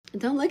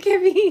Don't look at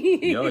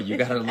me. Yo, you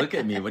gotta look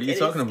at me. What are you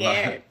talking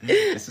about?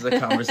 This is a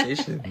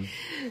conversation.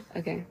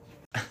 Okay.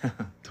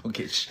 Don't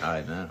get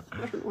shy now.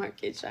 I don't want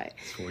to get shy.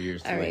 It's 4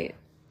 years All too right.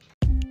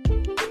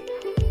 late.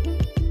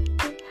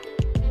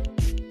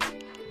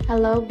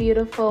 Hello,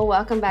 beautiful.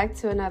 Welcome back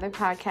to another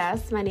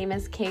podcast. My name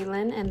is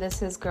Kaylin, and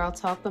this is Girl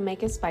Talk, but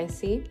Make It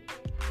Spicy.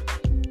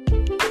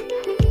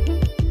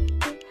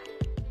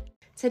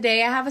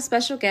 Today I have a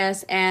special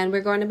guest, and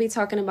we're going to be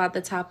talking about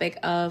the topic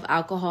of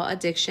alcohol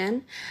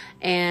addiction.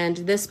 And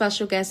this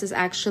special guest is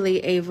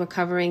actually a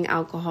recovering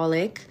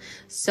alcoholic.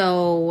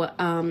 So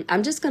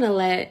I'm just going to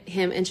let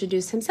him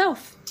introduce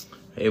himself.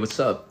 Hey, what's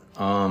up?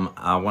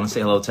 I want to say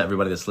hello to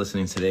everybody that's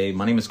listening today.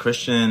 My name is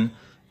Christian,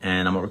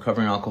 and I'm a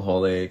recovering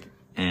alcoholic,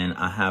 and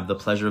I have the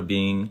pleasure of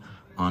being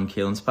on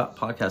Kaylin's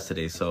podcast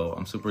today. So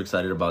I'm super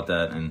excited about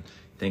that, and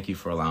thank you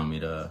for allowing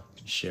me to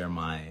share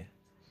my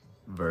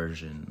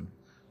version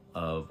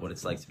of what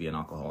it's like to be an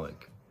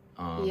alcoholic,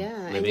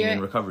 living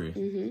in recovery.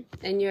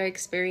 Mm-hmm. And your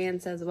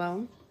experience as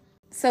well.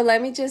 So let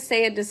me just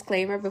say a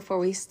disclaimer before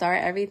we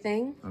start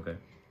everything. Okay.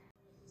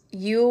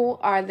 You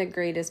are the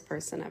greatest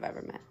person I've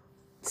ever met.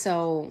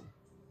 So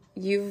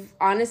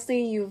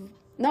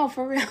no,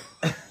 for real.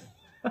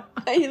 Why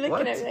are you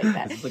looking at me like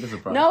that? It's like a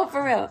surprise. No,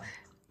 for real.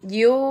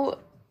 You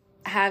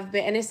have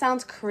been, and it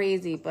sounds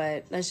crazy,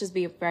 but let's just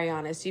be very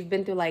honest. You've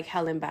been through like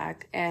hell and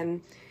back,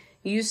 and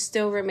you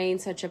still remain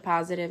such a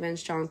positive and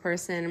strong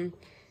person.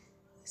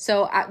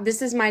 So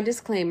this is my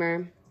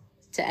disclaimer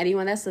to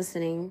anyone that's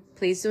listening.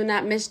 Please do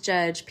not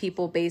misjudge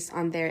people based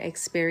on their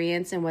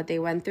experience and what they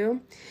went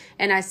through.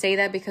 And I say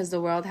that because the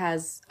world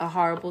has a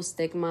horrible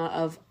stigma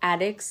of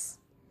addicts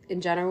in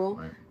general,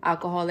 right.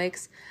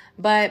 Alcoholics,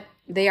 but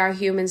they are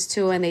humans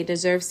too, and they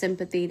deserve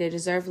sympathy, they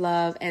deserve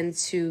love, and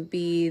to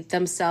be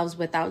themselves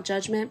without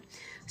judgment.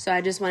 So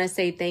I just want to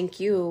say thank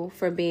you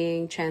for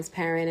being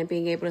transparent and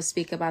being able to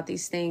speak about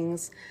these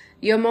things,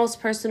 your most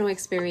personal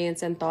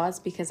experience and thoughts,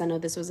 because I know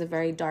this was a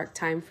very dark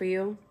time for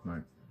you.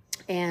 Right.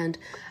 And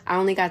I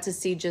only got to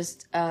see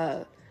just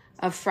a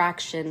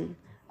fraction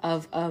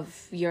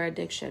of your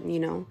addiction, you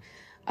know.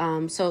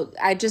 So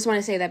I just want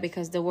to say that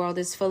because the world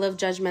is full of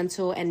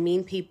judgmental and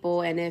mean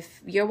people. And if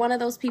you're one of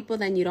those people,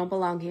 then you don't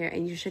belong here,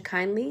 and you should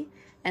kindly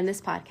end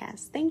this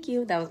podcast. Thank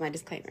you. That was my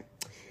disclaimer.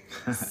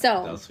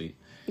 So that was sweet.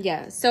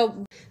 Yeah.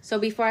 So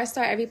before I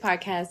start every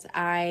podcast,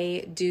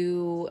 I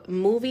do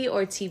movie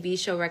or TV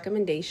show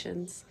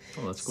recommendations.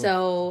 Oh, that's cool.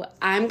 So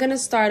I'm going to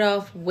start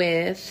off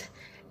with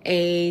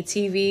a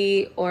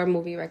TV or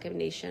movie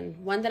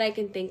recommendation. One that I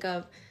can think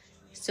of.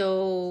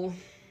 So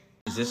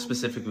is this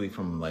specifically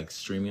from like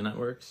streaming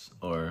networks,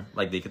 or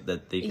like they can watch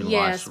right after?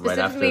 Yeah,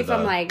 specifically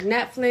from like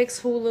Netflix,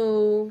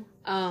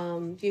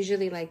 Hulu,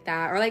 usually like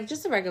that, or like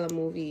just a regular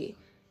movie.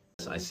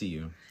 I See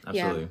You.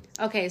 Absolutely.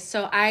 Yeah. Okay,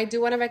 so I do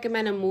want to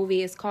recommend a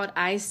movie. It's called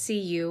I See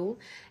You,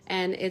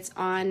 and it's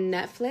on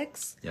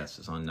Netflix. Yes,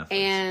 it's on Netflix.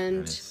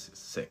 And it's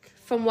sick.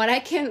 From what I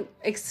can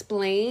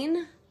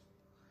explain,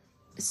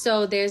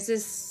 so there's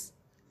this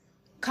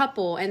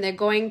couple, and they're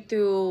going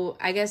through,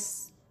 I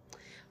guess,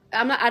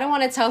 I don't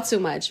want to tell too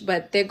much,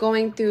 but they're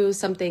going through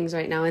some things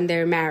right now in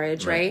their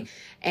marriage, right?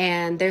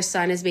 And their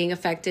son is being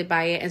affected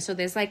by it. And so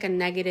there's like a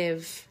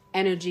negative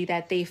energy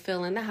that they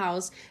feel in the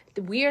house.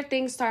 The weird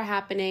things start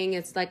happening.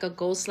 It's like a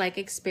ghost-like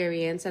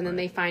experience. And then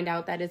they find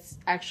out that it's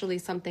actually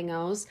something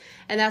else.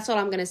 And that's what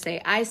I'm going to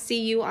say. I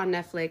See You on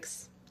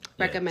Netflix.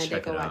 Recommend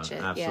it. Go watch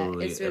it.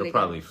 Absolutely. Yeah, it's really It'll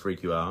probably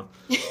freak you out.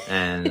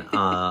 And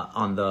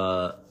on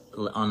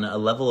a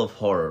level of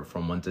horror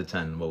from 1 to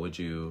 10, what would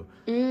you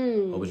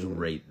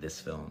rate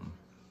this film?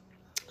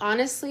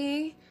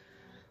 Honestly,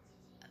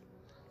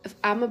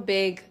 I'm a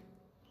big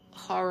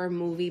horror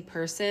movie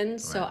person,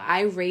 so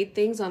I rate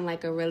things on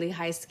like a really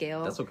high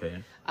scale. That's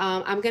okay.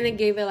 I'm gonna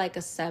give it like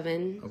a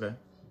 7. Okay.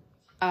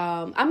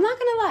 I'm not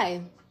gonna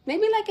lie,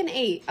 maybe like an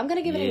 8. I'm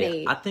gonna give it an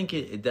 8. I think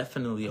it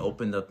definitely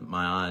opened up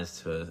my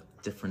eyes to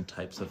different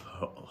types of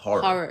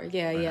horror. Horror,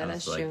 yeah,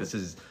 that's true. Like, this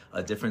is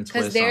a different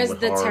twist. Because there's on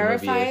what the horror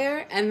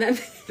Terrifier, and then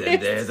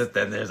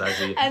there's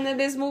actually, and then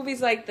there's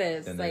movies like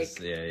this.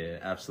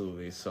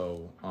 Absolutely.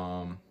 So,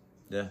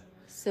 yeah.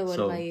 So what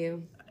about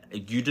you?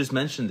 You just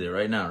mentioned it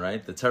right now,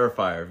 right? The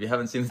Terrifier. If you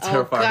haven't seen the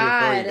Terrifier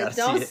before, you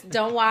gotta see it.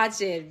 Don't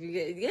watch it.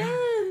 Yeah.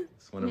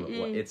 It's one of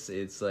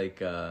it's like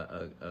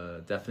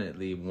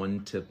definitely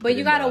one to. But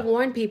you gotta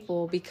warn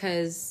people,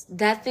 because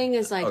that thing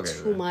is like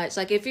too much.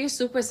 Like if you're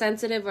super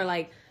sensitive, or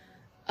like,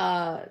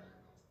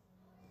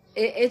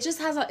 it just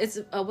has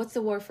what's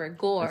the word for it?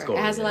 Gore. It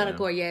has a lot of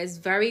gore. Yeah, it's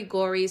very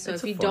gory. So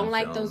if you don't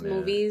like those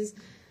movies,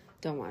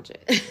 don't watch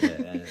it.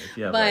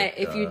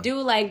 If you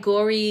do like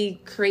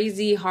gory,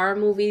 crazy horror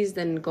movies,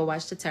 then go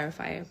watch The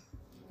Terrifier.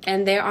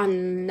 And they're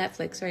on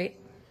Netflix, right?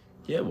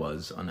 Yeah, it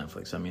was on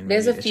Netflix. I mean,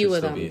 there's a few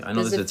of them. I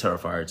know there's a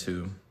Terrifier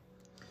too.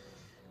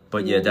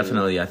 But yeah,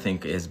 definitely, I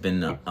think it's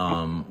been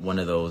one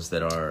of those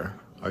that are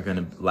going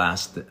to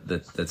last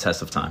the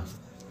test of time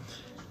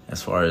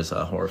as far as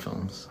horror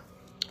films.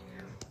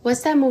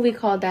 What's that movie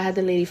called that had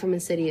the lady from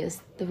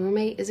Insidious? The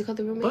Roommate? Is it called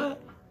The Roommate?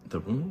 What? The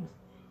Roommate?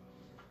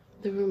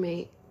 The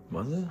Roommate.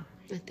 Was it?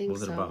 I think so. What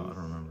was it about? I don't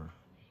remember.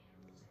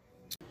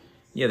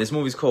 Yeah, this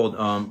movie's called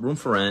Room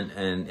for Rent,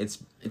 and it's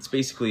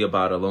basically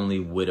about a lonely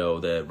widow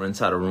that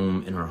rents out a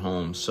room in her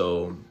home.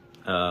 So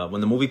when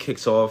the movie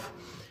kicks off,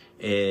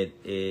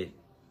 it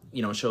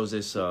shows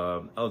this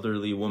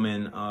elderly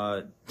woman,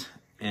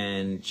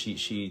 and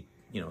she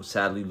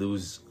sadly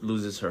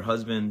loses her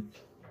husband,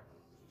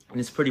 and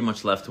it's pretty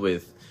much left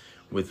with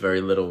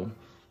very little,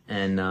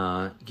 and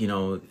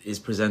is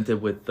presented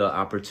with the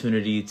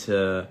opportunity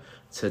to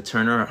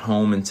turn her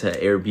home into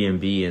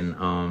Airbnb.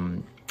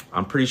 And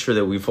I'm pretty sure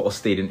that we've all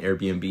stayed in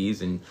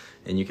Airbnbs, and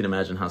you can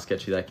imagine how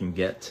sketchy that can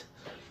get,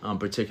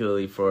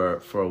 particularly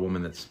for a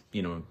woman that's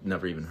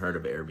never even heard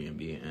of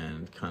Airbnb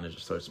and kind of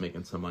just starts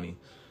making some money.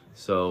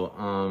 So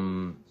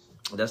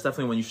that's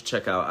definitely one you should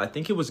check out. I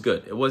think it was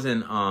good. It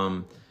wasn't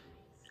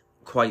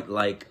quite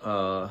like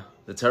The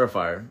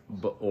Terrifier,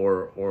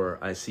 or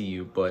I See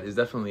You, but it's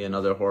definitely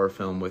another horror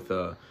film with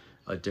a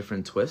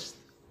different twist.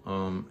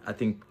 I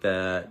think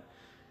that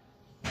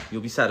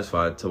you'll be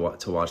satisfied to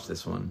watch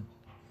this one.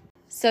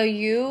 So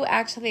you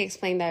actually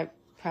explained that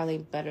probably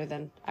better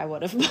than I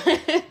would have.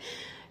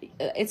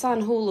 It's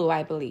on Hulu,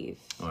 I believe.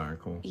 All right,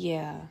 cool.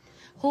 Yeah.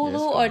 Hulu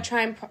or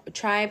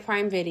try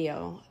Prime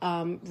Video.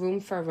 Room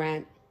for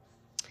Rent.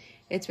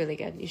 It's really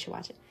good. You should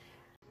watch it.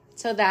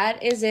 So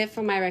that is it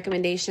for my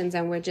recommendations,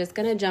 and we're just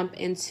going to jump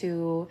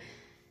into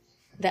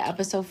the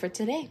episode for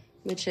today,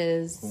 which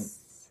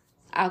is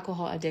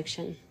alcohol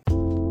addiction.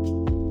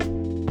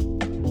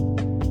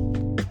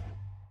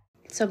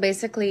 So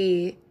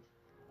basically,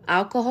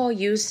 alcohol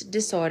use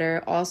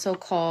disorder, also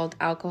called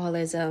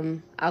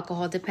alcoholism,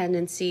 alcohol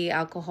dependency,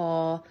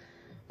 alcohol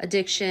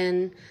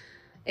addiction.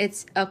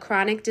 It's a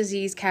chronic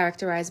disease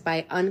characterized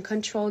by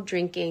uncontrolled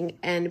drinking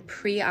and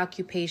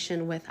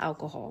preoccupation with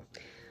alcohol.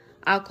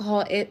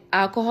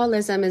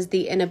 Alcoholism is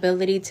the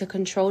inability to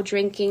control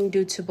drinking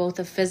due to both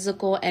a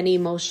physical and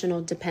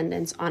emotional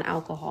dependence on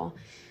alcohol.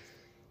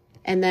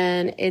 And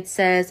then it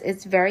says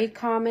it's very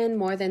common,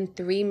 more than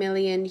 3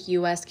 million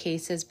U.S.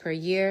 cases per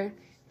year.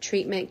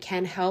 Treatment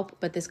can help,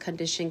 but this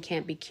condition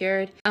can't be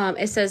cured.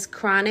 It says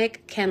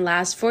chronic can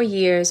last for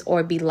years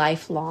or be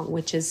lifelong,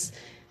 which is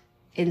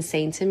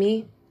insane to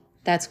me.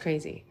 That's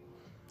crazy.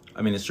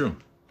 I mean, it's true.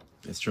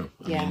 It's true.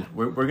 Yeah. I mean,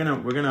 we're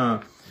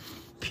gonna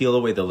peel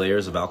away the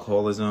layers of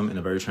alcoholism in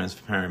a very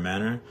transparent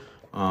manner.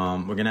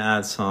 We're gonna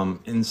add some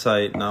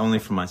insight, not only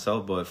from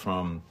myself but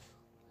from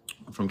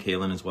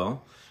Kaylin as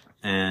well.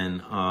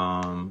 And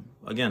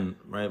again,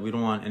 right, we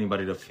don't want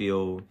anybody to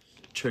feel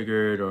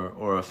triggered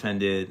or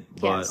offended,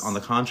 but yes. On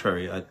the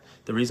contrary,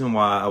 the reason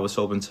why I was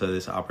open to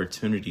this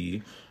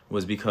opportunity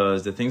was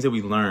because the things that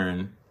we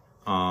learn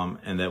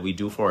and that we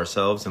do for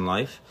ourselves in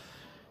life,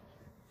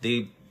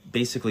 they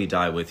basically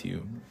die with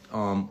you.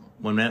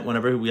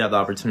 Whenever we have the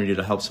opportunity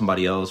to help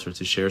somebody else or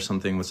to share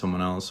something with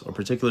someone else, or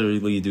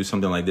particularly do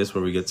something like this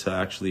where we get to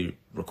actually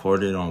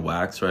record it on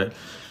wax, right?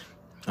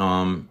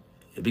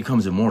 It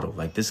becomes immortal.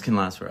 Like, this can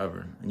last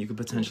forever, and you could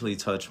potentially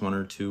touch 1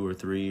 or 2 or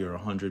 3 or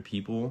 100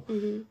 people,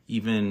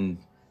 even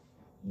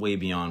way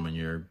beyond when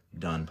you're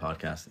done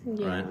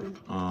podcasting, right?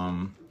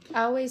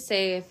 I always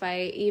say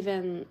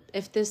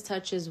if this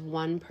touches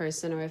one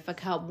person, or if I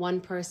can help one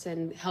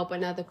person help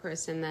another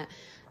person,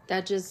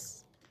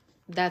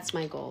 that's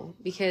my goal,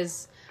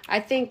 because I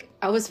think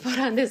I was put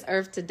on this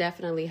earth to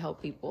definitely help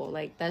people.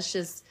 Like, that's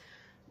just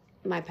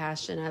my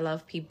passion. I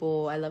love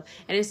people. And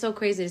it's so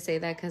crazy to say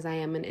that because I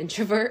am an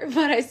introvert,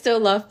 but I still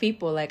love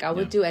people. Like, I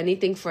would do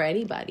anything for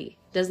anybody.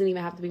 Doesn't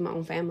even have to be my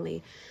own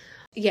family.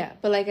 Yeah,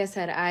 but like I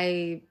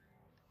said,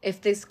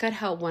 if this could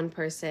help one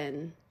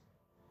person,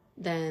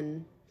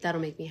 then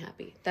that'll make me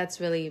happy. That's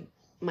really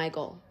my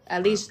goal.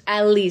 At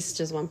least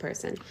just one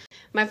person.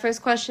 My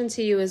first question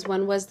to you is,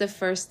 when was the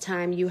first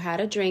time you had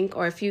a drink?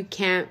 Or if you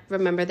can't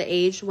remember the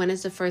age, when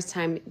is the first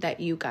time that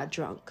you got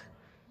drunk?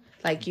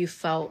 Like, you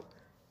felt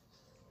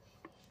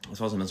That's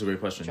awesome. That's a great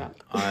question. drunk.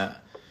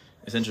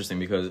 It's interesting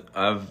because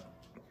I've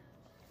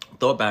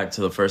thought back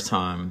to the first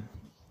time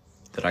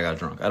that I got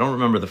drunk. I don't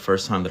remember the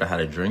first time that I had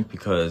a drink,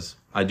 because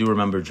I do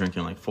remember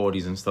drinking like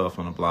 40s and stuff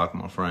on the block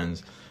with my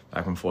friends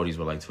back when 40s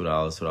were like $2,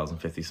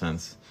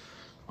 $2.50.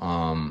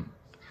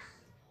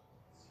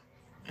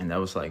 And that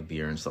was like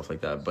beer and stuff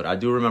like that. But I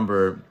do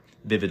remember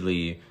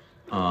vividly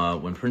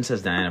when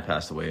Princess Diana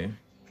passed away,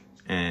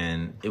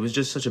 and it was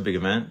just such a big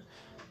event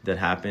that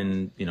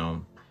happened,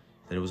 that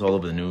it was all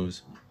over the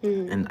news.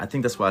 And I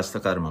think that's why it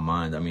stuck out in my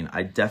mind. I mean,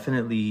 I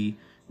definitely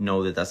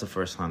know that that's the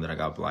first time that I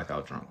got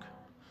blackout drunk.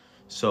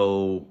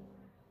 So...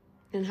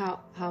 And how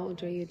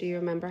old were you? Do you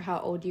remember how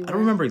old you were? I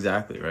don't remember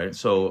exactly, right?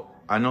 So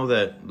I know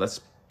that,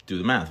 let's do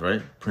the math,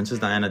 right? Princess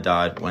Diana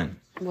died when?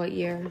 What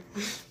year?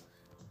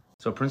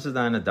 So Princess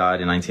Diana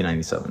died in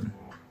 1997.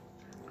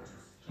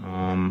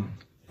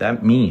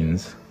 That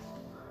means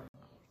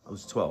I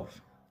was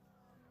 12.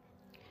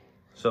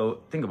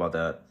 So think about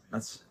that.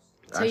 That's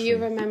So you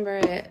remember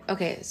it.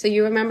 Okay, so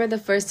you remember the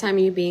first time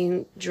you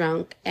being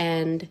drunk,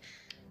 and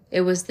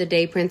it was the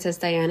day Princess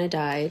Diana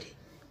died.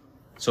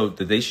 So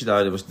the day she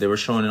died, they were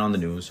showing it on the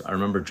news. I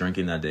remember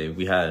drinking that day.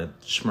 We had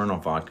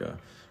Smirnoff vodka,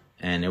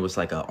 and it was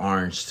like an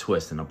orange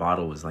twist, and the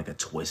bottle was like a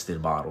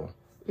twisted bottle.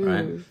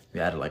 right? We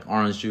had like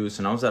orange juice,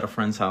 and I was at a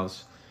friend's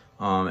house,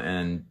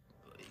 and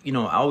I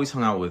always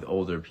hung out with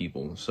older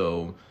people.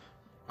 So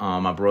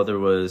my brother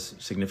was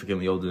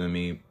significantly older than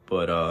me,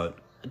 but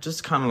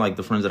just kind of like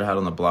the friends that I had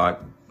on the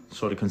block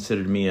sort of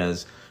considered me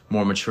as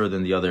more mature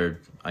than the other,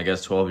 I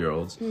guess,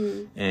 12-year-olds.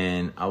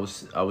 And I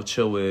would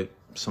chill with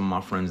some of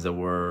my friends that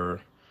were,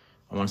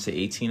 I want to say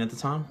 18 at the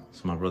time.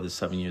 So my brother's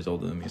 7 years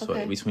older than me. So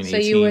between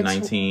 18,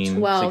 19,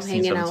 12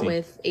 16, hanging 17. out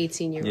with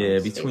 18-year-olds.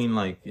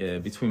 Yeah,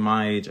 between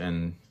my age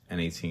and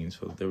 18.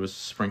 So there was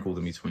sprinkled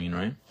in between,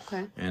 right?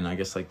 Okay. And I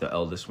guess like the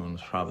eldest one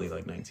was probably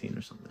like 19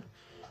 or something.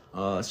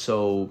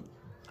 So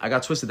I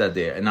got twisted that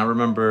day, and I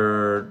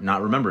remember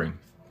not remembering.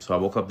 So I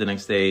woke up the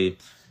next day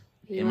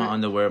in my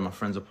underwear at my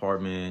friend's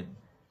apartment.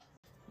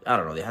 I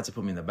don't know. They had to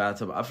put me in the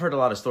bathtub. I've heard a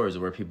lot of stories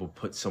of where people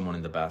put someone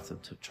in the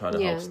bathtub to try to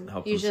help them sober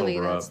up. Usually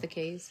that's the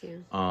case, yeah.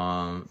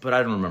 But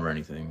I don't remember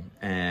anything.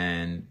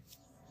 And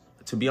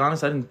to be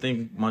honest, I didn't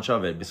think much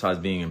of it besides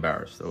being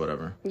embarrassed or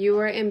whatever. You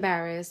were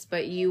embarrassed,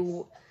 but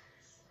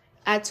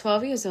at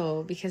 12 years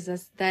old, because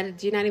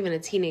you're not even a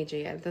teenager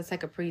yet. That's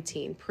like a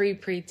preteen,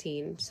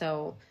 preteen.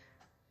 So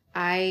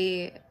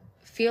I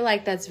feel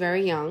like that's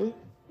very young.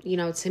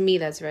 To me,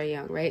 that's very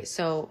young, right?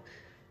 So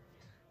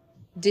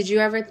did you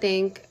ever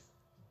think,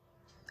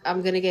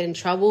 I'm going to get in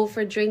trouble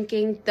for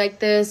drinking like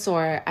this,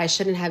 or I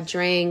shouldn't have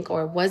drank,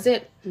 or was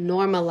it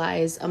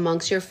normalized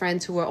amongst your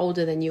friends who were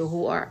older than you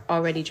who are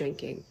already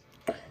drinking?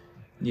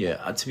 Yeah,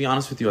 to be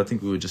honest with you, I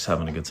think we were just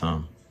having a good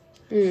time.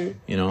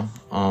 We're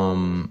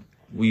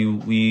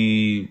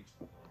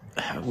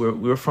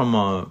from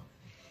a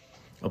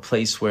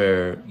place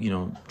where,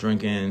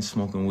 drinking,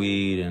 smoking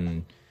weed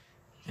and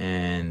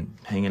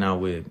hanging out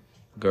with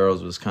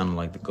girls was kind of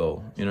like the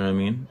goal. You know what I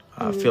mean?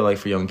 I feel like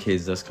for young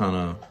kids, that's kind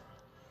of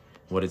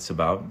what it's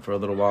about for a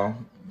little while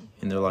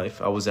in their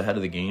life. I was ahead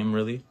of the game,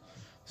 really.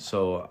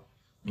 So,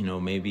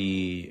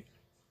 maybe,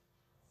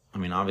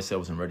 obviously I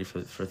wasn't ready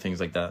for things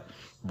like that.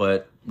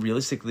 But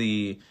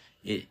realistically,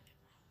 I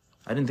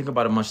didn't think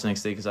about it much the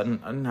next day because I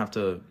didn't have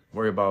to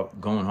worry about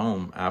going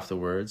home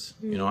afterwards.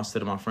 I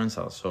stayed at my friend's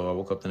house. So I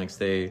woke up the next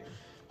day,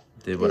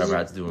 did whatever I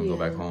had to do and go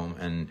back home.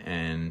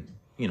 And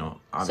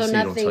obviously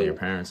you don't tell your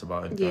parents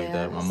about it like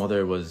that. My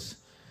mother was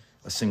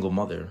a single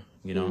mother,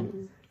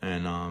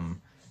 and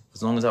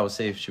as long as I was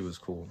safe, she was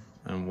cool.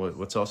 And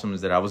what's awesome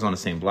is that I was on the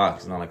same block.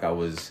 It's not like I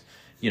was,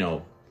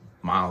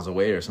 miles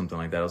away or something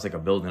like that. I was like a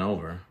building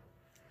over,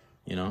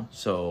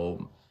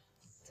 So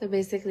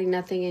basically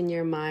nothing in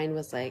your mind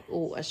was like,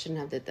 oh, I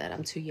shouldn't have did that.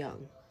 I'm too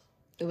young.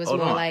 It was more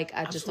like,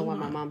 I just don't want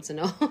my mom to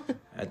know.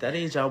 At that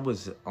age, I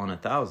was on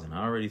 1,000.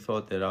 I already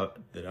thought that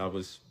I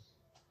was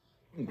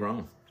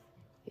grown.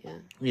 Yeah.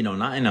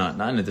 Not in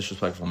a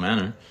disrespectful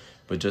manner,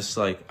 but just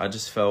like I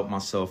just felt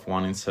myself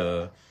wanting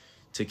to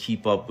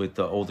keep up with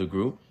the older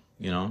group.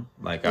 I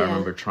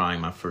remember trying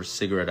my first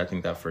cigarette, I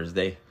think that first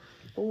day.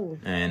 Ooh.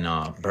 And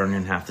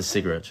burning half the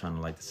cigarette, trying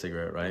to light the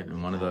cigarette, right?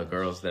 And one of the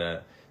girls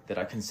that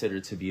I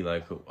considered to be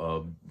like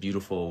a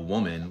beautiful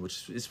woman,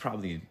 which is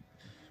probably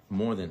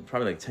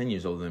like 10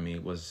 years older than me,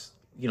 was,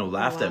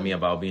 laughed at me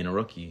about being a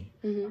rookie,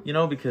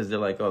 because they're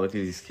like, oh, look at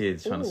these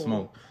kids trying to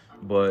smoke.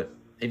 But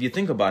if you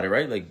think about it,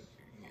 right, like,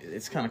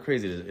 it's kind of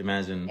crazy to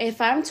imagine. If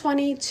I'm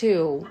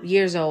 22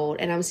 years old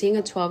and I'm seeing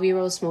a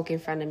 12-year-old smoke in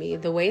front of me,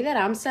 the way that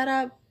I'm set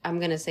up, I'm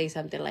going to say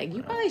something like,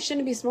 you probably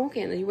shouldn't be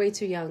smoking. You're way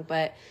too young.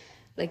 But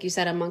like you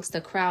said, amongst the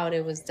crowd,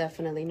 it was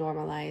definitely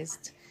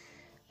normalized,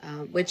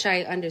 which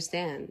I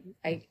understand.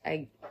 I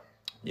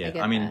get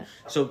that.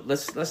 So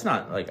let's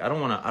not, like, I don't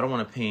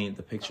want to paint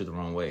the picture the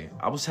wrong way.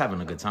 I was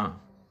having a good time.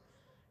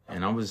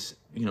 And I was,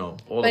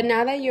 But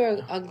now that you're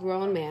a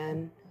grown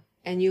man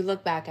and you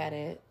look back at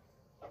it,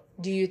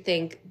 do you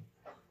think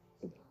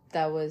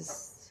that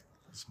was...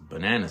 It's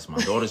bananas. My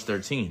daughter's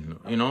 13.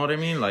 You know what I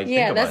mean? Like,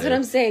 yeah, that's what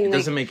I'm saying. It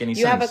doesn't make any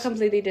sense. You have a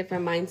completely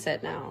different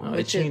mindset now. No,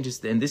 it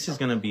changes. And this is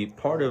going to be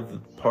part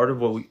of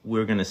what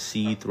we're going to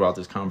see throughout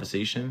this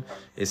conversation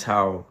is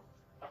how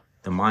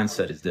the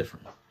mindset is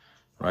different,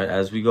 right?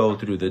 As we go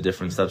through the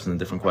different steps and the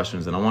different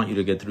questions. And I want you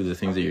to get through the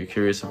things that you're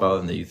curious about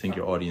and that you think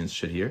your audience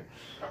should hear.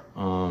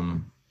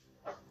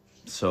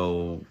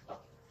 So,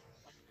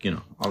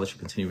 I'll let you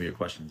continue with your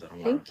questions.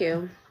 Thank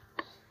you.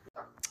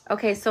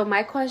 Okay, so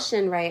my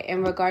question, right,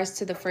 in regards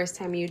to the first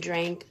time you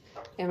drank,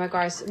 not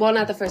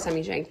the first time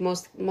you drank,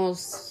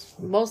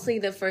 mostly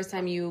the first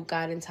time you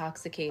got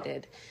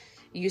intoxicated,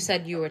 you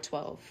said you were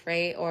 12,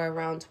 right, or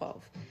around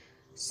 12.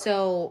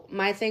 So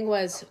my thing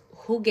was,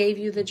 who gave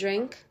you the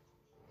drink?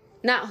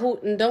 Not who,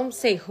 don't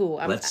say who.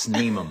 Let's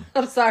name them.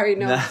 I'm sorry,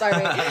 no, I'm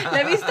sorry.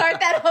 Let me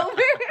start that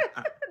over.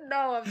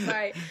 No, I'm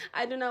sorry.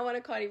 I do not want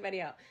to call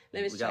anybody out.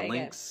 Let me try again. We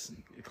got links.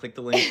 Click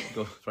the link,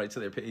 go right to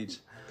their page.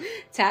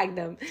 Tag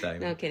them. No,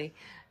 I'm kidding.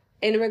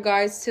 In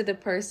regards to the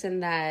person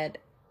that...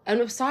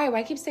 I'm sorry, why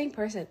I keep saying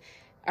person?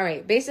 All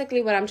right,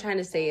 basically what I'm trying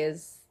to say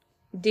is,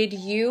 did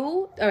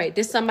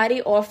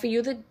somebody offer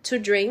you to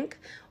drink,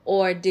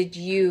 or did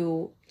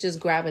you just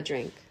grab a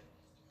drink?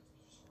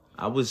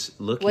 I was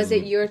looking... Was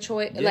it your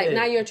choice? Yeah. Like,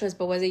 not your choice,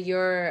 but was it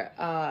your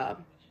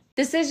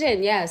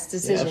decision? Yes,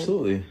 decision. Yeah,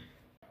 absolutely.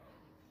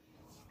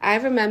 I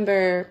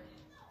remember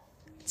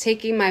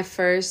taking my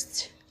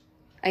first,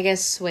 I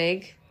guess,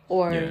 swig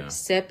or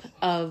sip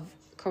of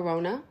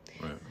Corona.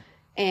 Right.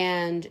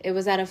 And it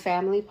was at a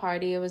family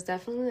party. It was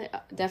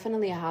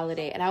definitely a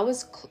holiday. And I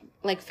was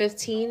like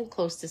 15,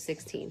 close to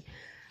 16.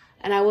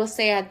 And I will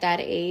say at that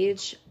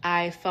age,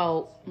 I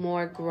felt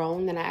more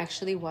grown than I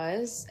actually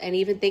was. And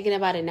even thinking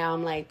about it now,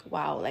 I'm like,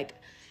 wow, like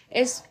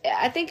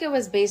I think it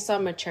was based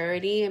on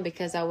maturity, and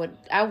because I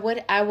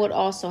would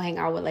also hang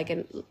out with like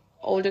an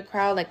older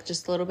crowd, like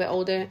just a little bit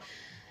older.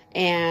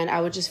 And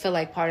I would just feel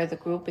like part of the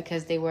group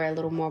because they were a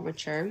little more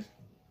mature.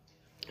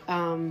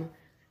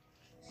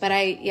 But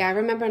I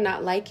remember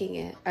not liking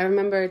it. I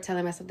remember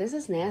telling myself, this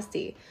is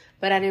nasty.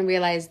 But I didn't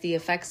realize the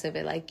effects of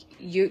it. Like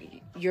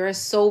you're a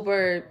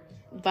sober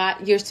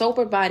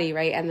body,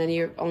 right? And then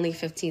you're only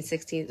 15,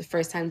 16, the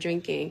first time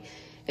drinking.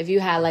 If you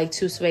had like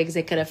 2 swigs,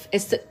 it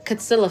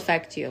could still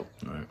affect you.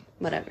 Right.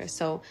 Whatever.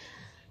 So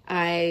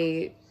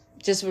I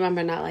just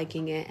remember not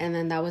liking it. And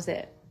then that was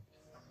it.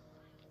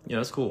 Yeah,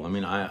 that's cool. I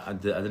mean, I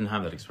didn't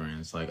have that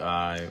experience. Like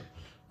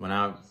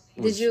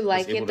Did you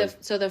like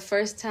it? So the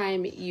first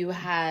time you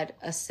had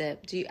a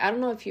sip, I don't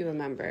know if you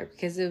remember,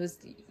 because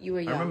you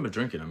were young. I remember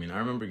drinking. I mean, I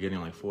remember getting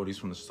like 40s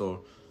from the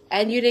store.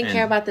 And you didn't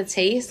care about the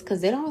taste?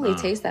 Because they don't really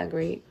taste that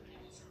great.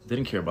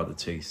 Didn't care about the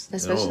taste.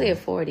 Especially a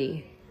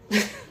 40.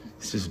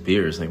 It's just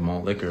beer. It's like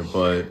malt liquor.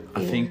 But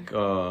I think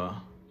I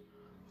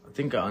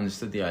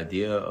understood the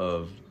idea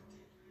of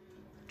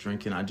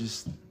drinking. I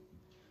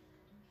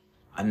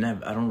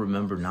don't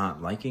remember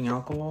not liking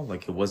alcohol.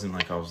 Like, it wasn't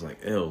like I was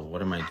like, ew,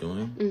 what am I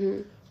doing?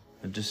 Mm-hmm.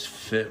 It just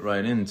fit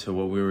right into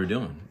what we were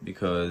doing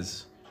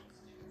because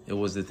it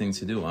was the thing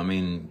to do. I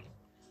mean,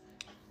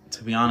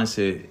 to be honest,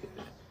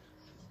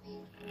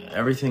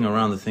 everything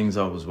around the things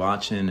I was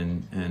watching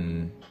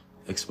and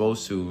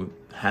exposed to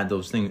had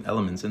those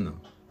elements in them.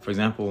 For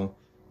example,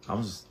 I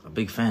was a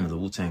big fan of the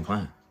Wu-Tang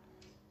Clan.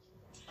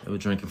 They were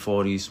drinking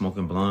 40s,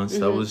 smoking blunts.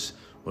 Mm-hmm. That was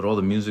what all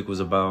the music was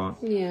about.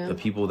 Yeah. The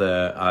people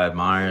that I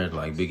admired,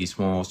 like Biggie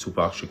Smalls,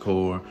 Tupac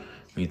Shakur.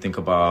 When you think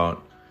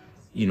about,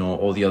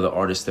 all the other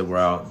artists that were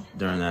out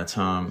during that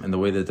time, and the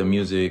way that the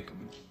music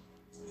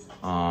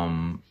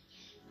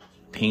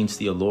paints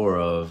the allure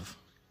of,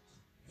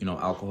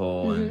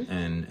 alcohol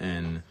mm-hmm.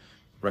 and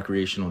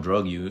recreational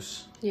drug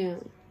use. Yeah.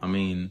 I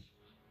mean,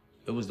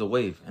 it was the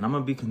wave. And I'm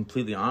going to be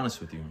completely honest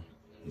with you.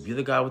 If you're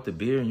the guy with the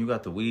beer and you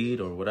got the weed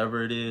or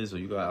whatever it is, or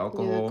you got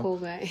alcohol. You're the cool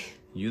guy.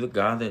 You're the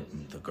guy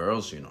that the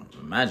girls,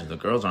 imagine the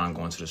girls aren't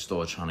going to the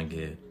store trying to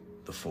get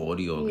the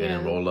 40 or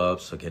getting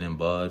roll-ups or getting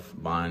bud,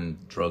 buying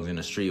drugs in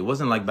the street. It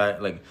wasn't like back,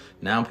 like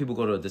now people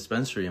go to a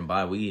dispensary and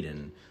buy weed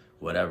and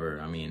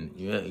whatever. I mean,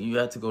 you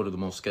had to go to the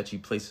most sketchy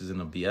places in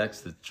the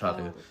BX to try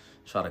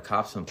to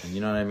cop something, you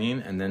know what I mean?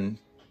 And then,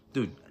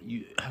 dude,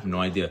 you have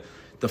no idea.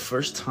 The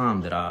first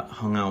time that I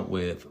hung out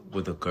with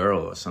a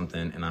girl or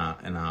something, and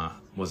I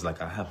was like,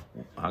 I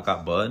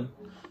got bud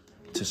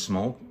to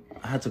smoke.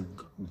 I had to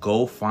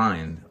go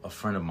find a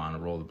friend of mine to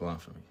roll the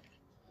blunt for me,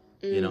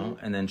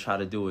 and then try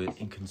to do it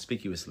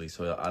inconspicuously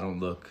so I don't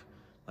look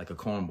like a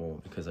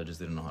cornball because I just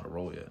didn't know how to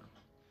roll yet.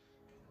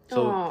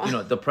 So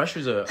Aww. The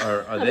pressures are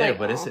there, like,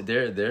 but it's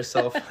they're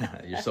self.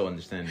 You're so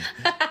understanding.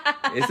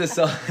 It's the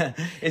self.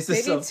 It's the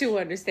maybe too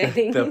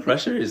understanding. The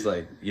pressure is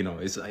like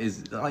it's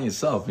on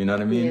yourself. You know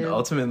what I mean? Yeah.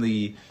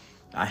 Ultimately,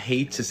 I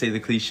hate to say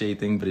the cliche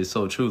thing, but it's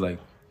so true. Like,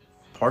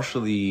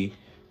 partially,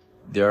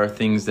 there are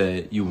things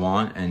that you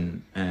want,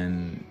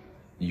 and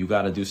you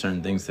got to do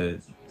certain things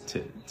to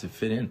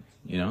fit in.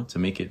 To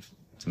make it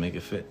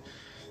fit.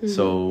 Mm-hmm.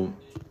 So,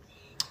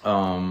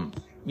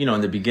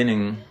 in the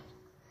beginning,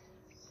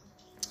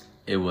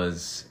 it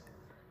was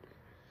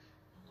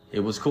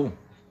cool,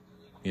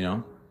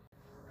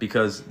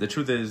 because the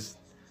truth is,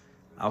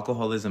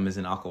 alcoholism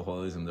isn't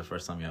alcoholism the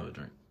first time you have a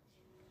drink.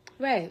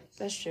 Right,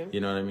 that's true. You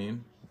know what I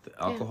mean?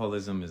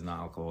 Alcoholism is not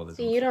alcoholism.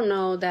 See, you don't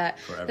know that.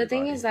 The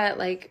thing is that,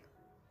 like,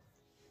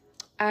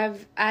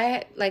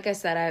 like I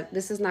said,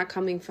 this is not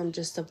coming from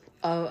just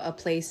a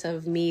place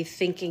of me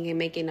thinking and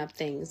making up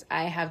things.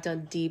 I have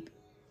done deep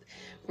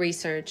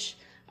research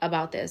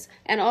about this.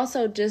 And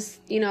also, just,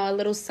 a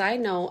little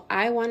side note,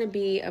 I want to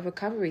be a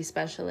recovery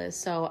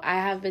specialist. So I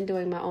have been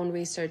doing my own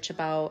research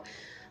about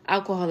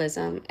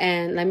alcoholism.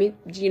 And let me,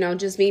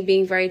 just me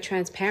being very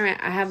transparent,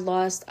 I have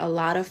lost a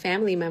lot of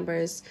family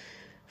members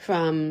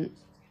from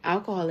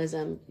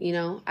alcoholism.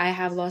 I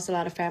have lost a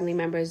lot of family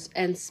members,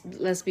 and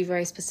let's be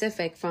very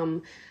specific,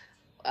 from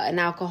an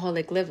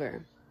alcoholic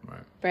liver.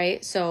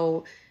 Right?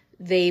 So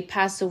they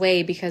pass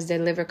away because their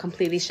liver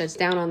completely shuts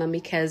down on them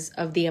because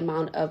of the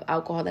amount of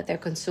alcohol that they're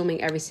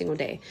consuming every single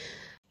day.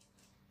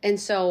 And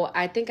so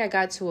I think I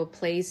got to a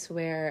place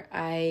where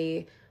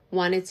I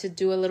wanted to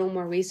do a little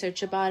more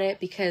research about it,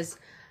 because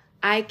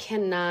I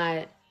can't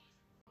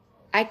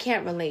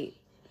relate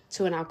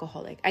to an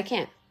alcoholic. I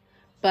can't.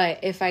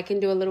 But if I can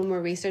do a little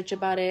more research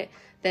about it,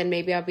 then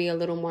maybe I'll be a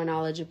little more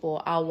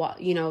knowledgeable.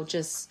 I'll,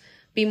 just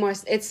be more,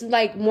 it's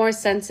like more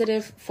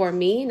sensitive for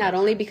me, not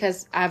only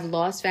because I've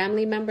lost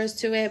family members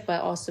to it,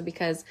 but also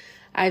because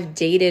I've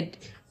dated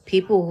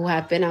people who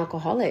have been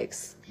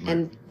alcoholics. Right.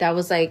 And that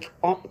was like,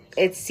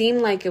 it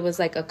seemed like it was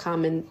like a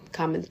common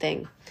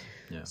thing.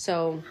 Yeah.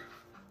 So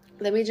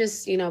let me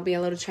just, be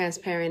a little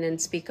transparent and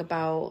speak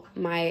about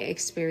my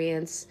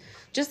experience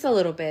just a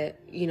little bit.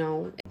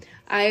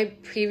 I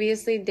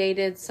previously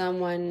dated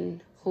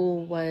someone who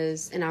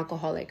was an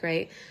alcoholic,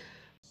 right?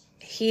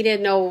 He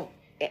didn't know,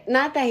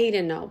 not that he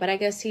didn't know, but I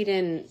guess he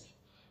didn't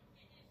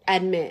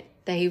admit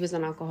that he was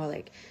an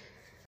alcoholic.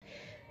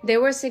 There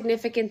were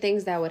significant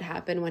things that would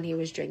happen when he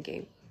was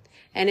drinking.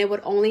 And it would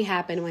only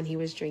happen when he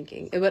was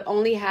drinking. It would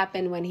only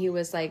happen when he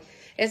was like,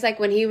 it's like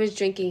when he was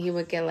drinking, he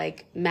would get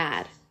like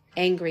mad,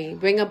 angry,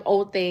 bring up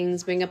old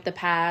things, bring up the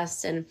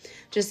past, and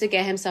just to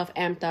get himself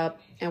amped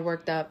up and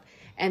worked up,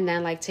 and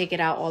then like take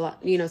it all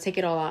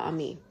out on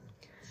me.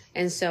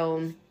 And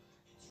so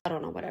I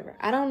don't know, whatever.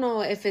 I don't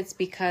know if it's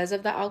because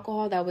of the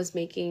alcohol that was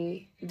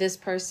making this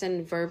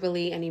person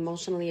verbally and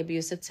emotionally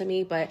abusive to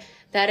me, but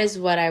that is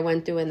what I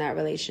went through in that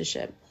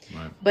relationship.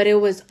 Right. But it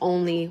was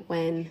only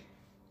when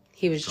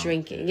he was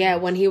drinking. Yeah,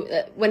 when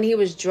he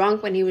was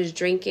drunk, when he was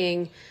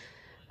drinking.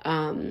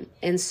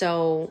 And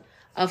so,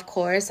 of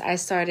course, I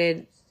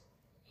started,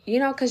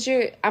 because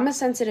I'm a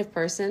sensitive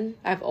person.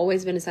 I've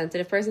always been a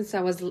sensitive person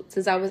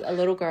since I was a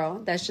little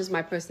girl. That's just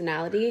my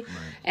personality,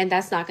 right. And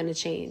that's not going to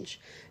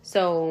change.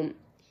 So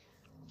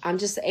I'm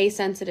just a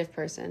sensitive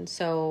person.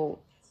 So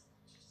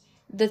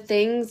the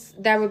things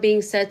that were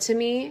being said to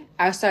me,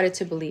 I started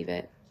to believe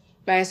it.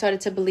 Right? I started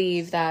to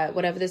believe that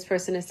whatever this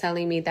person is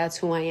telling me, that's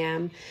who I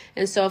am.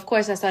 And so, of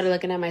course, I started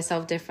looking at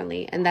myself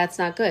differently. And that's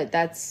not good.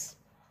 That's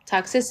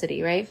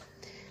toxicity, right?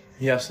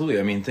 Yeah, absolutely.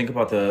 I mean, think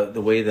about the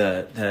way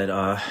that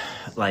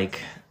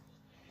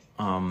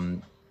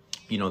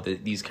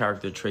these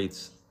character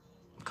traits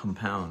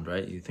compound,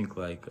 right? You think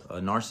like a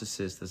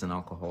narcissist as an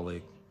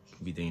alcoholic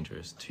can be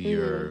dangerous to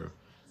your...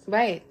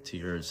 Right. To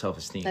your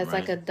self-esteem. That's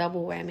right? like a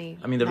double whammy.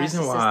 I mean, the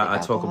reason why I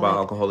talk about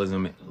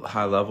alcoholism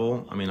high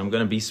level, I mean, I'm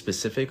going to be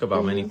specific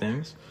about many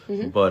things,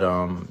 but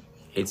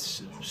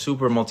it's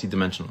super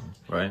multidimensional,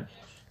 right?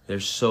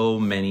 There's so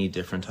many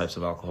different types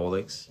of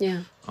alcoholics.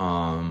 Yeah.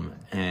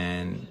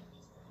 And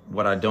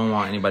what I don't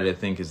want anybody to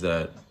think is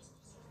that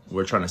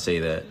we're trying to say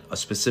that a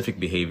specific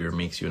behavior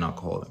makes you an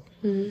alcoholic.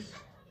 Mm-hmm.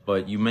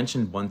 But you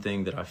mentioned one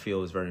thing that I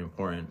feel is very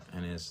important,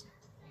 and is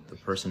the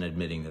person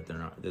admitting that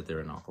they're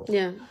an alcoholic.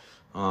 Yeah.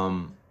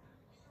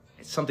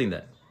 It's something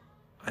that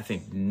I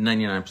think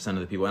 99% of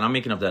the people, and I'm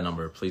making up that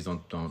number, please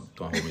don't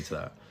hold me to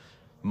that.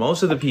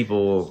 Most of the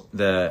people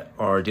that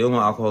are dealing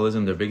with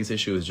alcoholism, their biggest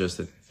issue is just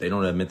that they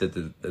don't admit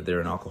that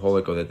they're an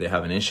alcoholic, or that they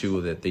have an issue,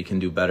 or that they can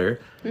do better.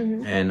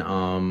 Mm-hmm.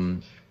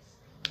 And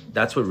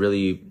that's what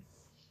really,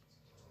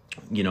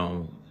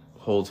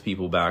 holds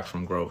people back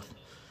from growth,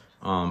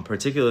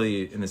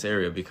 particularly in this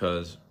area,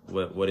 because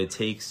what it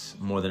takes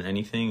more than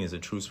anything is a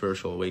true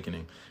spiritual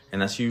awakening.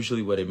 And that's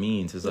usually what it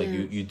means. It's like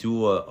you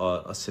do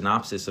a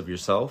synopsis of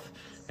yourself,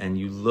 and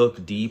you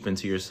look deep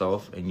into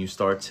yourself, and you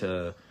start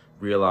to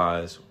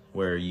realize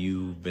where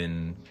you've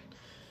been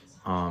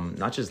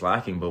not just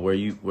lacking, but where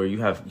you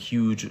have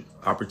huge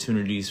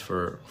opportunities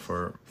for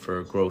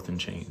growth and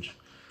change.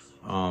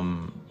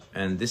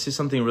 And this is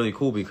something really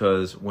cool,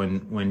 because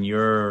when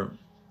you're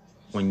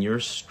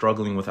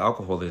struggling with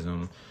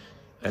alcoholism,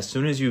 as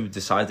soon as you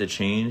decide to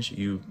change,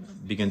 you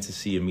begin to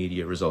see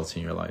immediate results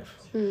in your life.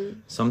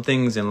 Mm. Some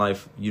things in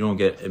life, you don't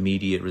get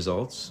immediate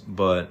results,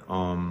 but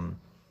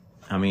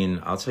I mean,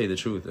 I'll tell you the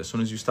truth. As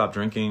soon as you stop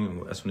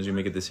drinking, as soon as you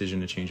make a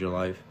decision to change your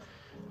life,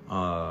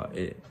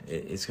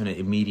 it's going to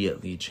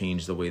immediately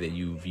change the way that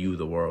you view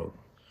the world.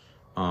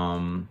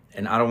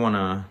 And I don't want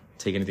to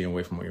take anything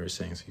away from what you were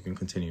saying, so you can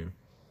continue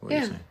what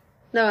you're saying.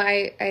 No,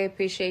 I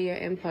appreciate your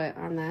input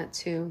on that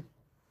too.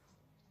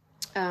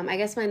 I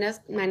guess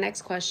my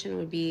next question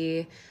would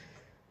be,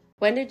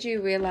 when did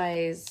you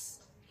realize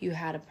you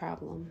had a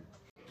problem?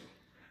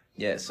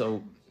 Yeah,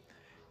 so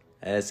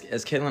as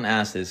Caitlin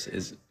asked,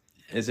 is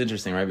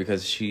interesting, right?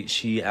 Because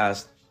she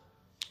asked,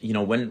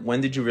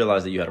 when did you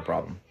realize that you had a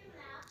problem?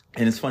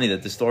 And it's funny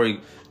that the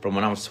story from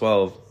when I was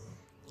 12,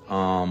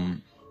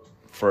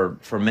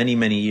 for many,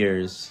 many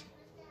years,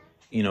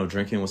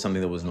 drinking was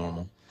something that was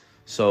normal.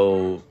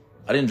 So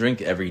I didn't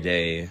drink every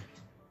day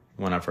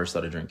when I first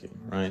started drinking,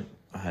 right?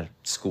 I had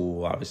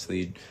school,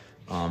 obviously,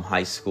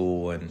 high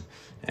school,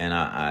 and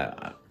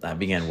I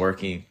began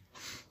working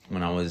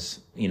when I was,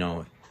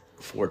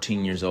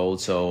 14 years old.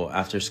 So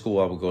after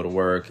school, I would go to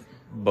work.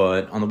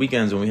 But on the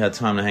weekends, when we had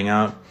time to hang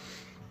out,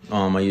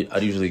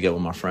 I'd usually get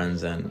with my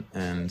friends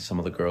and some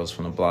of the girls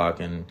from the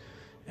block,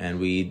 and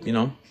we'd,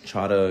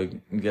 try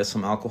to get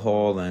some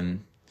alcohol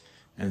and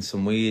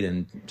some weed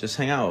and just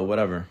hang out or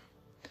whatever.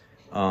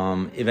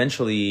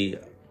 Eventually,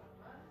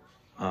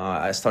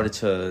 I started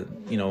to,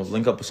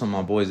 link up with some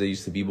of my boys that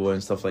used to b-boy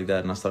and stuff like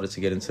that. And I started to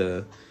get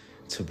into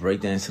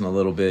breakdancing a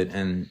little bit.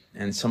 And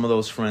some of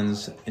those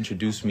friends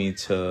introduced me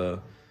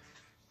to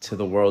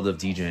the world of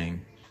DJing.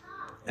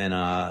 And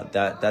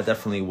that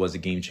definitely was a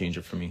game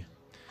changer for me.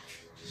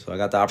 So I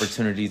got the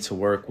opportunity to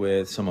work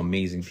with some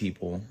amazing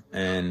people.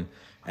 And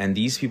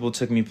these people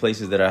took me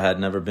places that I had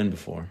never been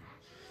before.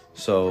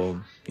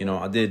 So,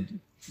 I did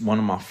one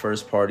of my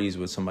first parties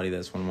with somebody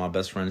that's one of my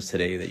best friends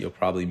today that you'll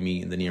probably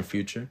meet in the near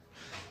future.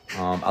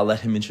 I'll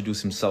let him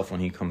introduce himself when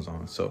he comes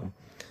on. So,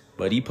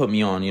 but he put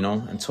me on,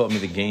 and taught me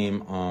the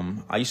game.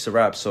 I used to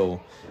rap,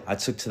 so I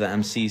took to the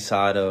MC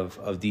side of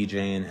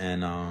DJing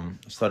and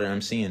started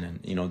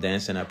MCing and,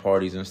 dancing at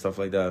parties and stuff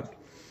like that.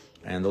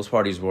 And those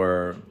parties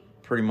were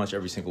pretty much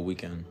every single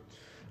weekend.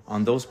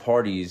 On those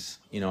parties,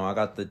 I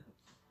got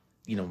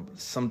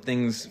some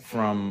things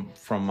from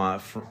my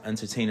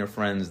entertainer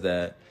friends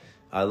that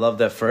I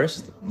loved at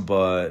first,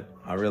 but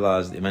I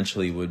realized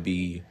eventually would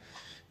be,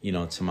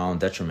 to my own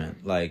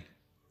detriment. Like,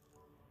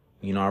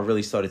 I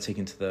really started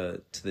taking to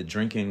the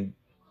drinking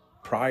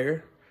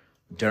prior,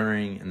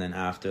 during, and then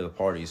after the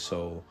parties.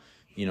 So,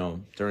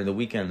 during the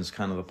weekends,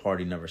 kind of the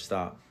party never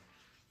stopped.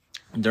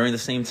 During the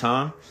same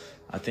time,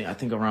 I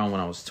think around when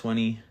I was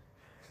 20,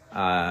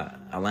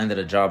 I landed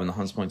a job in the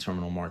Hunts Point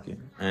Terminal Market,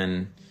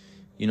 and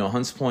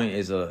Hunts Point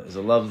is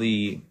a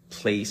lovely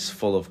place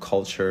full of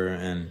culture,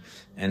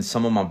 and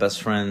some of my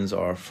best friends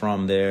are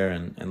from there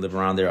and live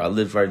around there. I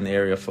lived right in the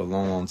area for a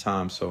long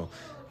time, so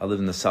I lived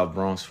in the South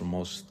Bronx for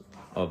most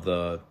of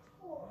the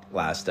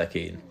last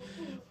decade,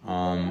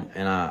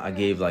 and I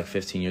gave like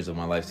 15 years of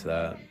my life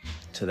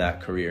to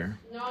that career.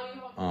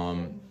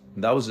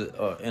 That was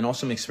an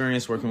awesome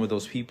experience working with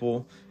those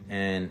people,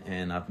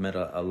 and I've met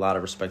a lot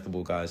of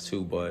respectable guys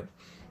too. But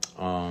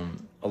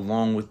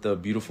along with the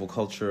beautiful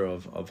culture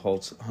of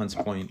Hunts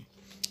Point,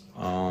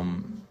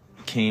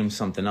 came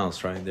something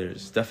else, right?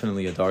 There's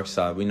definitely a dark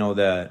side. We know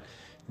that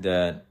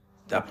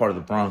part of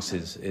the Bronx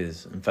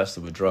is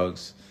infested with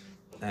drugs,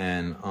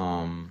 and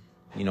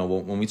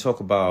when we talk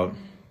about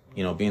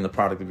being the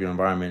product of your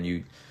environment,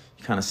 you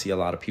kind of see a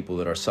lot of people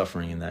that are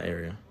suffering in that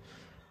area.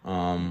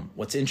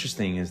 What's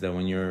interesting is that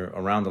when you're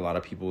around a lot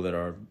of people that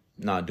are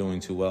not doing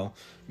too well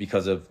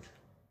because of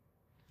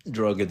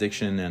drug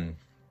addiction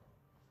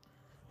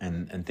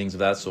and things of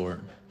that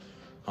sort,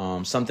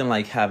 something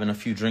like having a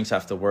few drinks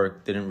after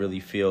work didn't really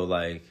feel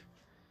like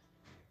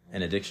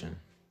an addiction,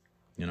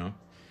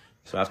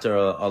 So after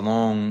a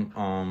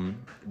long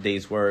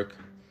day's work,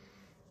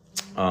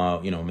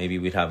 maybe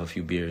we'd have a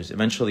few beers.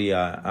 Eventually,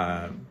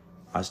 I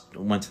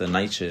went to the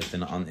night shift,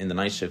 and in the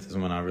night shift is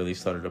when I really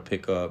started to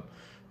pick up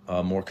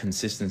more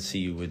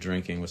consistency with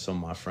drinking with some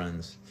of my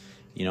friends.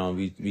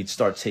 We'd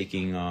start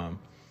taking,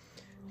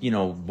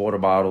 water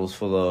bottles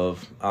full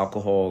of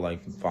alcohol,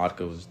 like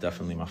vodka was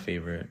definitely my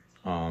favorite,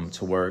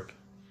 to work.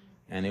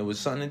 And it was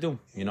something to do,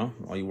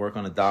 while you work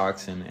on the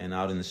docks and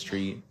out in the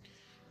street,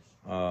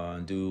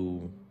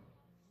 do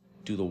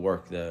the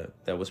work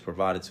that was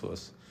provided to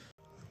us.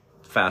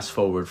 Fast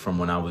forward from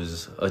when I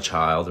was a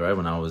child, right?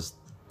 When I was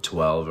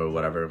 12 or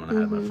whatever, when I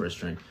had my first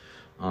drink,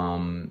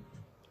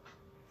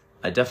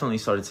 I definitely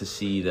started to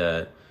see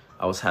that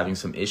I was having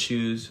some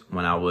issues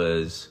when I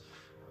was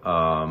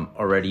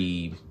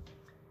already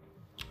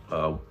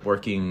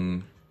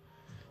working.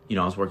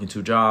 I was working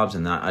two jobs,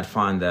 and I'd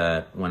find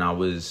that when I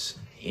was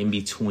in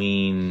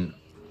between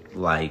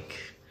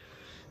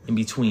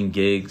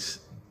gigs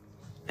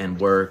and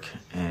work,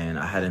 and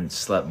I hadn't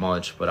slept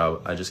much, but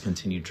I just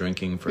continued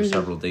drinking for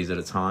several days at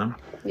a time.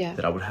 Yeah.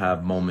 That I would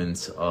have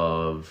moments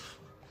of,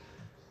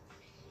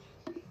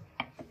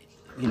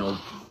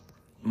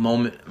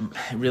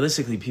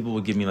 realistically, people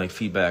would give me like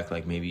feedback,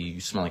 like maybe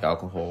you smell like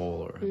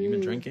alcohol, or have you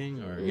been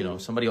drinking, or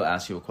somebody will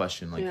ask you a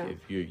question like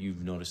if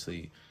you've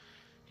noticeably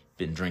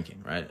been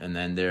drinking, right? And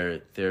then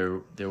there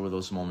were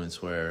those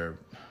moments where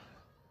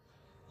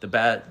the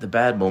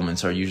bad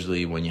moments are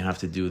usually when you have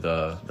to do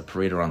the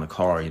parade around the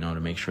car, to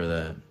make sure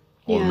that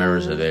all the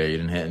mirrors are there, you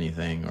didn't hit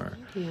anything, or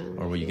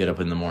when you get up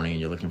in the morning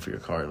and you're looking for your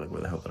car, like,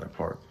 where the hell did I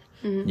park?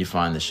 You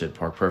find the shit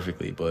parked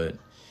perfectly, but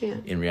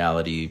in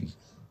reality,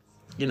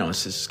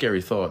 it's a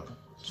scary thought.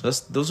 So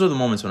those are the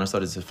moments when I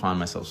started to find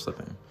myself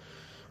slipping.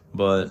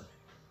 But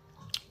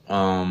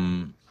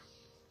I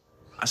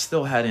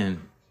still hadn't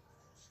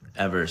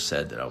ever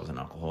said that I was an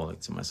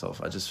alcoholic to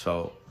myself. I just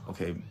felt,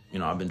 okay,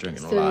 I've been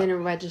drinking a lot. Still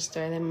didn't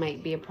register. That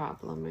might be a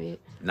problem, right?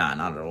 Nah,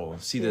 not at all.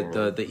 See,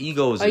 the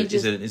ego is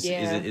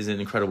an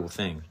incredible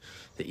thing.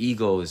 The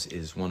ego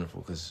is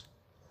wonderful because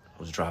I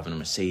was driving a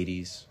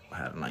Mercedes. I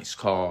had a nice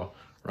car,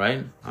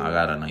 right? I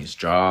got a nice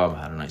job.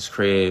 I had a nice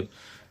crib.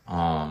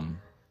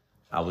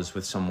 I was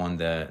with someone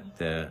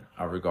that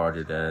I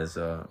regarded as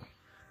a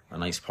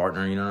nice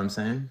partner. You know what I'm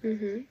saying?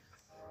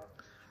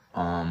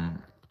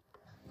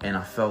 And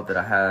I felt that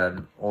I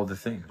had all the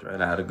things, right?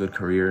 I had a good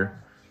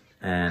career.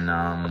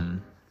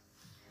 And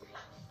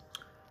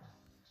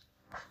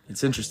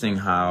it's interesting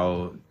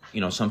how,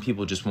 some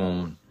people just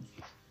won't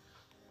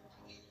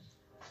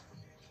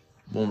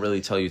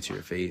really tell you to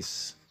your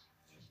face.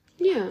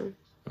 Yeah.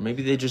 Or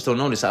maybe they just don't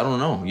notice. I don't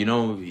know.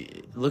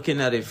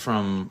 Looking at it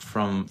from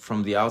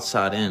the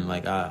outside in,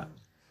 like I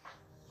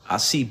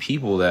see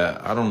people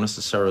that I don't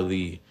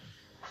necessarily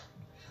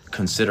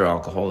consider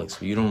alcoholics,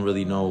 but you don't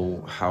really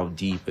know how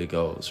deep it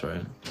goes,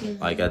 right?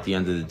 Like at the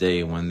end of the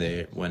day, when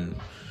they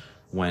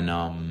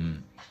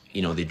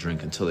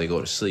drink until they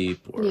go to sleep,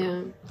 or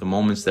the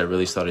moments that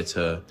really started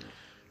to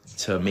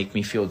to make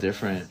me feel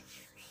different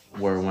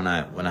were when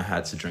I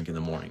had to drink in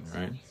the morning,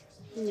 right?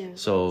 Yeah.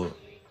 So,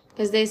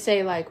 because they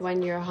say like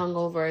when you're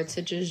hungover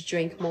to just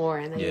drink more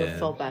and then you'll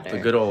feel better. The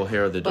good old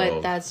hair of the dog.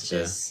 But that's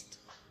just.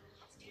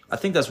 I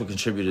think that's what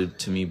contributed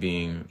to me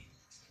being.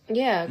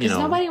 Yeah, because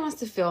nobody wants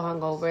to feel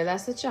hungover.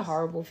 That's such a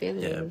horrible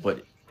feeling. Yeah,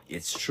 but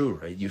it's true,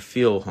 right? You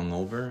feel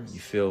hungover. You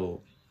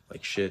feel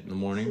like shit in the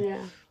morning.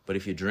 Yeah. But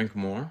if you drink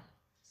more,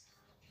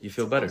 you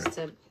feel better.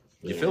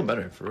 You feel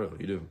better, for real.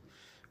 You do.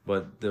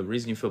 But the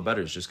reason you feel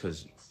better is just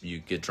because you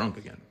get drunk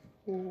again.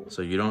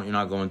 So you're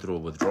not going through a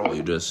withdrawal.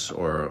 You just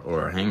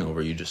or a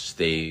hangover. You just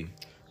stay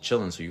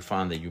chilling. So you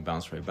find that you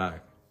bounce right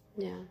back.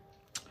 Yeah.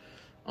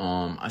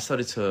 I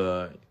started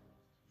to,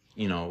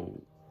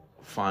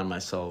 find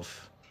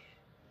myself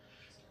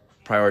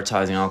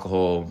prioritizing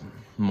alcohol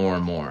more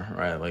and more,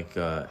 right? Like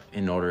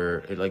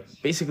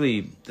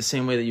basically the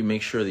same way that you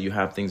make sure that you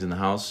have things in the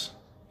house,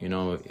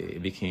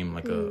 it became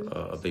like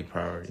a big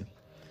priority.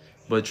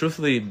 But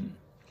truthfully,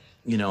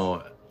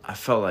 I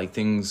felt like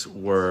things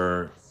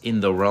were in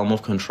the realm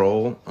of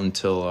control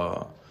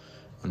until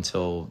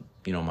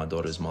my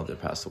daughter's mother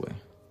passed away.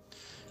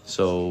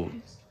 So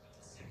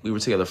we were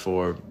together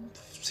for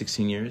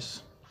 16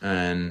 years,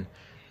 and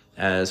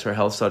as her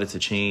health started to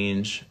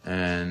change,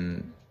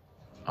 and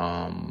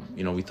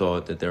we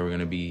thought that there were going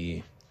to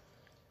be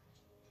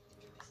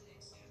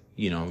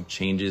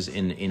changes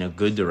in a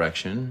good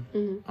direction.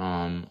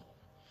 From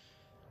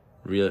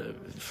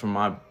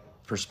my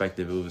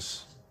perspective, it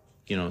was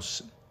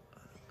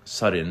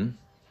sudden,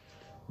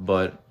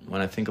 but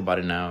when I think about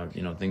it now,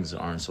 things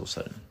aren't so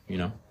sudden.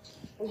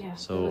 Yeah,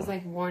 so it was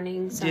like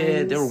warning signs.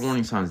 Yeah, there were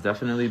warning signs,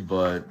 definitely.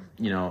 But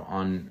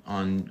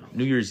on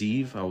New Year's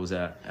Eve, I was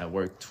at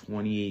work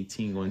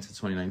 2018 going to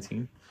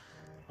 2019,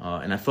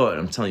 and I thought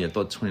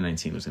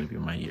 2019 was going to be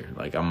my year.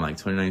 Like, I'm like,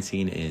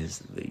 2019 is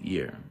the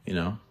year,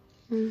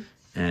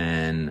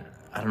 and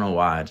I don't know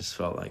why, I just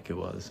felt like it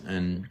was.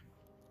 And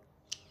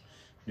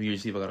New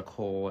Year's Eve, I got a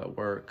call at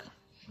work,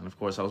 and of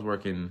course I was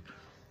working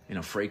in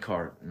a freight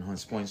cart in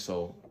Hunts Point,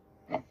 so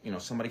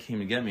somebody came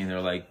to get me, and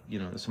they're like,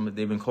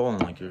 they've been calling,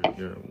 like,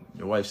 your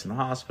wife's in the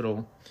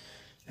hospital.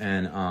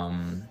 And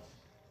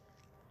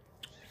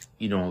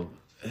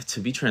to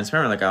be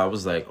transparent, like, I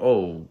was like,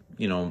 oh,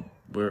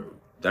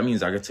 that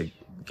means I get to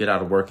get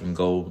out of work and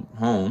go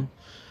home,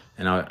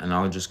 and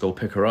I'll just go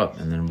pick her up,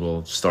 and then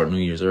we'll start New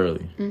Year's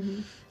early.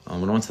 When I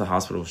went to the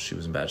hospital, she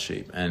was in bad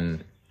shape,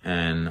 and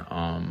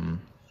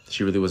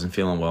she really wasn't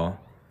feeling well.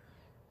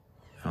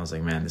 I was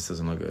like, man, this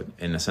doesn't look good,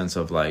 in the sense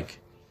of, like,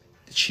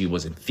 she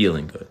wasn't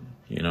feeling good,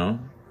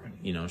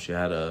 she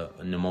had a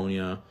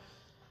pneumonia.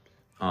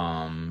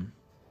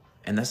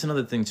 And that's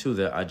another thing too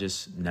that I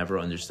just never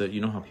understood.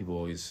 How people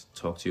always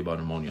talk to you about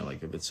pneumonia,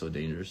 like, if it's so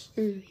dangerous.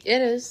 It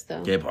is,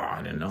 though. Yeah, but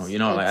I didn't know.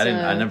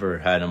 I never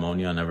had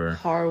pneumonia. I never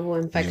horrible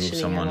infection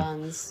in your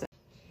lungs.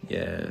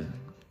 Yeah.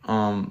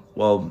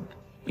 Well,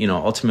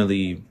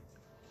 ultimately,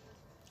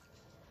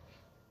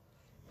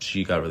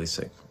 she got really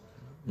sick.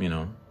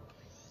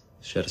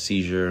 She had a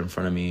seizure in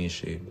front of me.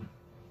 She,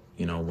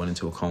 went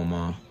into a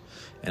coma,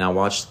 and I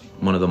watched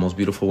one of the most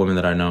beautiful women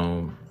that I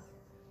know,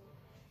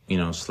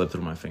 slip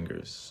through my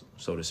fingers,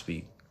 so to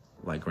speak,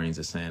 like grains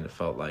of sand. It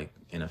felt like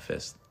in a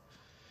fist.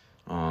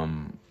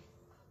 And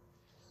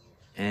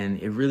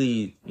it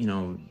really,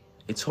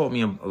 it taught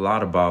me a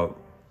lot about,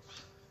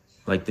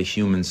 like, the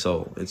human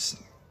soul. It's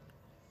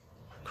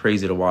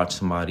crazy to watch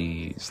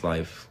somebody's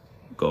life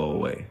go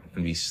away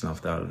and be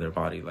snuffed out of their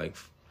body, like,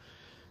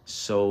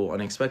 so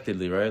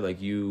unexpectedly, right?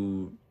 Like,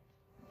 you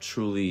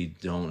truly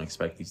don't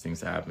expect these things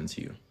to happen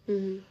to you.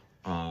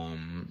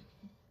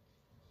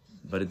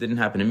 But it didn't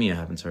happen to me, it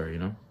happened to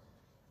her,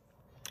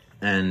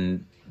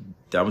 and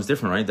that was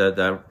different, right?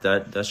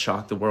 That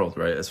shocked the world,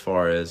 right? As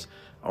far as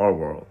our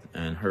world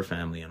and her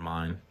family and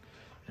mine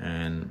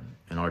and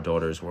our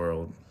daughter's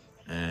world.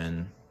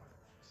 And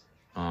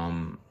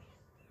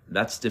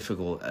that's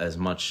difficult as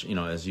much,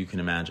 as you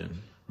can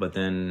imagine. But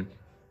then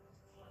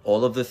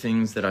all of the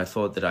things that I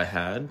thought that I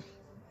had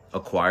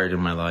acquired in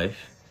my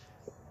life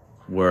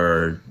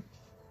were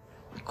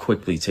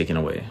quickly taken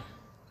away.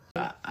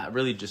 I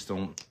really just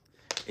don't.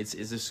 It's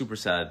a super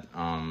sad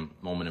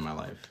moment in my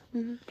life,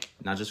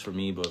 not just for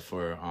me, but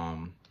for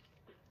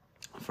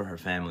her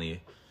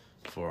family,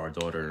 for our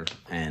daughter,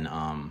 and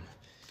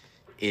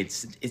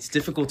it's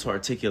difficult to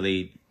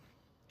articulate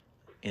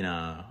in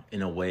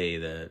a way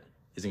that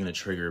isn't going to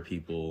trigger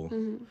people.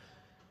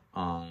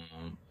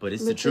 But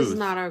it's the truth. Which is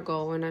not our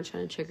goal. We're not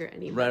trying to trigger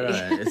anybody.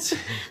 Right.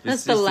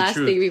 That's the last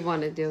thing we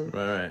want to do.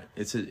 Right.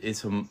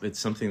 It's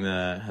something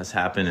that has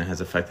happened and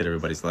has affected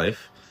everybody's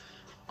life,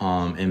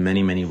 in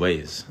many, many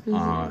ways.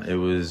 It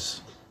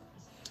was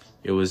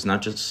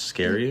not just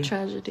scary.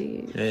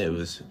 Tragedy. Yeah, it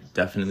was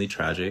definitely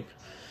tragic.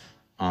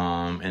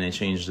 And it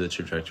changed the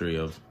trajectory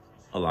of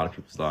a lot of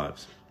people's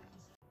lives.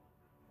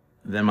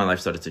 Then my life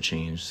started to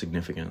change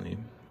significantly.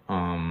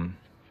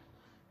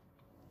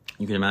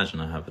 You can imagine,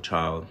 I have a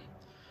child,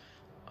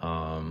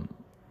 and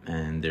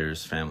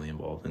there's family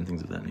involved and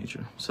things of that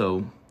nature.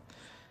 So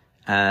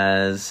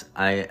as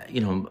I,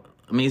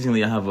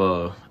 amazingly, I have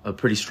a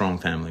pretty strong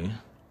family.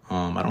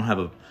 I don't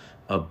have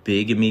a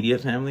big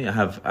immediate family. I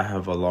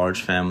have a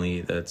large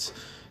family that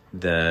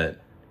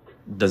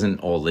doesn't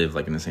all live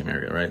like in the same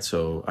area, right?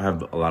 So I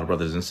have a lot of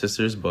brothers and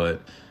sisters,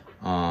 but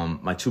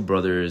my two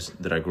brothers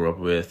that I grew up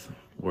with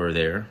were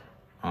there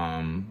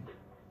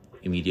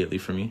immediately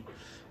for me,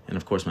 and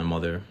of course my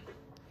mother.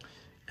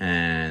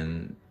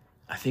 And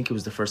I think it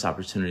was the first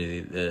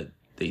opportunity that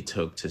they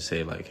took to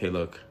say like, "Hey,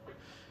 look,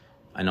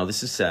 I know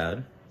this is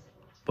sad,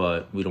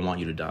 but we don't want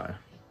you to die."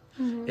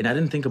 Mm-hmm. And I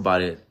didn't think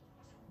about it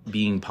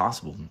being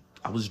possible.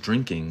 I was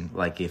drinking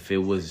like if it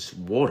was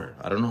water.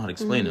 I don't know how to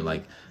explain it.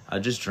 Like I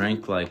just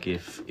drank like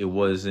if it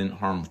wasn't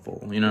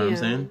harmful. You know what I'm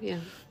saying? Yeah.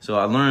 So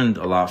I learned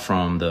a lot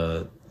from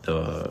the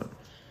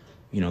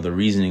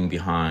reasoning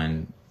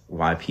behind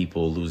why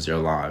people lose their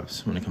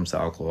lives when it comes to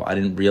alcohol. I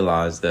didn't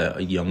realize that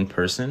a young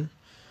person,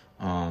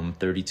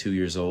 32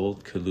 years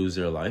old, could lose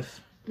their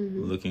life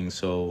looking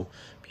so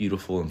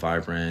beautiful and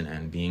vibrant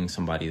and being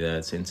somebody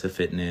that's into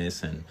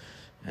fitness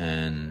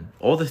and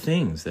all the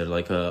things that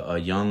like a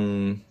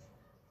young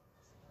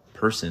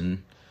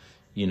person,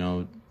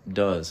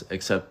 does,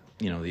 except,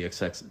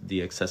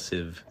 the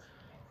excessive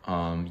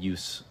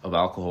use of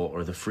alcohol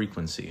or the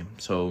frequency.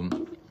 So,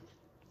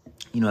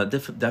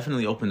 it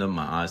definitely opened up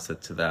my eyes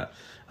to that.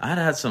 I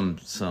had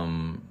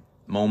some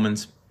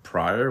moments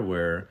prior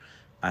where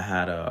I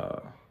had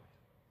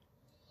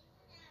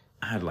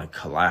like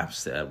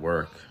collapsed at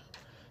work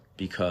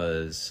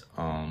because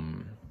I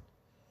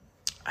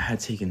had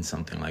taken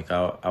something. Like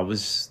I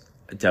was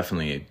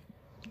definitely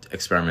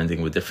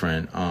experimenting with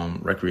different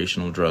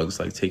recreational drugs,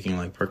 like taking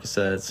like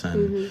Percocets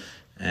and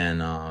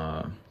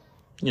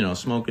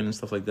smoking and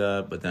stuff like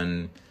that. But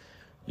then,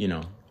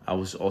 I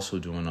was also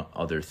doing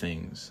other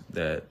things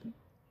that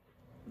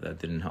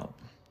didn't help.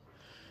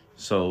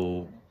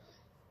 So,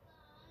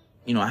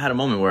 I had a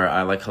moment where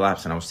I like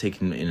collapsed and I was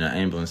taken in an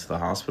ambulance to the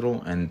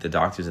hospital, and the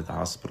doctors at the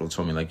hospital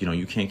told me like,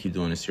 you can't keep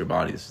doing this to your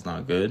body. This is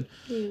not good.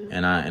 Yeah.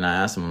 And I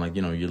asked them like,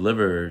 your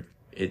liver,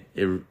 it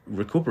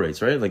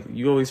recuperates, right? Like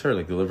you always heard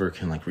like the liver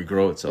can like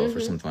regrow itself or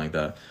something like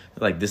that.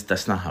 Like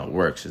that's not how it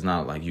works. It's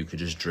not like you could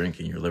just drink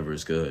and your liver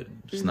is good.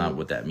 It's not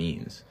what that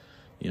means.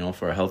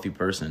 For a healthy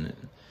person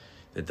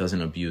that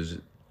doesn't abuse,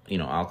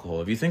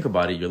 alcohol. If you think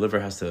about it, your liver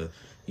has to,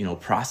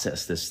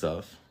 process this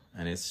stuff,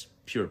 and it's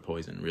pure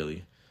poison,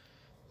 really,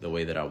 the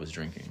way that I was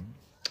drinking.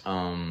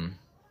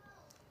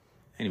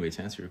 Anyway,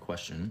 to answer your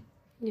question,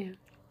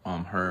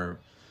 her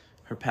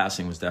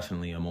passing was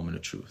definitely a moment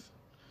of truth.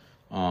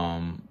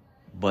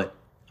 But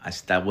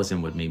that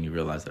wasn't what made me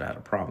realize that I had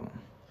a problem.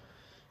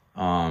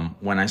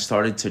 When I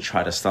started to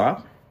try to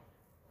stop,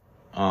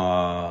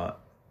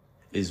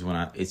 is when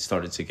it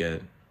started to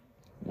get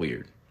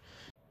weird.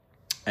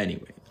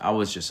 Anyway, I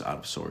was just out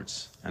of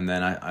sorts. And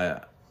then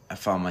I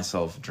found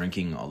myself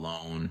drinking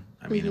alone.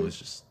 I mean, it was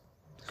just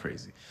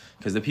crazy.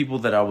 Because the people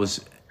that I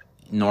was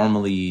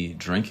normally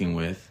drinking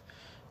with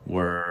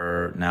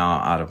were now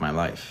out of my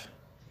life.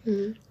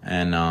 And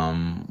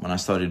when I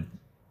started,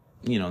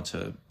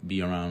 to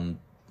be around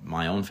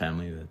my own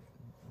family that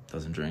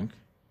doesn't drink,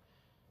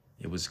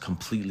 it was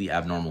completely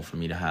abnormal for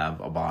me to have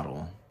a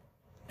bottle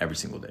every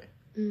single day.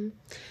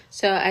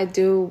 So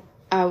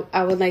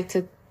I would like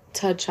to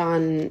touch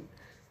on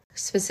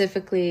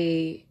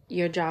specifically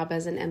your job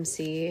as an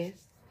MC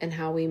and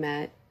how we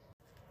met.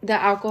 The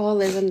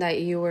alcoholism that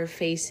you were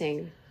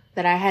facing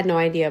that I had no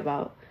idea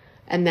about.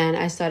 And then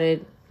I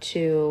started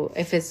to,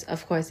 if it's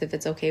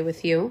okay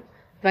with you,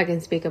 if I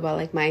can speak about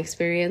like my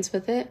experience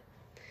with it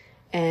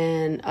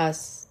and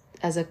us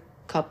as a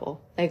couple,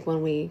 like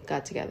when we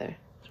got together.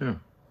 Sure.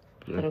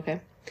 Is that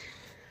okay?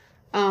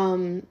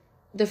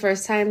 The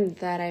first time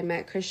that I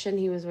met Christian,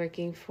 he was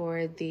working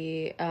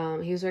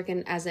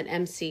as an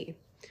MC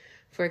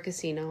for a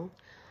casino.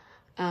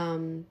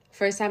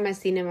 First time I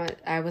seen him,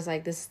 I was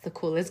like, this is the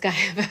coolest guy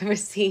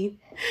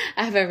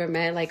I've ever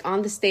met. Like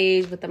on the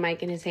stage with the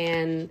mic in his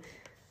hand.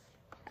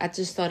 I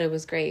just thought it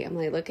was great. I'm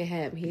like, look at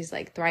him. He's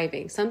like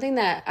thriving. Something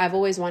that I've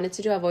always wanted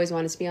to do. I've always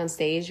wanted to be on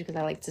stage because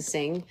I like to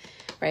sing,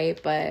 right?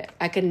 But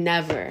I could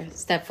never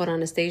step foot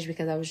on a stage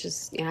because I was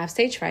just, I have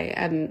stage fright.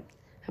 I'm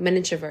an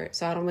introvert,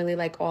 so I don't really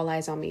like all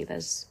eyes on me.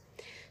 That's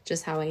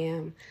just how I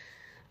am.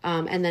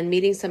 And then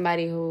meeting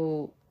somebody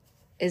who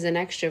is an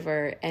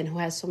extrovert and who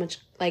has so much,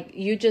 like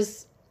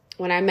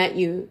when I met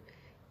you,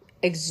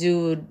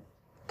 exude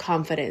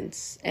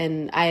confidence.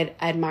 And I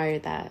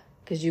admired that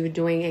because you were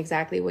doing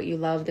exactly what you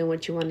loved and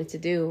what you wanted to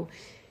do.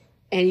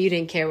 And you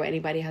didn't care what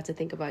anybody had to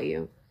think about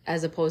you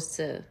as opposed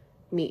to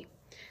me.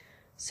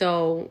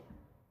 So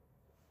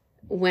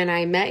when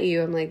I met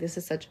you, I'm like, this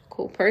is such a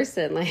cool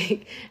person.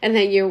 Like, and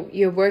then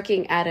you're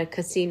working at a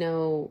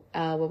casino.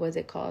 What was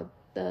it called?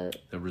 The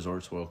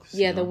Resorts World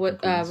Casino. Yeah, the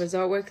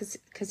Resort World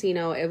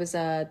Casino. It was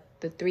the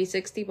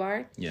 360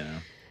 bar. Yeah.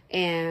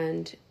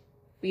 And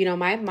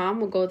my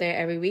mom would go there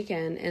every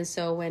weekend. And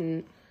so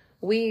when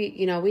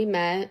we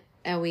met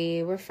and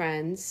we were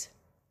friends,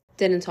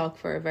 didn't talk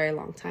for a very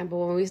long time. But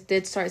when we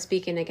did start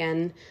speaking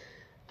again,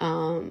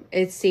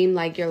 it seemed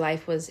like your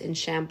life was in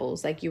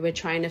shambles. Like you were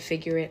trying to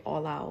figure it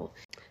all out.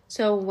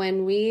 So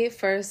when we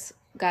first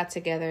got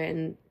together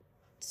and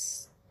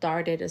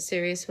started a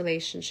serious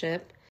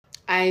relationship,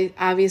 I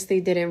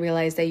obviously didn't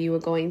realize that you were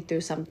going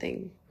through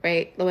something,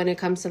 right? When it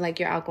comes to like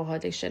your alcohol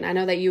addiction. I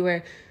know that you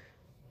were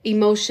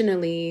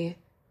emotionally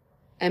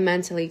and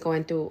mentally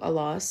going through a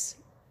loss,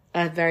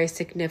 a very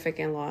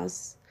significant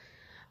loss.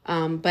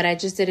 But I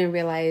just didn't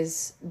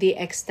realize the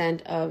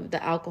extent of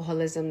the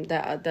alcoholism,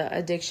 the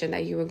addiction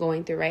that you were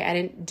going through, right?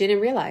 I didn't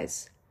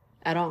realize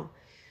at all.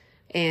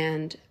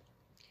 And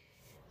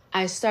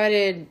I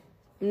started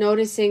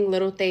noticing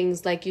little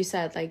things, like you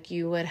said, like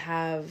you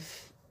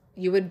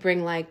would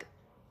bring like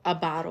a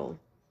bottle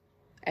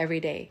every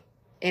day.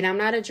 And I'm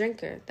not a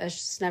drinker. That's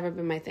just never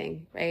been my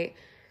thing, right?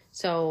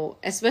 So,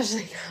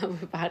 especially not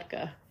with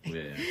vodka.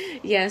 Yeah.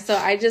 Yeah, so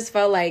I just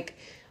felt like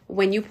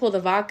when you pull the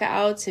vodka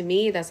out, to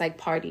me, that's like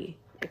party.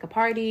 Like a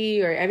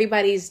party, or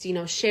everybody's,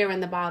 sharing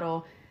the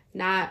bottle,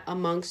 not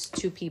amongst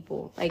two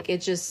people. Like I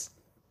just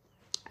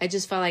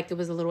felt like it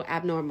was a little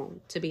abnormal,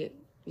 to be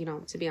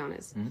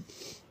honest. Mm-hmm.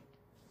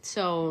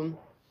 So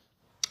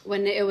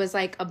when it was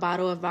like a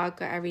bottle of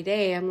vodka every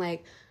day, I'm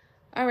like,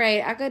 all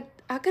right, I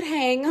could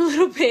hang a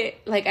little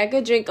bit. Like I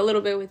could drink a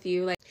little bit with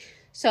you. Like,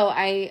 so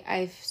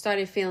I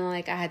started feeling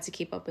like I had to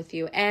keep up with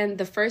you. And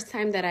the first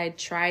time that I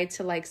tried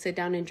to like sit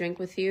down and drink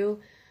with you,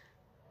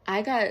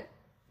 I got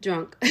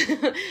drunk.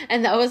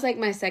 And that was like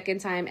my second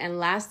time and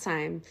last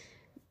time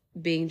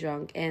being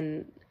drunk.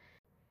 And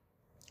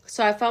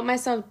so I felt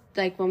myself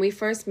like when we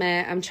first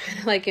met, I'm trying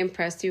to like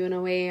impress you in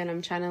a way, and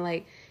I'm trying to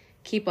like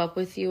keep up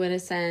with you in a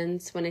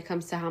sense when it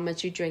comes to how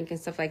much you drink and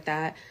stuff like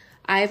that.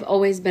 I've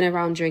always been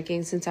around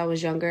drinking since I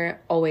was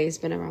younger, always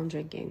been around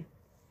drinking.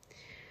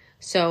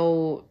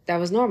 So that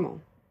was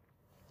normal.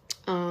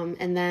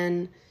 And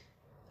then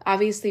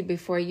obviously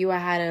before you, I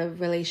had a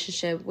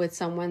relationship with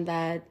someone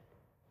that,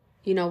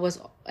 was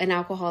an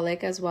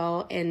alcoholic as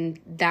well. And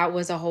that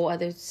was a whole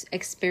other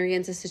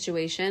experience, a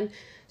situation.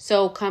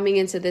 So coming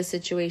into this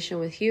situation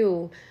with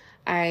you,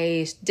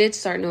 I did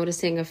start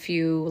noticing a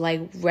few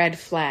like red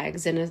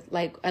flags and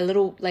a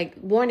little like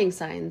warning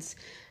signs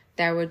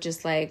that were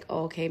just like,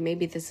 oh, okay,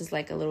 maybe this is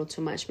like a little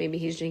too much. Maybe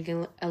he's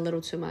drinking a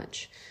little too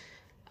much.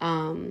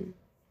 And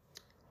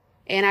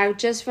I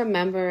just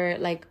remember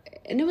like,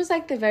 and it was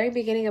like the very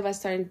beginning of us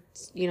starting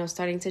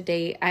to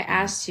date. I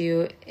asked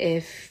you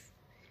if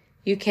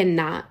you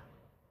cannot.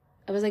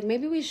 I was like,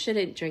 maybe we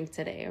shouldn't drink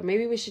today, or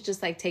maybe we should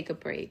just like take a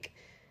break,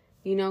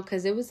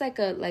 because it was I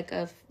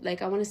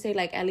want to say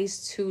like at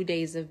least 2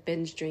 days of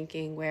binge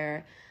drinking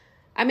where,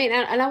 I mean,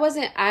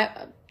 and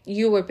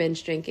you were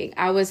binge drinking.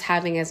 I was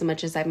having as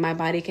much as like my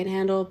body can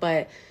handle,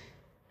 but,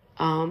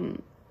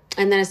 and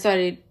then I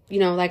started,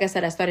 like I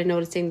said, I started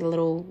noticing the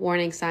little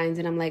warning signs,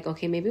 and I'm like,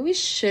 okay, maybe we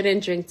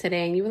shouldn't drink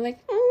today. And you were like,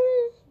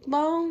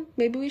 well,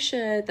 maybe we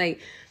should.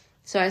 Like,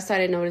 so I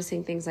started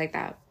noticing things like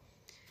that.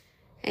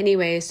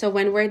 Anyway, so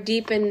when we're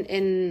deep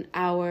in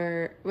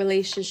our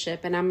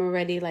relationship and I'm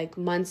already like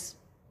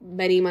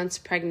many months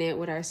pregnant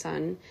with our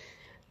son,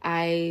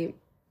 the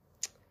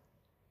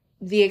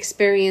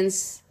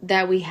experience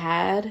that we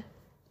had,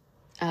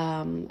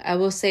 I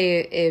will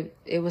say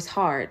it was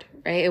hard,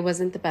 right? It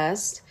wasn't the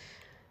best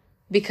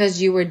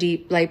because you were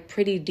deep, like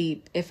pretty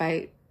deep, if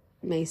I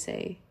may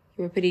say.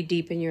 You were pretty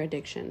deep in your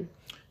addiction.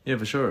 Yeah,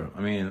 for sure.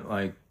 I mean,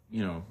 like,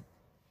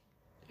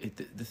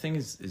 the thing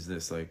is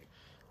this, like,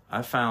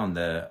 I found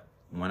that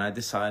when I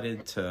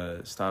decided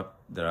to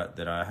stop,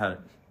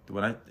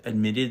 when I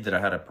admitted that I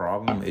had a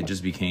problem, it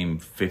just became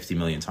 50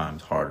 million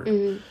times harder.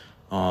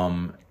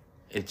 Mm-hmm.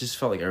 It just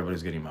felt like everybody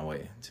was getting in my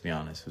way, to be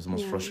honest. It was the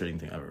most frustrating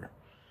thing ever.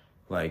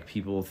 Like,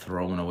 people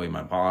throwing away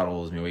my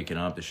bottles, me waking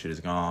up, the shit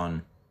is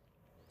gone.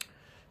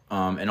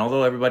 And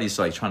although everybody's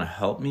like trying to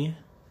help me,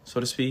 so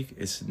to speak,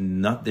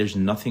 there's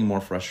nothing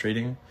more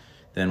frustrating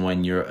than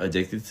when you're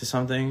addicted to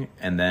something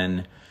and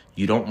then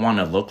you don't want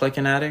to look like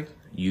an addict.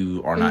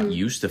 You are not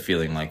used to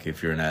feeling like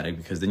if you're an addict,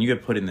 because then you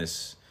get put in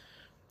this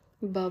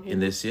bubble.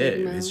 There's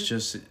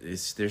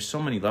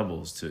so many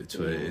levels to it.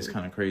 It's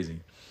kind of crazy.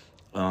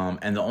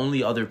 And the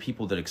only other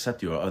people that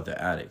accept you are other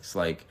addicts.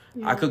 Like,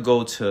 I could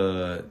go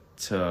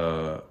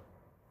to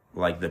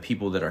like the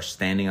people that are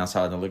standing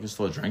outside the liquor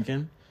store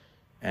drinking,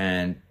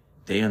 and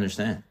they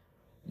understand.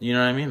 You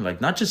know what I mean?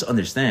 Like, not just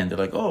understand. They're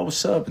like, oh,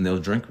 what's up? And they'll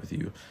drink with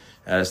you.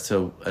 As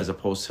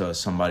opposed to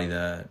somebody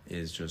that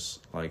is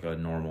just like a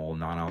normal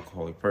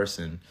non-alcoholic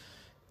person,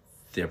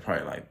 they're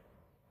probably like,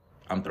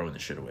 I'm throwing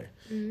this shit away.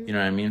 Mm-hmm. You know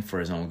what I mean?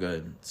 For his own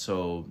good.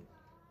 So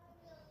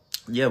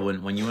yeah,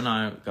 when you and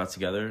I got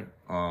together,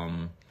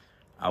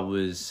 I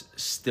was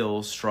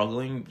still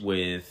struggling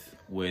with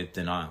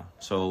denial.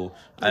 So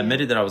I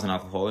admitted that I was an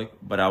alcoholic,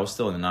 but I was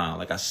still in denial.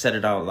 Like, I said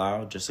it out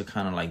loud just to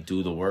kind of like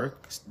do the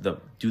work,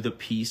 do the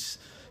piece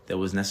that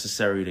was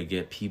necessary to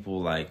get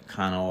people like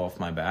kind of off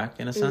my back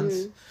in a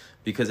sense.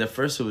 Because at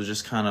first it was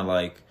just kind of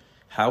like,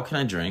 how can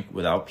I drink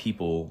without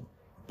people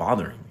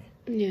bothering me?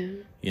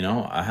 Yeah.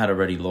 I had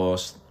already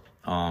lost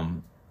my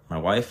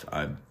wife.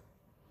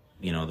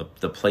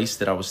 The place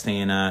that I was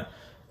staying at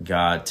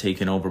got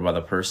taken over by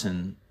the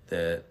person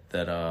that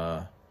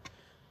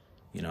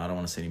you know, I don't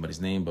want to say anybody's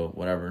name, but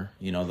whatever,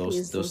 you know,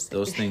 Please don't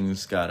those say-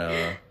 things got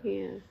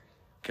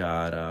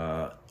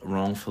Yeah.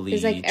 wrongfully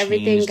It's like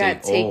everything changed.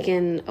 got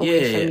taken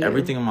away from you.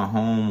 Everything in my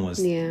home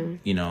was, Yeah.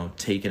 you know,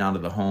 taken out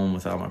of the home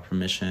without my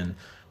permission.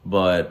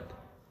 But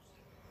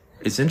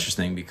it's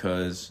interesting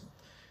because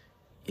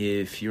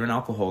if you're an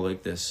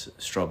alcoholic that's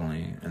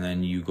struggling and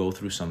then you go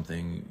through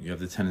something, you have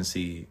the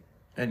tendency,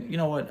 and you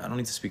know what, I don't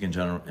need to speak in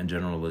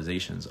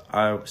generalizations.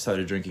 I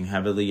started drinking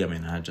heavily. I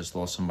mean, I had just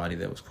lost somebody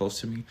that was close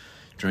to me.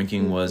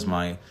 Drinking was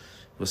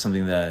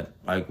something that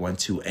I went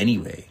to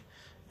anyway.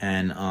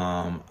 And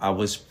I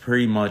was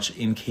pretty much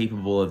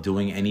incapable of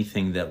doing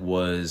anything that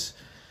was,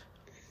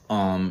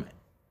 you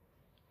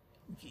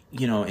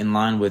know, in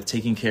line with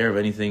taking care of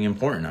anything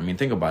important. I mean,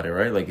 think about it,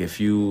 right? Like if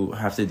you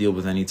have to deal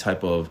with any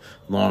type of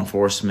law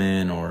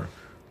enforcement or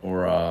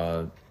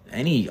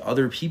any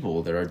other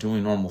people that are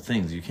doing normal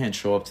things, you can't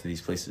show up to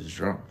these places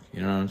drunk.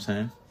 You know what I'm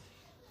saying?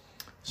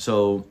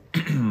 So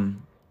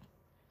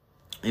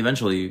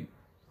eventually,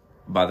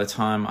 by the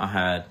time I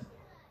had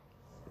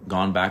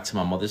gone back to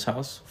my mother's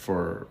house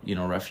for, you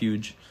know,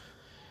 refuge,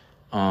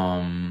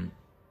 and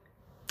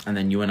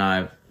then you and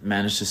I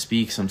managed to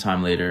speak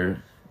sometime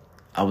later,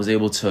 I was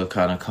able to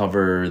kind of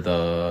cover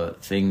the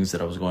things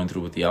that I was going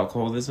through with the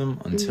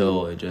alcoholism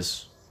until it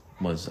just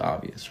was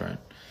obvious, right?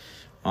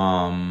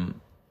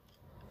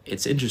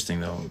 It's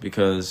interesting though,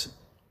 because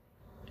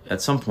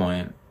at some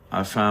point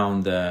I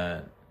found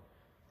that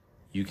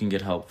you can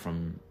get help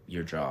from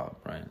your job,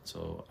 right?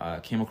 So I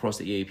came across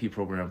the EAP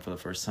program for the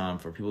first time.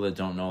 For people that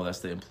don't know, that's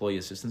the Employee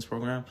Assistance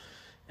Program.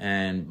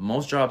 And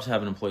most jobs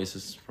have an Employee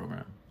Assistance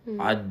Program.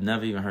 I'd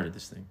never even heard of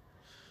this thing.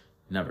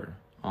 Never.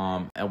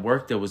 At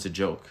work, there was a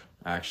joke,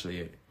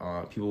 actually.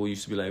 People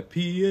used to be like,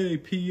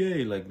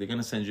 PA, like they're going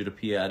to send you to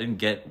PA. I didn't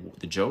get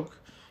the joke.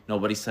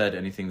 Nobody said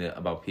anything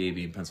about PA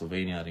being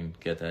Pennsylvania. I didn't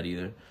get that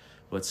either.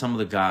 But some of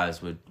the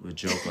guys would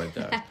joke like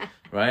that,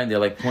 right? And they're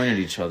like pointing at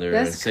each other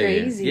and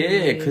saying, crazy.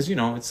 yeah, because, you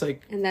know, it's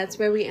like... And that's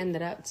where we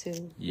ended up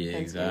too. Yeah,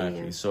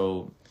 exactly.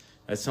 So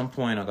at some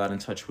point I got in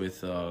touch with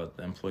the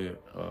Employee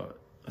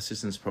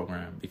Assistance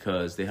Program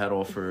because they had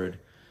offered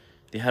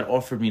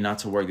me not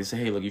to work. They said,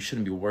 hey, look, you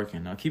shouldn't be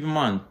working. Now, keep in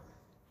mind,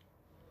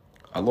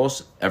 I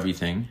lost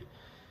everything,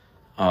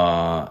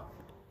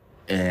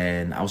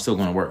 and I was still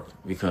going to work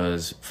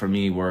because for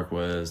me, work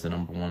was the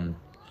number one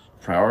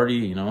priority,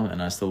 you know, and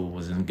I still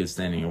was in good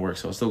standing at work.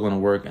 So I was still going to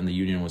work, and the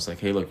union was like,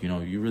 hey, look, you know,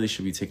 you really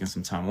should be taking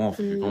some time off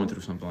if you're going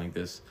through something like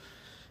this.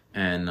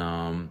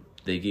 And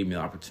they gave me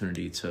the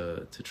opportunity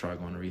to try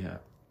going to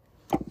rehab.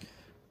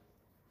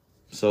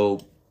 So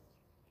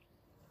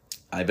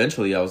I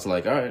was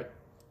like, all right,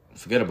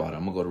 forget about it.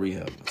 I'm going to go to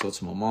rehab. I talked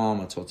to my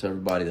mom. I talked to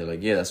everybody. They're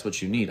like, yeah, that's what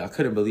you need. I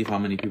couldn't believe how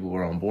many people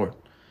were on board.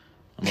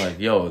 I'm like,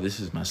 yo, this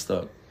is messed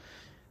up.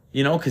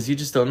 You know, because you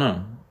just don't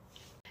know.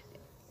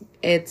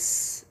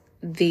 It's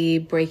the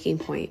breaking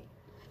point.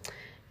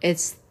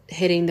 It's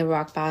hitting the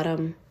rock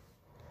bottom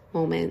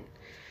moment.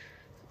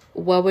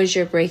 What was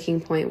your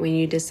breaking point when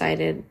you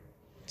decided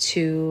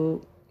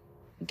to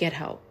get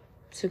help,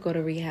 to go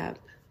to rehab?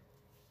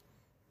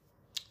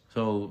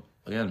 So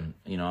again,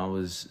 you know, I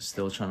was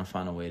still trying to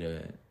find a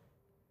way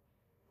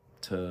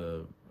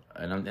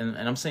and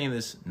I'm saying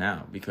this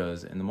now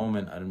because in the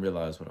moment I didn't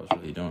realize what I was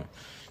really doing,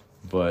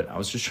 but I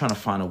was just trying to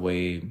find a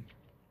way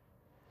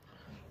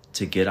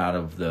to get out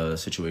of the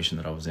situation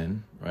that I was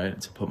in, right?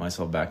 To put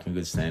myself back in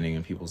good standing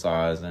in people's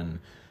eyes and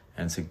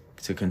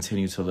to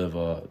continue to live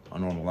a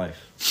normal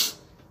life,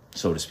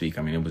 so to speak.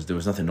 I mean, there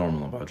was nothing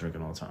normal about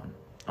drinking all the time.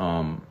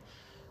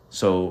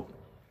 So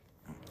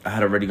I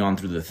had already gone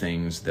through the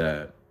things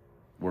that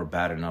were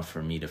bad enough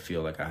for me to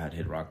feel like I had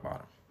hit rock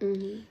bottom.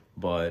 Mm-hmm.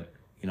 But,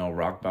 you know,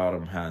 rock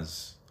bottom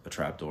has a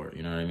trap door,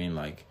 you know what I mean?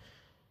 Like,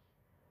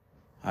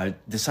 I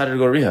decided to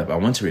go to rehab. I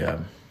went to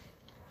rehab.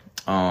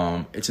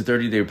 It's a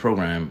 30-day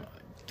program.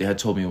 They had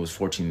told me it was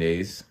 14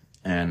 days.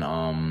 And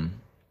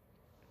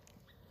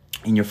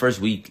in your first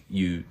week,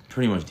 you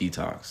pretty much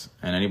detox.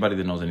 And anybody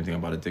that knows anything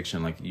about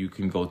addiction, like you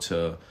can go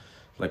to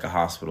like a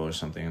hospital or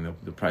something, and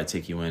they'll probably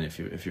take you in if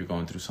you're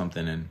going through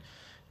something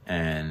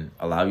and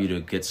allow you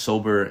to get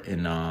sober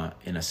in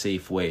a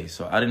safe way.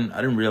 So I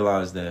didn't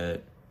realize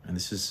that, and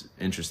this is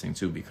interesting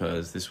too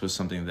because this was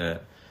something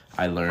that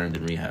I learned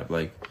in rehab.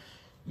 Like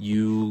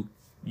you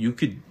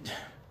could.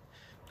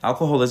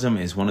 Alcoholism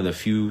is one of the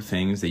few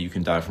things that you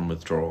can die from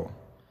withdrawal.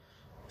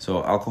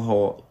 So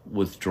alcohol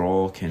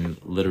withdrawal can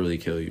literally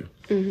kill you.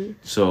 Mm-hmm.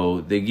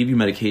 So they give you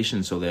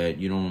medication so that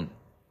you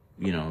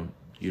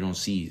don't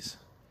seize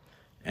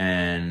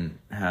and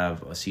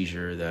have a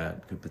seizure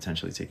that could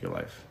potentially take your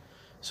life.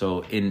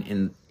 So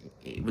in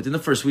within the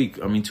first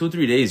week, I mean, 2 or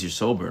 3 days, you're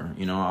sober.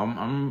 You know,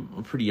 I'm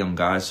a pretty young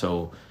guy.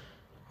 So,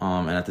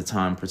 and at the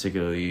time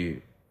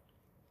particularly,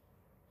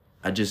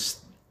 I just,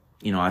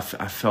 you know, I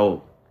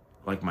felt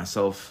like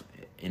myself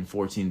in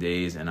 14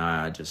 days, and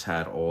I just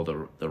had all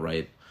the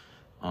right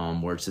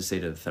words to say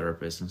to the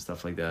therapist and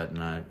stuff like that,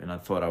 and I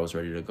thought I was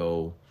ready to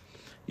go,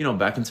 you know,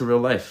 back into real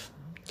life.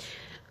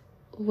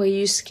 Were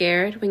you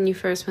scared when you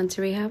first went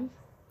to rehab?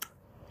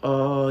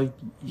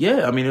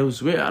 Yeah. I mean, it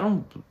was weird. I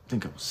don't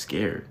think I was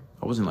scared.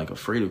 I wasn't like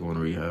afraid of going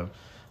to rehab.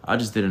 I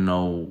just didn't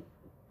know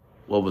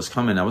what was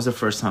coming. That was the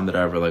first time that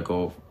I ever let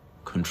go of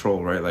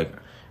control, right? Like,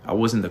 I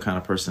wasn't the kind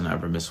of person to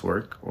ever miss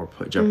work or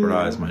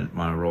jeopardize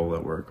my role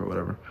at work or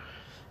whatever.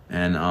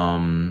 And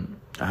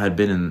I had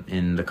been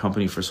in the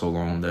company for so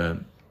long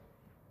that,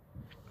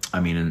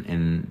 I mean,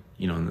 in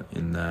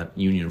that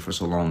union for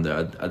so long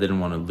that I didn't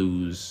want to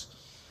lose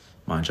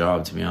my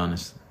job, to be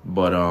honest.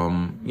 But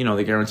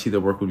they guaranteed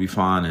that work would be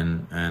fine,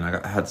 and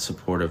I had the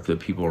support of the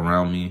people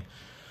around me,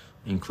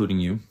 including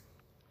you.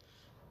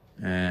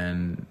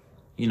 And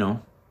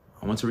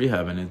I went to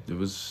rehab, and it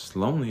was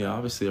lonely,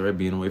 obviously, right,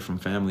 being away from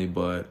family.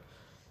 But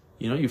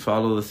you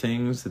follow the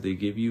things that they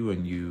give you,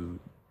 and you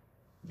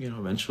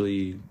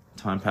eventually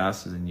time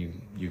passes and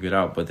you get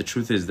out. But the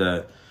truth is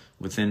that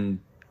within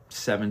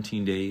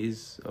 17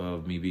 days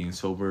of me being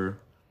sober,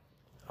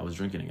 I was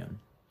drinking again.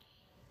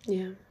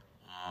 Yeah.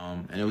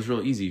 And it was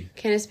real easy.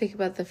 Can I speak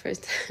about that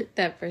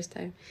first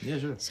time? Yeah,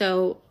 sure.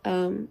 So,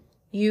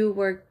 you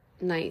work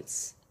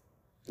nights,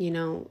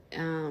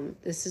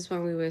 this is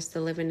when we were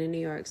still living in New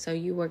York. So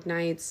you work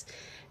nights,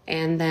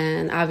 and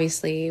then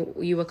obviously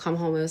you would come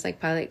home. It was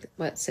probably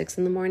 6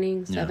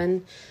 a.m, 7. Yeah.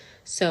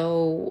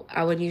 So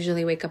I would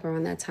usually wake up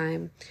around that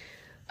time.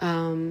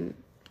 And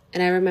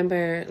I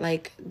remember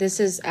this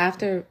is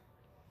after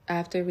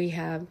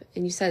rehab,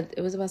 and you said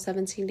it was about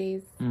 17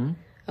 days. Mm-hmm.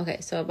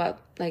 Okay, so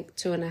about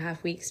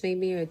 2.5 weeks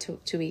maybe, or 2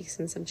 weeks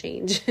and some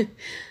change,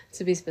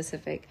 to be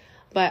specific.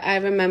 But I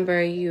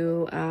remember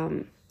you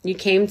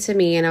came to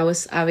me, and I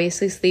was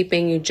obviously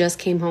sleeping. You just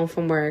came home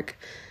from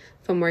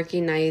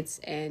working nights,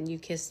 and you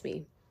kissed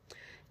me.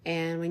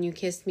 And when you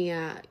kissed me,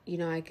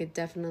 I could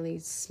definitely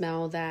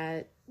smell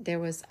that there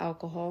was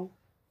alcohol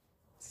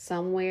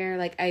somewhere.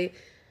 I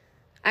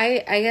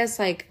guess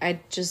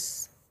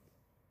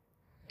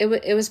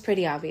it was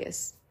pretty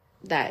obvious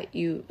that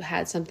you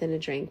had something to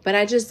drink, but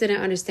I just didn't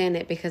understand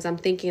it, because I'm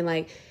thinking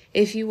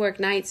if you work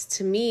nights,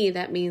 to me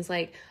that means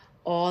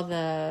all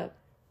the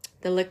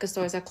liquor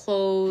stores are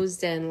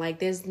closed, and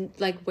there's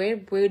where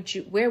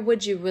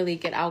would you really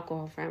get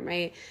alcohol from,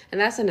 right? And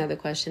that's another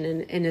question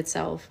in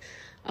itself.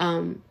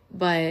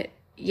 But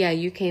yeah,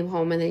 you came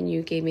home, and then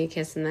you gave me a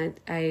kiss, and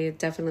I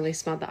definitely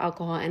smelled the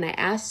alcohol. And I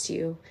asked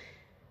you,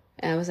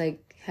 and I was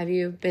like, have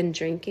you been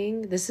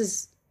drinking? This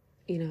is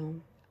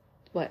 2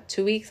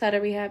 weeks out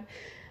of rehab.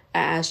 I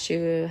asked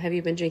you, have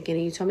you been drinking?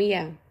 And you told me,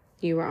 yeah.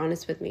 You were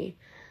honest with me.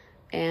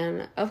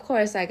 And of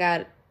course I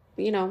got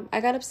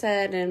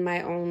upset, and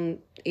my own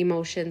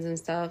emotions and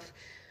stuff.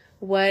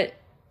 What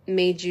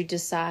made you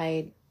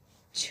decide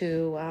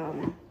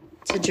to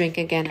drink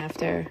again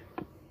after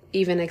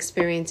even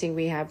experiencing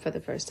rehab for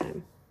the first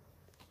time?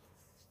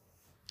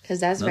 Because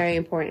that's very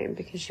important,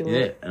 because you were...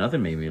 Yeah,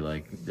 nothing made me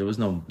there was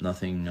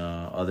nothing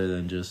other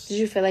than just... Did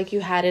you feel like you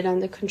had it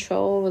under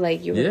control?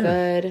 You were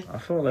good? I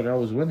felt like I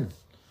was winning.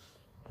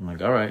 I'm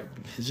all right.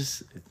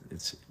 It's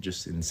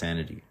just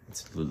insanity.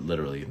 It's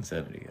literally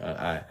insanity.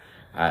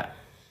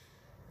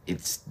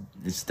 It's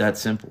that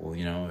simple,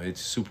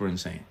 it's super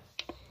insane.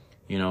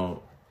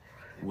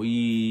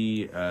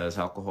 We as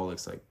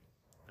alcoholics,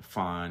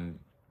 find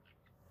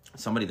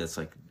somebody that's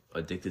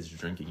addicted to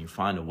drinking, you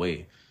find a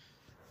way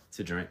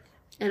to drink.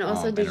 And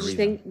also, did you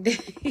think...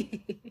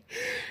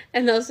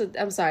 And also,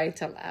 I'm sorry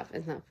to laugh.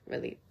 It's not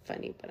really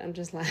funny, but I'm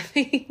just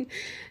laughing.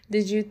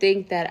 Did you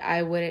think that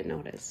I wouldn't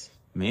notice?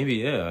 Maybe,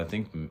 yeah. I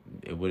think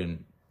it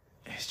wouldn't...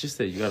 It's just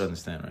that you got to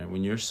understand, right?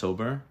 When you're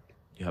sober,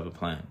 you have a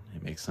plan.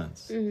 It makes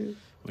sense. Mm-hmm.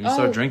 When you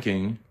start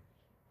drinking...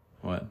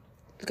 What?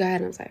 Go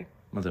ahead, I'm sorry.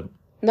 What's up?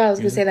 No, I was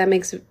going to say that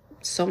makes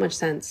so much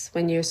sense.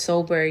 When you're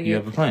sober, you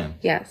have a plan.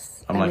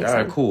 Yes. I'm all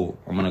right, cool.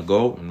 I'm going to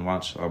go and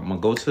watch... I'm going to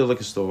go to the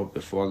liquor store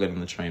before I get on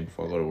the train,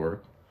 before I go to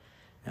work.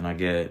 And I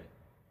get,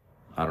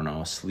 I don't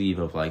know, a sleeve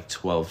of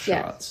 12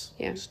 shots.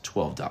 Yeah. It's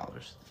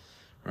 $12,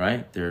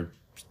 right?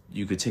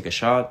 You could take a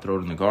shot, throw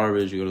it in the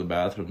garbage, you go to the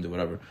bathroom, do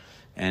whatever.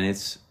 And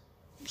it's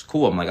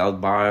cool. I'm I'll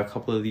buy a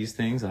couple of these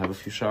things. I'll have a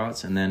few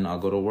shots, and then I'll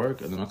go to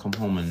work, and then I'll come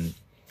home, and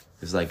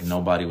it's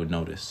nobody would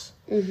notice.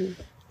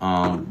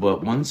 Mm-hmm.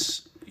 But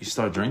once you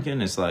start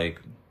drinking, it's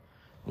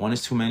 1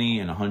 is too many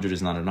and 100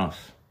 is not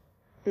enough.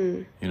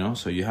 Mm.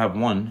 So you have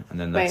one, and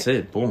then that's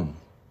it. Boom.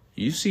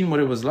 You've seen what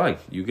it was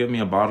like. You give me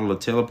a bottle of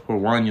Taylor Pour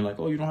wine, you're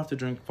oh, you don't have to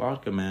drink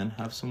vodka, man.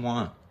 Have some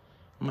wine.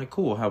 I'm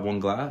cool. I'll have one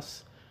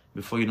glass.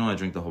 Before you know it, I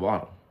drink the whole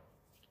bottle.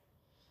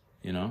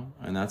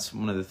 And that's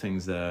one of the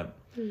things that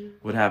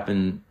would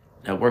happen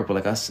at work.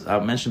 But I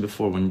mentioned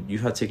before, when you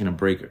had taken a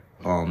break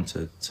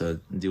to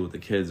deal with the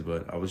kids,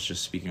 but I was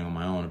just speaking on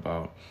my own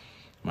about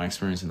my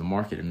experience in the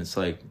market. And it's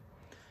oh,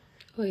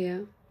 yeah.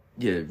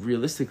 Yeah,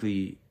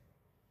 realistically,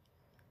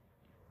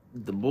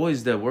 the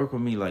boys that work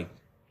with me,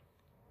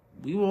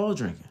 we were all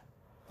drinking.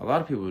 A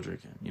lot of people were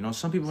drinking.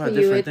 Some people had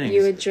different things.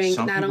 You would drink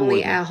not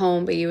only at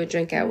home, but you would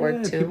drink at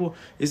work too. People,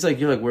 it's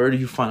you're where do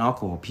you find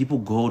alcohol? People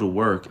go to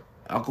work.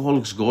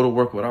 Alcoholics go to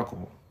work with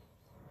alcohol.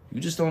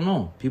 You just don't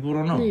know. People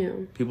don't know. Yeah.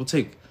 People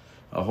take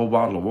a whole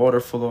bottle of water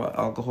full of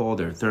alcohol,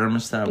 their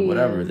thermostat,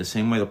 whatever. The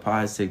same way the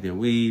potheads take their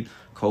weed,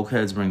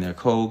 cokeheads bring their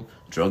coke,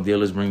 drug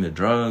dealers bring their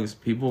drugs.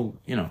 People,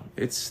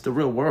 it's the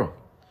real world.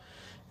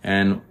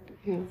 And,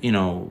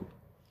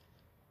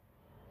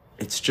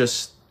 it's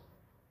just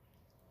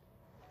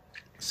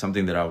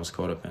something that I was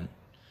caught up in.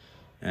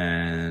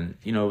 And,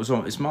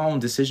 it's my own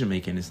decision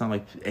making. It's not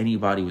like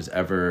anybody was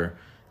ever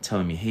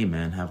telling me, hey,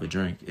 man, have a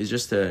drink. It's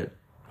just that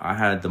I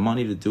had the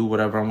money to do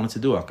whatever I wanted to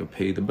do. I could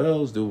pay the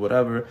bills, do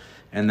whatever.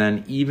 And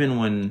then even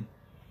when,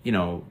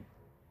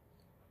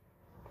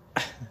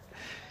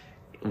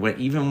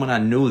 even when I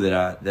knew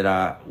that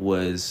I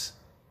was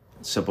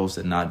supposed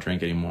to not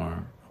drink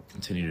anymore, I'll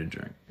continue to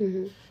drink.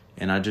 Mm-hmm.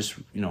 And I just,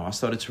 I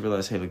started to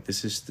realize, hey, like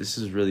this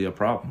is really a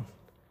problem.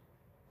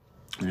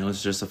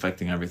 It's just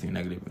affecting everything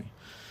negatively.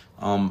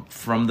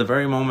 From the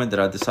very moment that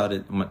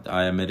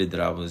I admitted that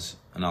I was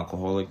an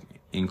alcoholic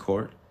in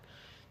court,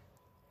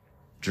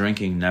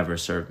 drinking never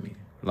served me.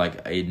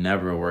 Like, it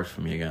never worked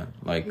for me again.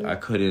 Like, I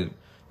couldn't,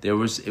 it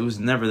was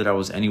never that I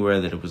was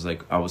anywhere that it was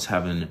like I was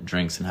having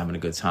drinks and having a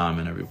good time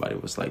and everybody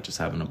was like just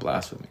having a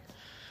blast with me.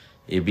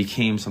 It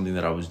became something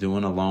that I was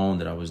doing alone,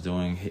 that I was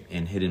doing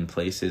in hidden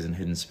places and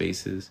hidden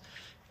spaces,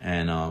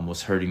 and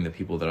was hurting the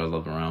people that I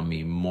love around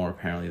me more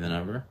apparently than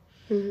ever.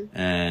 Mm-hmm.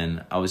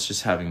 And I was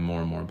just having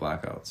more and more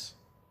blackouts.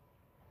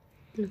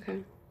 Okay.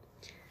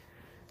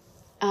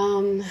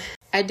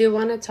 I do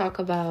want to talk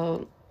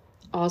about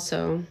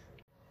also,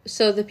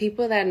 so the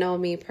people that know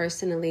me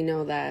personally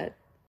know that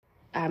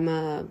I'm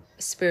a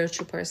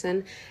spiritual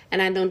person,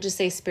 and I don't just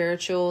say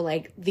spiritual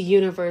like the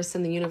universe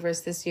and the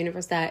universe, this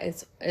universe, that.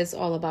 It's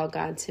all about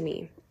God to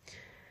me.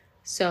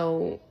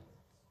 So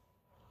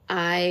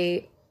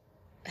I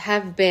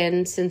have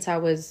been, since I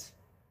was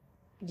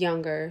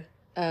younger,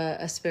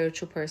 a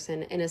spiritual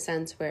person, in a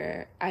sense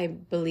where I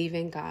believe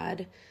in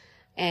God,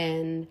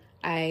 and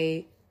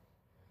I,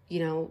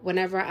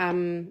 whenever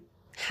I'm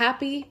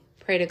happy,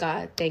 pray to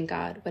God, thank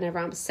God. Whenever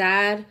I'm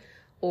sad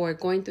or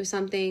going through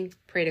something,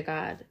 pray to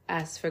God,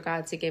 ask for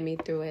God to get me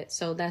through it.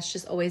 So that's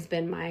just always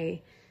been my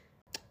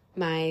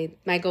go-to,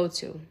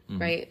 mm-hmm.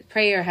 right?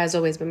 Prayer has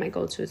always been my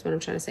go-to, is what I'm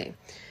trying to say.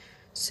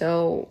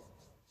 So,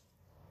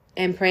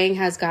 and praying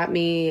has got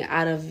me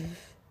out of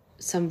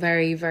some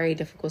very, very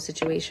difficult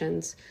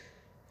situations.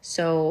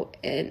 So,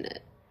 and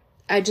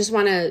I just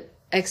want to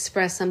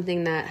express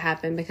something that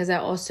happened, because I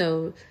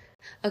also,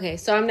 okay,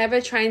 so I'm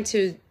never trying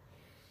to,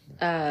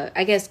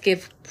 I guess,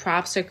 give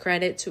props or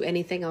credit to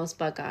anything else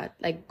but God.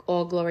 Like,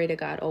 all glory to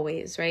God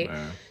always, right?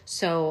 Yeah.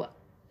 So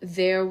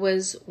there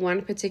was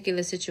one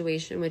particular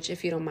situation, which,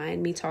 if you don't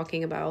mind me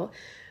talking about,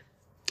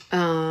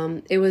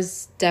 it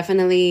was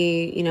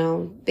definitely,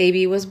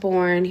 baby was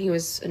born, he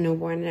was a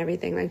newborn and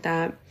everything like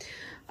that.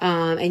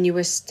 And you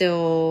were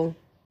still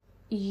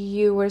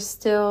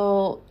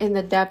in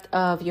the depth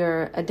of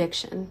your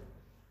addiction.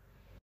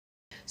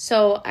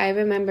 So I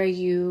remember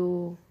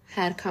you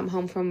had come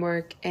home from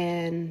work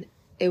and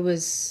it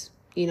was,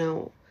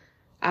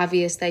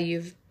 obvious that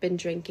you've been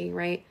drinking,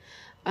 right?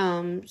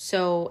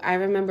 So I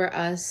remember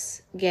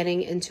us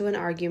getting into an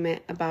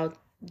argument about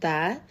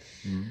that.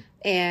 Mm-hmm.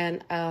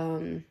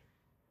 And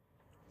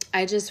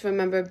I just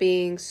remember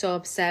being so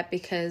upset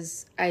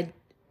because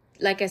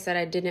like I said,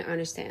 I didn't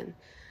understand.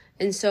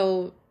 And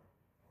so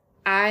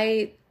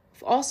I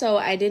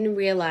didn't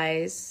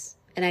realize,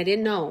 and I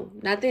didn't know,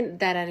 not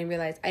that I didn't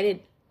realize,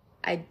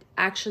 I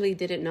actually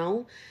didn't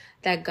know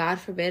that, God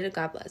forbid,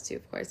 God bless you,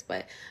 of course,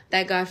 but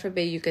that, God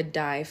forbid, you could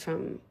die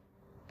from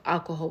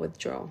alcohol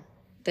withdrawal,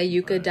 that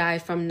you could die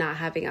from not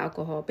having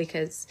alcohol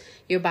because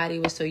your body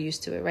was so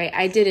used to it, right?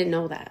 I didn't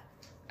know that.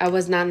 I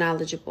was not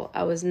knowledgeable.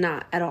 I was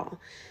not at all.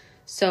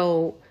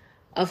 So,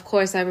 of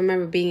course, I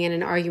remember being in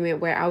an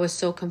argument where I was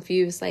so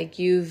confused, like,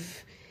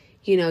 you've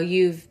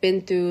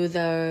been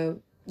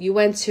through you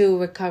went to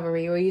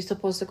recovery, or you're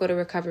supposed to go to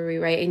recovery,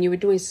 right? And you were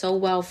doing so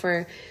well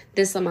for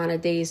this amount of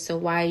days. So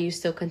why are you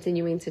still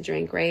continuing to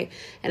drink, right?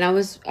 And I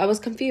was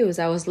confused.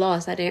 I was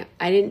lost. I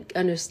didn't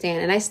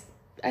understand. And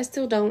I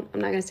still don't.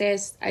 I'm not going to say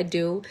I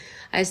do.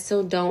 I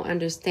still don't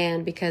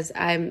understand, because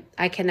I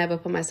can never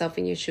put myself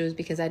in your shoes,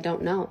 because I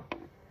don't know.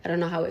 I don't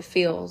know how it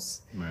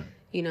feels, right.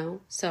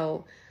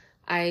 So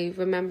I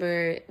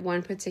remember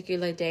one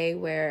particular day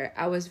where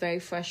I was very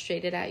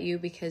frustrated at you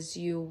because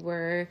you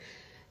were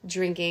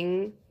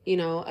drinking,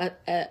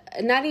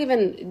 not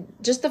even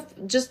just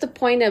the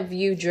point of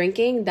you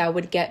drinking that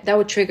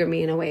would trigger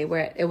me in a way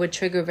where it would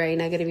trigger very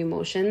negative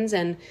emotions,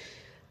 and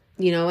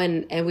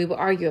and we would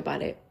argue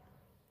about it.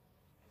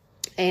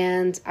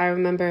 And I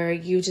remember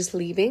you just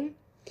leaving,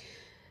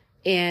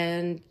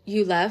 and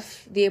you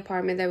left the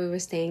apartment that we were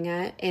staying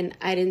at, and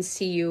I didn't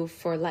see you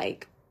for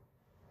like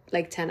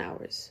 10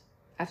 hours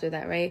after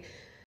that, right?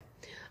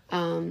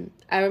 I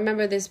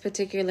remember this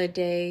particular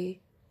day,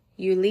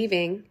 you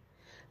leaving,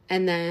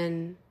 and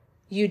then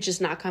you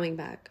just not coming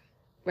back,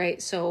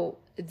 right? So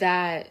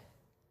that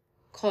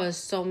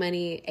caused so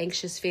many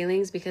anxious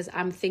feelings, because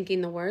I'm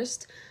thinking the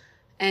worst,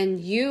 and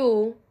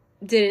you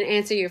didn't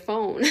answer your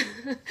phone.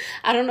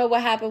 I don't know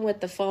what happened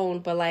with the phone,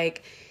 but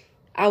like,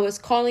 I was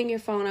calling your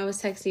phone. I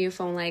was texting your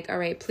phone like, all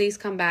right, please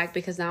come back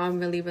because now I'm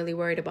really, really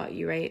worried about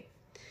you, right?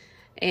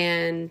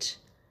 And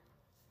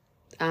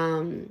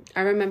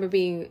I remember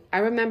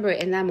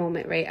in that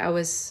moment, right? I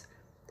was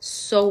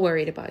so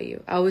worried about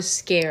you. I was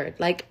scared.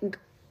 Like,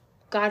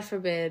 God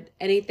forbid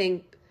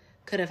anything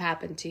could have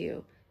happened to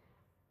you.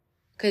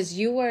 Because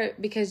you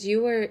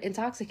were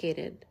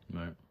intoxicated.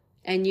 Right.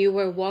 And you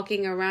were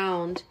walking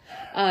around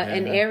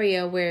an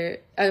area where,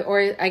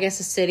 or I guess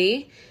a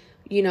city,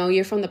 you know,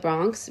 you're from the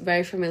Bronx,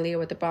 very familiar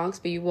with the Bronx,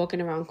 but you're walking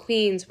around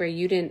Queens where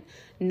you didn't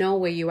know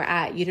where you were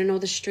at. You didn't know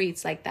the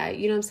streets like that.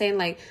 You know what I'm saying?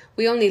 Like,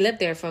 we only lived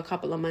there for a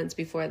couple of months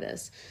before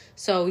this.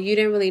 So you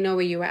didn't really know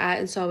where you were at.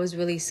 And so I was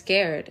really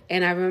scared.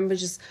 And I remember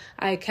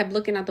I kept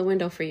looking out the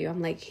window for you.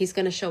 I'm like, he's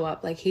going to show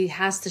up. Like, he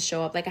has to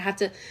show up. Like,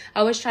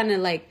 I was trying to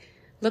like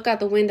look out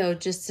the window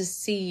just to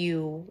see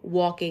you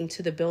walking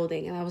to the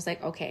building. And I was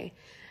like, okay.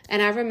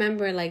 And I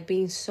remember like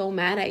being so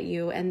mad at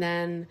you. And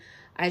then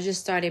I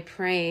just started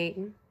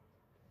praying,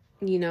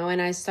 you know,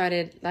 and I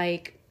started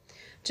like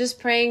just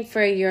praying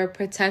for your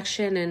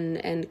protection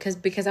and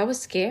because I was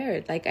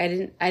scared. Like I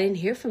didn't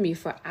hear from you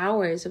for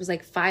hours. It was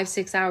like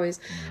 5-6 hours.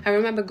 I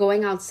remember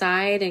going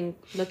outside and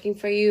looking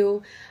for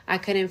you. I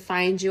couldn't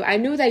find you. I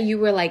knew that you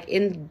were like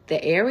in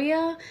the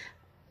area.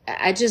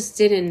 I just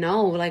didn't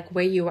know like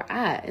where you were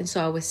at. And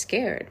so I was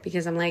scared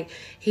because I'm like,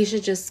 he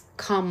should just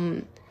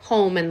come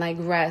home and like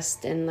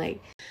rest and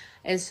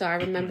so I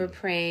remember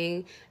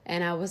praying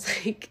and I was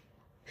like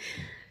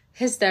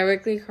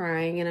hysterically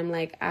crying and I'm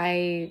like,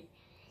 I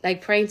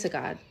like praying to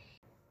God,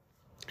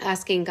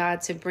 asking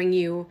God to bring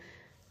you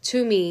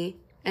to me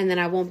and then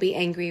I won't be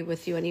angry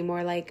with you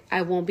anymore. Like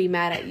I won't be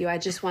mad at you. I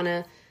just want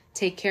to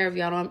take care of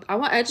you.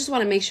 I just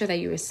want to make sure that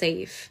you were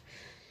safe.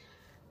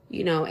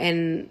 You know,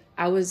 and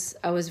I was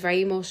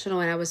very emotional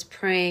and I was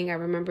praying. I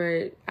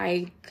remember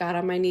I got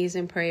on my knees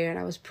in prayer and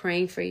I was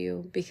praying for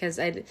you because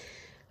I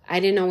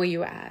didn't know where you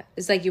were at.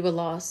 It's like you were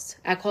lost.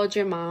 I called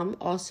your mom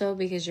also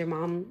because your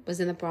mom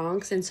was in the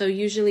Bronx. And so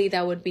usually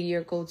that would be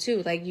your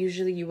go-to. Like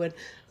usually you would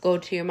go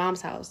to your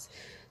mom's house.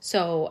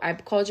 So I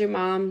called your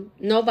mom.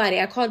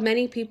 I called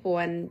many people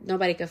and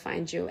nobody could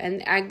find you.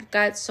 And I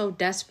got so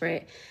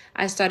desperate.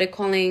 I started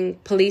calling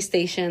police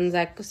stations.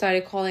 I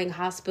started calling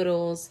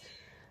hospitals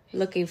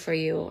looking for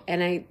you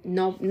and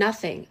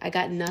nothing. I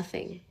got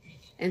nothing.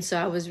 And so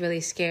I was really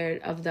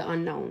scared of the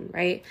unknown,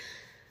 right?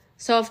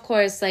 So of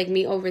course, like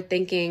me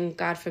overthinking,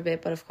 God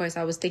forbid, but of course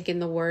I was thinking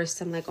the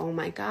worst. I'm like, oh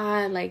my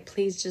God, like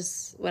please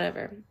just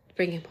whatever,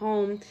 bring him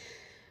home.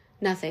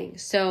 Nothing.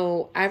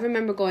 So I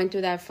remember going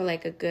through that for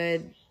like a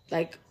good,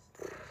 like,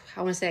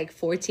 I want to say like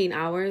 14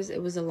 hours.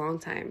 It was a long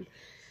time.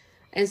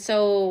 And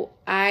so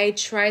I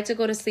tried to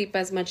go to sleep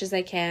as much as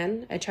I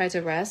can. I tried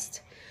to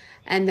rest.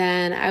 And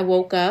then I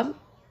woke up.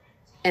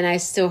 And I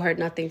still heard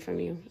nothing from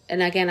you.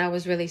 And again, I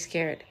was really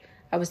scared.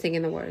 I was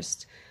thinking the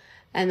worst.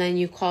 And then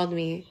you called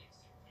me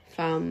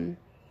from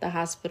the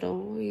hospital.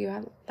 Were you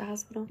at the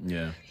hospital?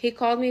 Yeah. He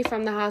called me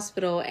from the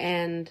hospital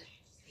and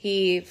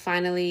he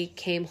finally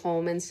came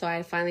home. And so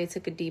I finally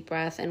took a deep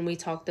breath and we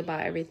talked about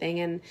everything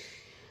and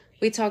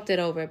we talked it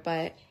over.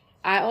 But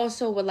I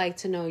also would like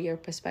to know your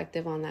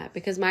perspective on that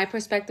because my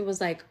perspective was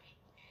like,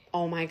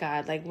 oh my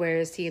God, like where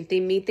is he? And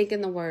me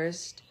thinking the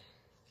worst.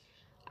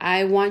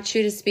 I want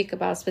you to speak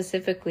about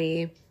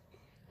specifically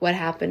what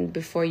happened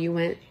before you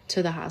went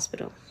to the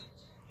hospital.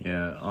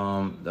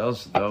 Yeah, that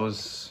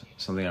was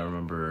something I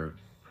remember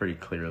pretty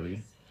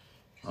clearly.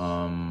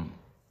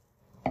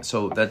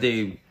 So that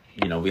day,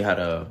 you know, we had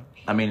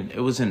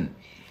it wasn't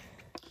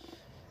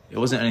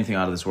anything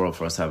out of this world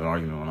for us to have an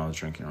argument when I was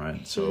drinking,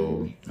 right?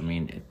 So, I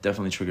mean, it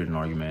definitely triggered an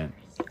argument.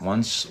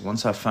 Once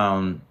I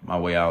found my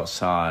way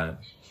outside,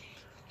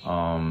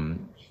 I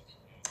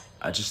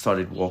just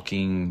started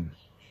walking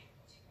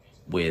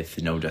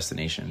with no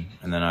destination.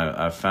 And then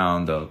I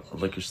found a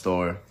liquor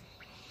store.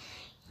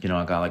 You know,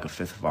 I got like a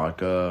fifth of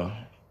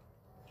vodka.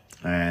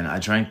 And I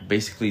drank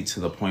basically to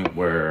the point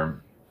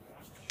where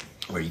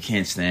you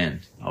can't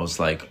stand. I was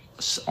like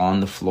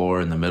on the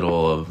floor in the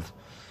middle of,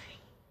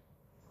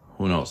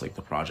 who knows, like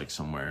the project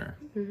somewhere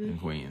in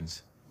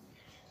Queens.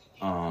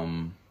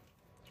 And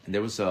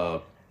there was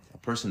a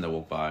person that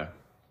walked by,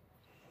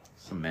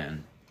 some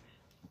man.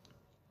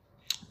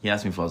 He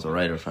asked me if I was all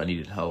right or if I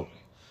needed help.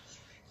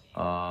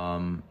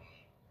 And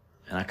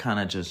I kind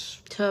of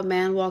just... So a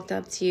man walked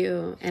up to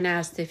you and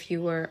asked if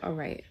you were all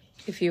right,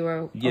 if you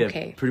were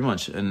okay. Yeah, pretty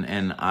much.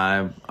 And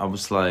I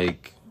was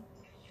like,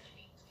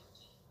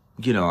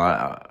 you know,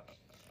 I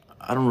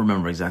don't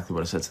remember exactly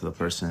what I said to the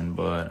person,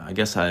 but I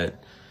guess I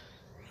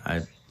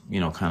you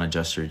know, kind of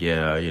gestured,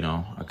 yeah, you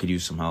know, I could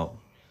use some help.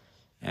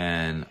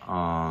 And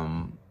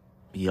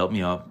he helped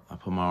me up. I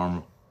put my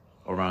arm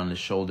around his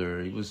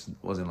shoulder. He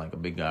wasn't like a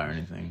big guy or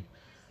anything.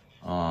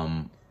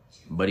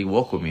 But he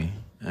walked with me,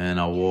 and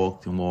I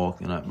walked, and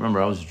I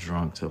remember I was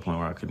drunk to the point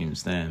where I couldn't even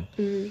stand.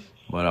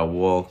 But I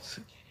walked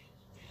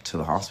to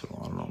the hospital.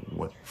 I don't know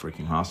what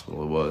freaking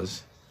hospital it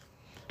was.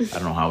 I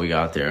don't know how we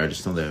got there. I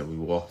just know that we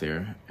walked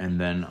there, and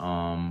then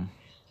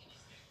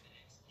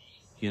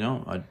you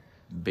know,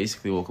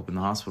 basically woke up in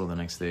the hospital the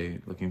next day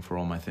looking for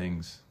all my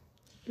things.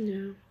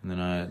 Yeah. And then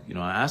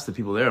I asked the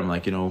people there, I'm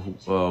like,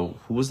 who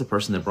was the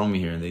person that brought me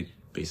here? And they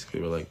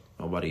basically were like,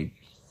 nobody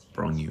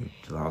brought you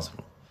to the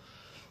hospital.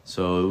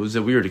 So it was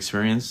a weird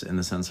experience in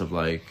the sense of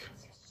like,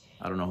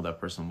 I don't know who that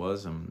person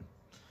was. I'm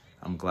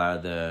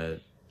glad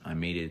that I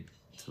made it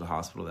to the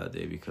hospital that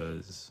day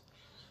because,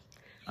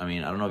 I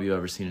mean, I don't know if you've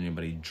ever seen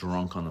anybody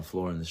drunk on the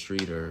floor in the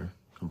street or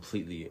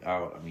completely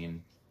out. I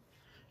mean,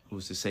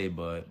 who's to say,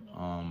 but,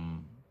 I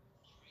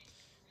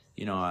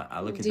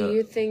look at that. Do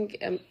you think,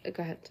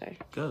 go ahead, sorry.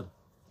 Good.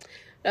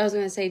 I was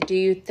going to say, do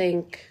you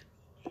think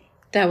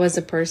that was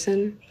a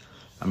person?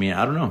 I mean,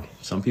 I don't know.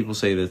 Some people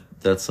say that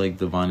that's like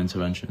divine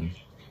intervention.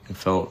 It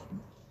felt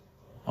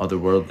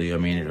otherworldly. I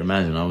mean,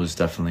 imagine, I was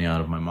definitely out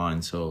of my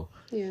mind. So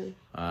yeah,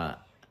 I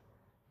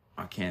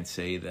can't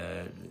say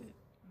that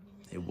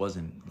it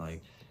wasn't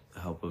like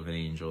the help of an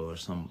angel or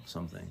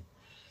something.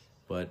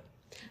 But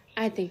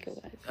I think it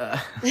was.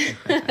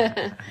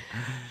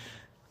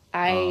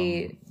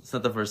 It's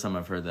not the first time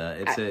I've heard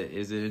that.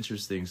 It's an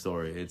interesting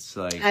story. It's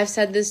like I've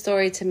said this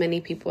story to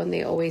many people, and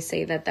they always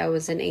say that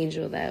was an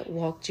angel that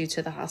walked you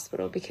to the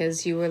hospital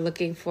because you were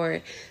looking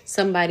for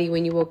somebody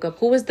when you woke up.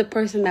 Who was the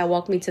person that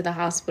walked me to the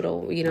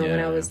hospital? When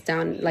I was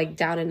down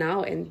and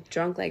out and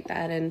drunk like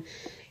that, and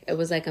it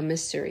was like a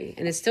mystery,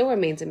 and it still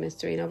remains a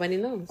mystery. Nobody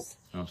knows.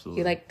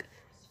 Absolutely.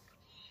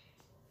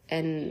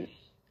 And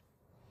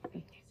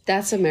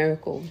that's a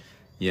miracle.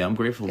 Yeah, I'm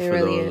grateful it for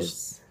really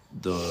those.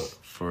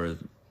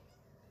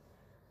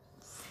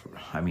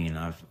 I mean,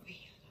 I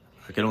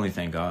can only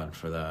thank God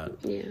for that.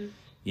 Yeah.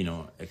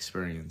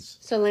 Experience.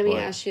 So let me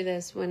ask you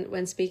this: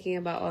 when speaking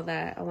about all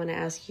that, I want to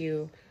ask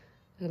you.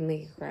 I'll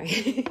make you cry.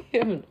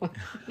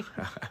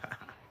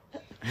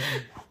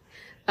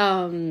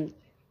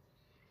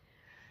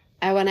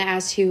 I want to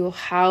ask you,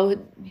 how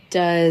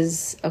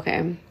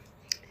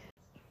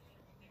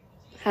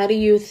do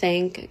you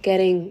think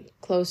getting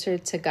closer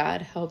to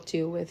God helped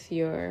you with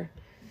your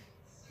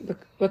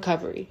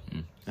recovery?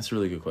 That's a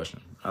really good question.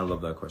 I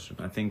love that question.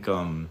 I think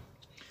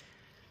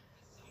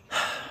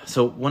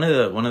so one of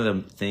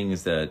the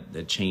things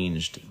that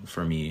changed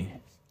for me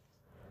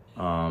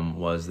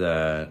was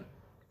that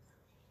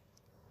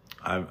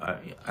I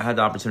had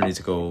the opportunity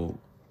to go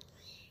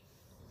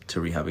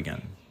to rehab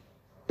again.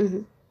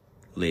 Mm-hmm.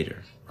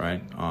 Later,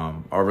 right?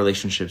 Our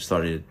relationship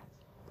started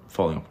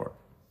falling apart.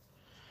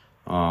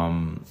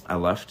 I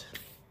left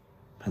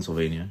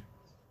Pennsylvania.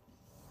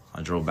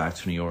 I drove back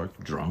to New York,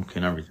 drunk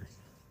and everything.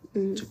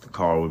 Mm-hmm. Took the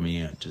car with me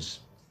and just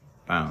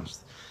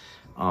bounced.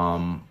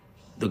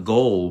 The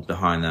goal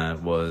behind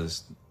that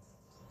was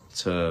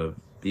to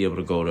be able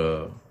to go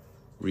to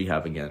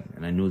rehab again.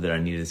 And I knew that I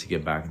needed to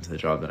get back into the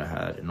job that I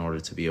had in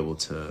order to be able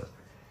to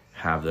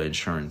have the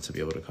insurance to be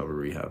able to cover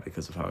rehab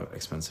because of how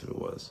expensive it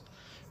was.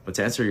 But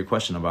to answer your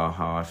question about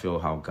how I feel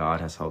how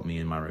God has helped me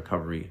in my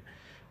recovery,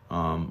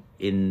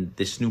 in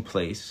this new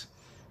place,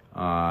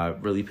 I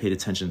really paid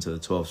attention to the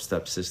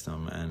 12-step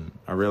system. And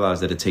I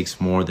realized that it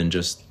takes more than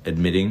just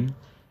admitting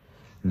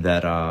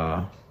that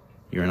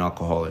you're an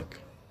alcoholic.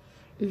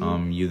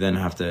 Mm-hmm. You then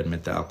have to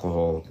admit that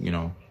alcohol,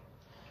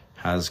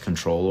 has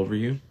control over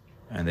you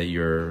and that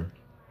you're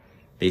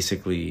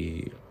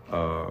basically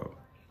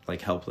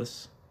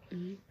helpless.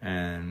 Mm-hmm.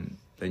 And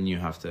then you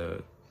have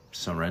to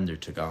surrender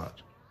to God.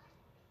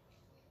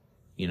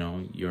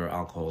 Your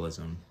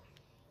alcoholism.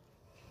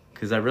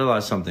 Because I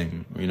realized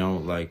something,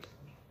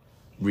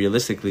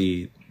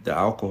 realistically, the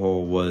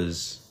alcohol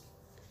was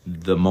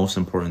the most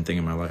important thing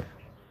in my life.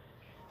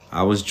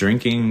 I was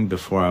drinking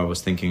before I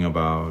was thinking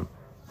about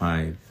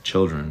my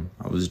children.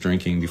 I was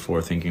drinking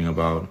before thinking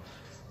about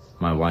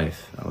my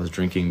wife. I was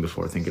drinking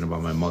before thinking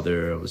about my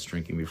mother. I was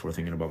drinking before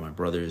thinking about my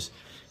brothers.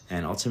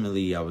 And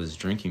ultimately, I was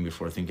drinking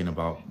before thinking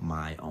about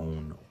my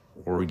own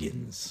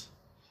organs.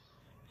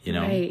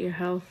 Right, your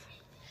health.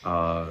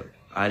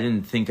 I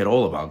didn't think at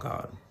all about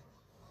God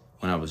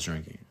when I was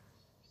drinking,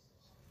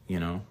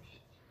 and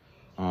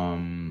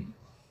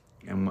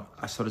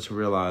I started to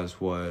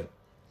realize what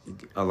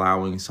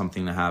allowing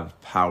something to have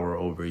power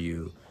over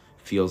you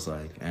feels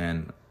like.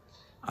 And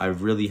I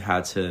really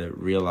had to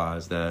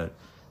realize that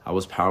I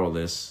was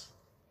powerless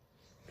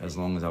as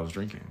long as I was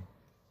drinking.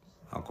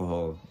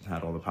 Alcohol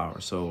had all the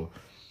power. So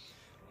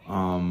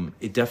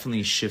it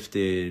definitely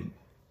shifted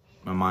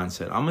my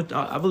mindset.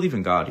 I believe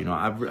in God.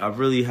 I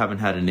really haven't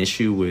had an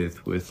issue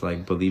with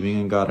like believing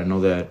in God. I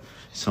know that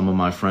some of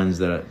my friends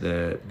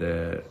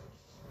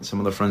some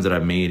of the friends that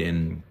I've made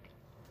in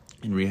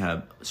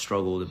rehab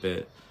struggled a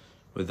bit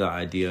with the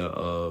idea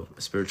of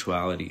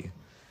spirituality,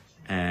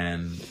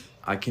 and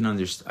I can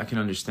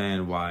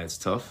understand why it's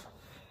tough.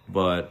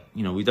 But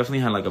we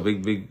definitely had like a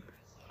big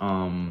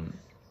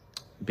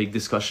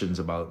discussions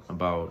about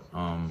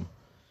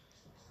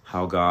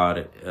how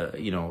God,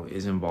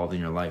 is involved in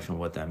your life and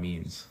what that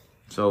means.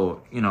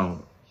 So,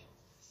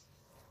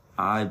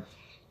 I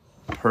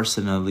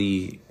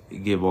personally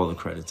give all the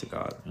credit to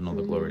God and all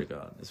the glory to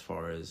God as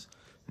far as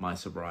my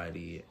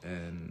sobriety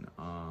and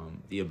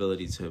the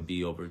ability to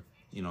be over,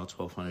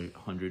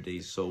 1,200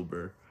 days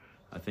sober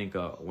I think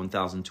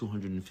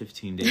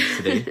 1,215 days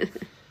today,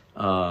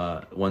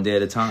 one day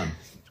at a time.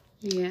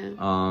 Yeah.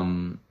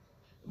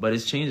 But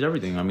it's changed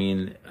everything. I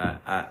mean,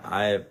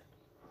 I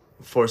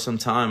for some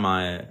time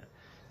I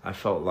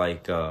felt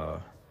like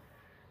Don't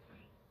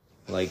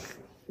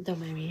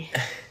mind me.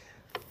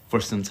 for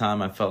some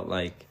time I felt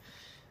like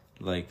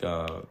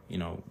you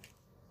know,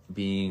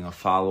 being a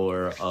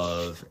follower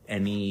of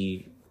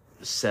any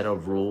set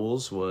of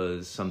rules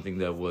was something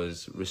that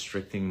was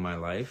restricting my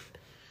life.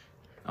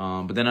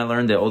 But then I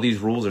learned that all these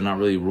rules are not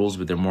really rules,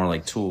 but they're more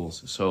like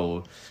tools.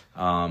 So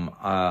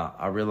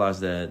I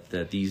realized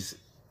that these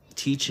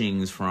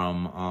teachings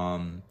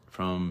from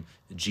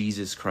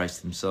Jesus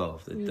Christ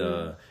himself,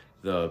 that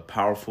the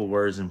powerful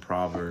words in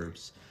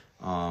Proverbs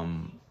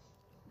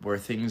were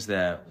things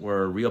that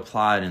were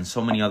reapplied in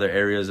so many other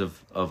areas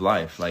of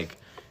life. Like,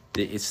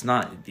 it's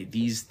not,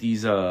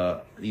 these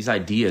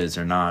ideas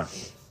are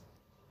not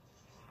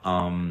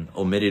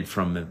omitted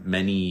from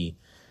many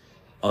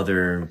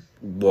other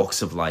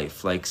walks of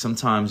life. Like,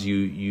 sometimes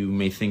you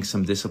may think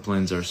some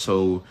disciplines are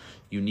so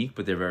unique,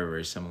 but they're very,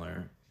 very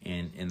similar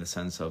in the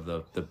sense of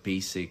the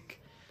basic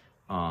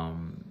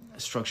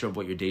structure of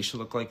what your day should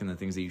look like and the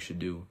things that you should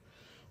do.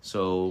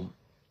 So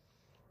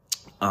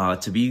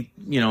to be,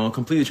 you know,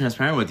 completely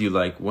transparent with you,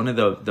 like, one of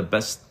the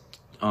best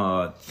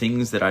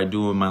things that I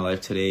do in my life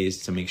today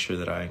is to make sure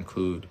that I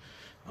include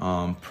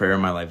prayer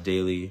in my life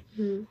daily,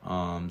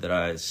 that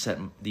I set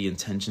the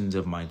intentions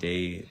of my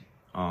day,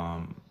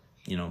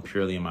 you know,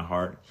 purely in my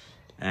heart,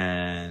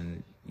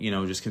 and, you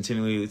know, just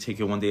continually take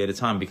it one day at a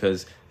time,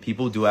 because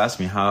people do ask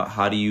me,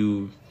 how do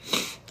you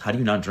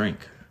not drink,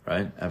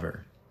 right?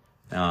 Ever.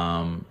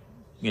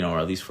 You know, or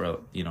at least for,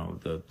 you know,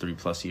 the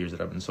 3+ years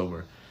that I've been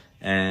sober.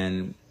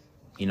 And,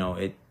 you know,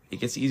 it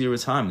gets easier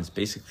with time. It's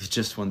basically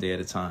just one day at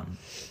a time,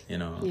 you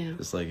know,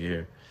 just like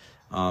here.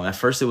 At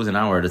first it was an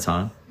hour at a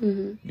time,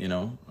 you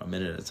know, a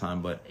minute at a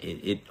time, but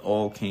it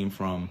all came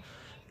from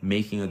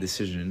making a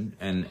decision.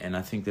 And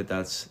I think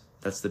that's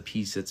the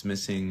piece that's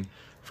missing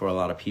for a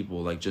lot of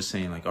people. Like, just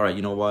saying, like, all right,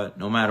 you know what,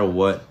 no matter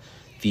what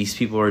these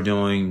people are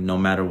doing, no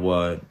matter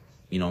what,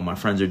 you know, my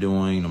friends are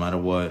doing, no matter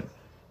what.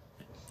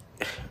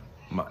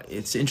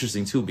 It's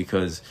interesting too,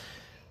 because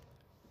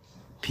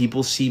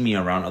people see me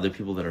around other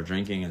people that are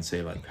drinking and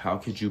say, like, how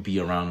could you be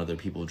around other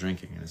people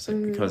drinking? And it's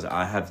like, because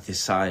I have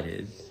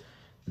decided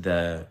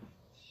that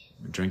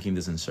drinking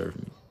doesn't serve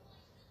me,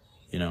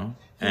 you know?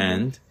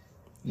 And,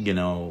 you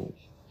know,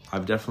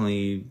 I've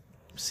definitely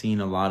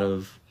seen a lot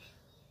of,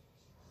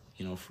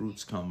 you know,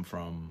 fruits come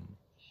from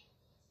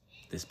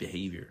this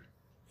behavior,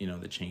 you know,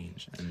 the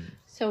change. And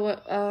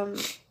so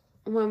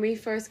when we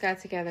first got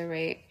together,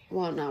 right?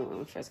 Well, not when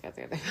we first got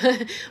together.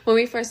 When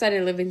we first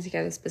started living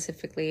together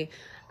specifically,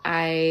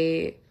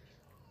 I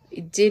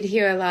did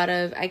hear a lot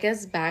of, I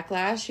guess,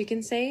 backlash, you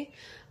can say,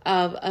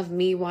 of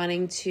me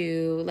wanting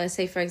to, let's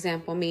say, for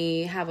example,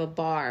 me have a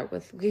bar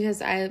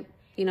because I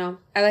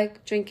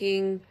like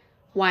drinking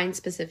wine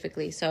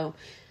specifically. So,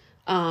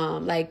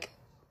 like,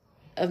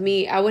 of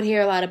me, I would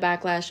hear a lot of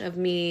backlash of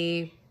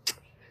me,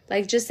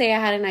 like, just say I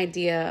had an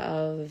idea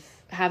of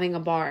having a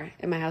bar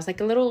in my house, like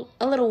a little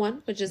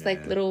one, which is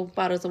like little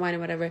bottles of wine or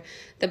whatever.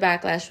 The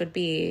backlash would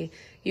be,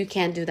 you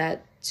can't do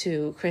that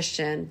to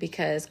Christian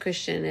because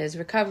Christian is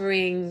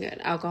recovering,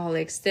 an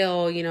alcoholic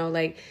still, you know,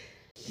 like.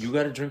 You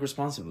got to drink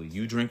responsibly.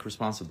 You drink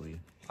responsibly.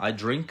 I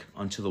drink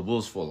until the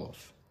wheels fall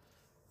off.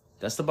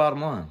 That's the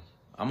bottom line.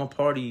 I'm a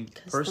party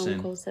person.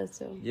 Stone Cold says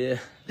so. Yeah,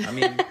 I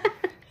mean,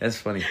 that's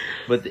funny,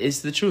 but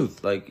it's the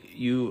truth. Like,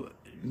 you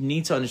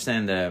need to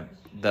understand that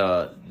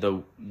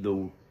the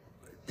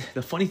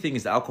funny thing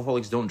is, the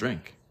alcoholics don't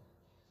drink.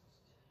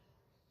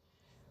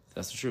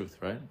 That's the truth,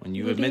 right? When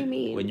you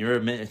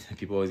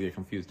people always get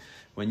confused.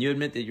 When you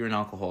admit that you're an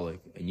alcoholic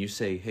and you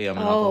say, "Hey, I'm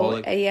an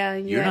alcoholic,"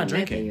 you're not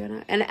drinking. You're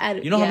not.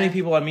 And you know how many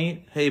people I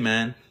meet? Hey,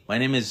 man, my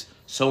name is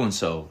so and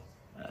so.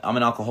 I'm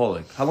an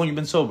alcoholic. How long you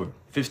been sober?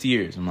 50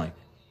 years. I'm like,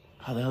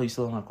 how the hell are you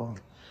still an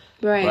alcoholic?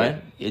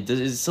 Right.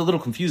 It's a little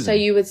confusing. So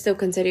you would still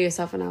consider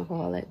yourself an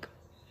alcoholic?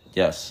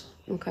 Yes.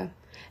 Okay.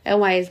 And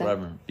why is that?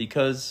 Forever.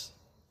 Because.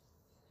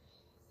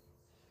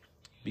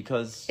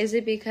 Is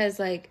it because,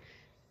 like,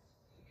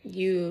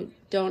 you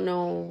don't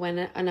know when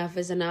enough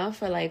is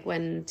enough, or like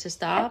when to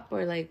stop,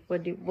 or like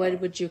what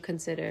would you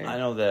consider? I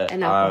know that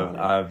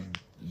I've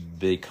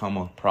become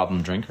a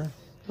problem drinker.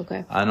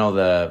 Okay. I know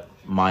that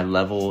my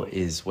level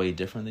is way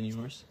different than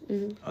yours.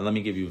 Let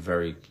me give you a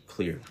very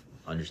clear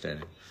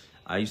understanding.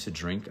 I used to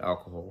drink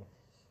alcohol,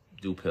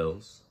 do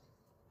pills,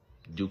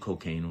 do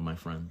cocaine with my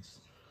friends,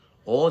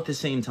 all at the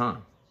same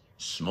time,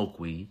 smoke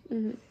weed.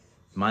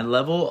 My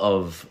level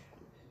of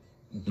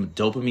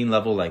dopamine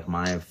level, like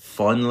my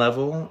fun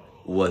level,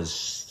 was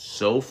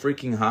so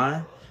freaking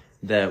high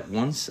that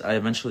once I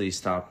eventually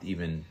stopped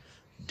even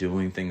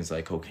doing things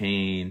like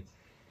cocaine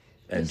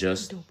and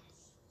just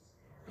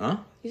You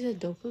said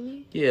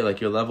dopamine? Yeah,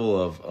 like your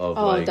level of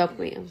like,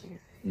 dopamine. I'm sorry.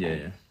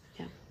 Yeah.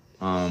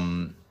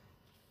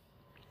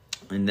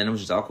 And then it was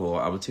just alcohol.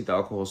 I would take the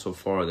alcohol so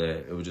far that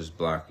it would just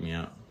black me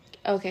out.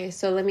 Okay,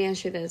 so let me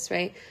ask you this,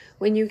 right?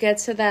 When you get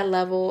to that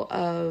level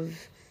of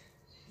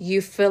you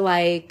feel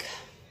like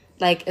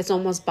it's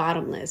almost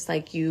bottomless,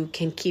 like you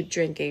can keep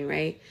drinking,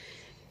 right?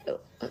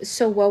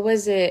 So what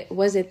was it?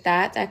 Was it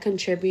that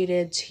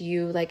contributed to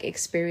you like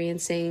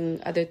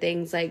experiencing other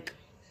things like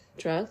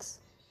drugs?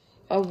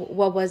 Or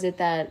what was it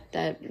that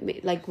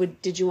like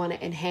did you want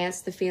to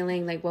enhance the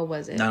feeling? Like what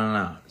was it?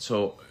 No.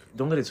 So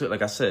don't get into it.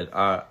 Like I said,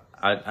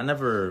 I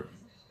never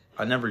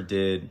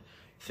did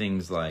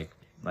things like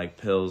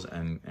pills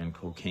and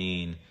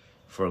cocaine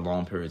for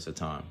long periods of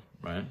time,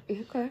 right?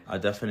 Okay. I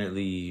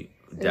definitely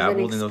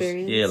dabbled in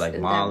those, like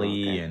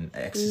Molly and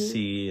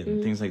ecstasy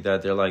and things like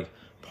that. They're like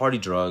party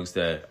drugs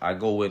that I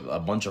go with a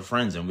bunch of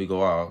friends and we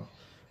go out,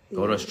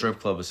 go to a strip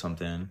club or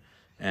something.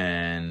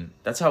 And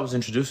that's how I was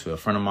introduced to it. A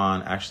friend of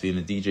mine actually in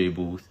a DJ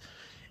booth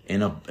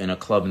in a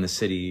club in the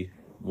city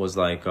was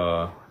like,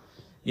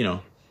 you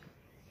know,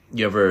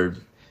 you ever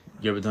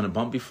done a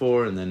bump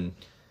before? And then,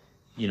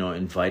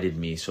 invited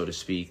me, so to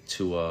speak,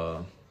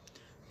 to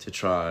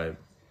try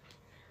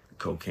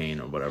cocaine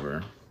or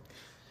whatever.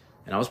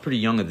 And I was pretty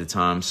young at the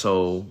time,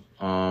 so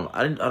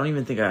I don't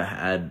even think I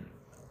had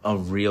a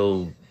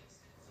real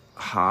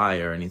high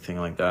or anything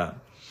like that.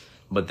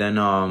 But then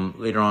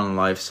later on in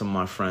life, some of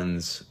my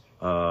friends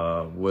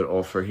would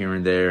offer here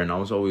and there, and I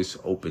was always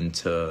open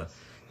to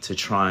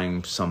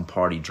trying some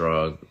party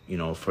drug,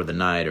 for the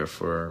night or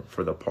for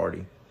the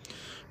party.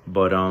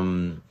 But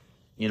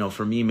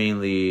for me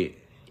mainly,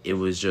 it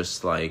was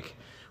just like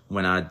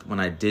when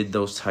I did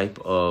those type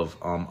of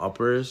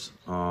uppers,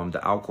 the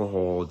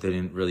alcohol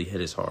didn't really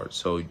hit as hard,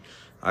 so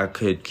I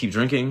could keep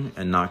drinking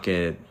and not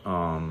get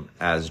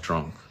as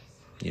drunk,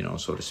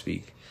 so to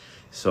speak.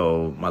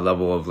 So my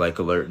level of like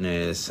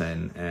alertness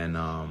and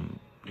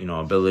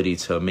ability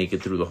to make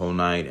it through the whole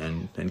night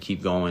and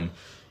keep going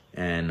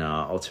and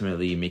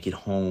ultimately make it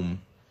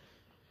home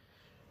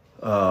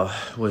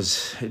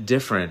was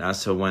different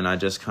as to when I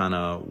just kind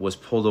of was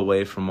pulled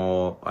away from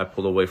all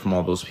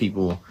those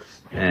people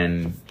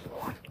and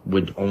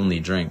would only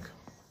drink.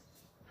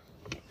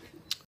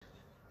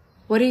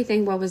 What do you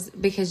think?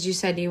 Because you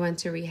said you went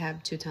to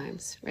rehab 2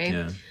 times, right?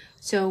 Yeah.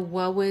 So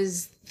what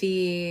was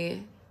the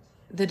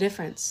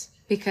difference?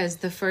 Because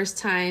the first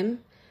time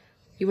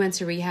you went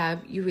to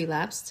rehab, you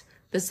relapsed.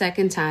 The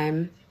second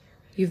time,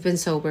 you've been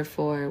sober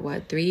for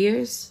 3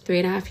 years,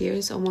 3.5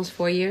 years, almost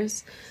 4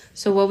 years.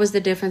 So what was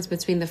the difference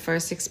between the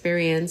first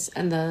experience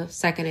and the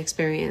second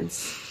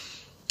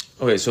experience?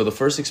 Okay, so the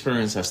first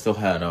experience, I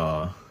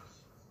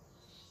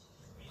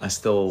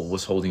still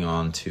was holding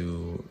on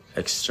to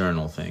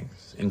external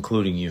things,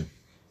 including you,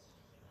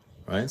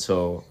 right?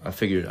 So I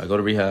figured I go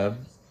to rehab,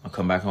 I'll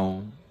come back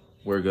home,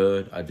 we're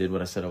good. I did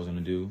what I said I was going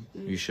to do.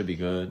 Mm-hmm. You should be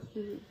good.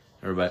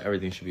 Mm-hmm.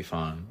 Everything should be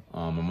fine.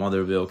 My mother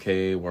will be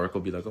okay. Work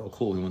will be like, oh,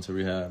 cool, he went to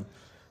rehab.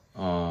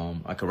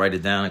 I could write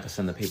it down. I could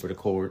send the paper to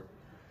court.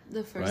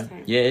 The first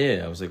time.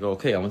 Yeah. I was like,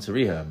 okay, I went to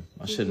rehab.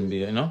 I shouldn't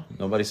be,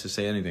 nobody should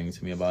say anything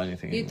to me about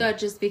anything. You anymore. thought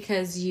just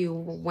because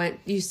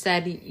you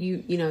said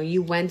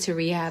you went to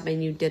rehab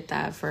and you did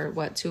that for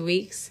 2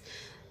 weeks,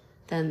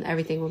 then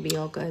everything would be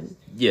all good.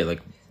 Yeah,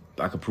 like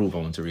I could prove I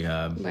went to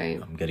rehab.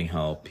 Right. I'm getting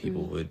help.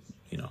 People would,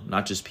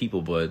 not just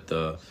people, but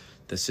the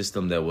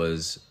system that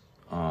was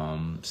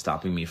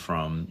stopping me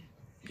from,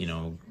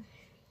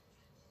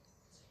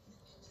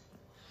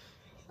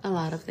 a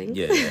lot of things.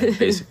 Yeah,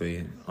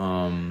 basically.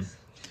 I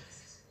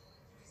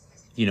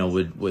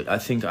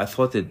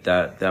thought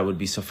that would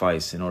be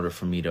suffice in order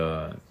for me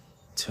to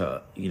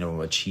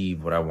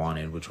achieve what I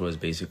wanted, which was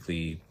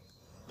basically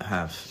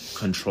have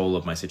control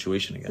of my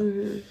situation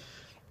again.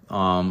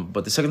 Mm-hmm.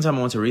 But the second time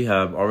I went to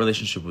rehab, our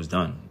relationship was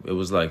done. It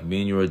was like me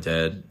and you were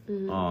dead.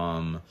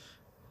 Mm-hmm.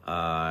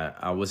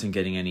 I wasn't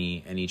getting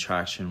any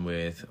traction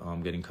with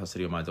getting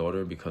custody of my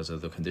daughter because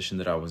of the condition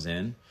that I was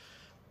in.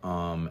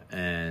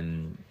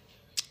 And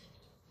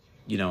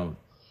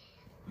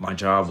my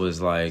job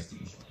was like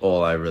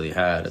all I really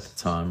had at the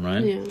time,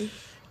 right?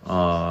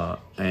 Yeah.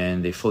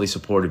 And they fully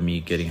supported me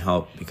getting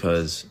help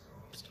because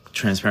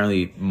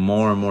transparently,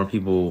 more and more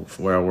people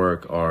where I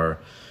work are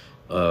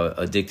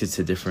addicted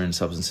to different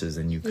substances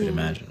than you could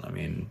imagine. I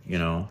mean,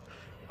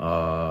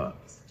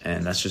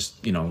 and that's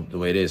just, the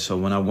way it is. So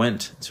when I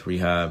went to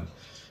rehab,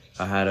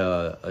 I had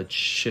a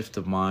shift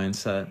of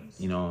mindset,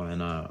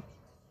 and I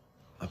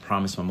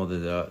promised my mother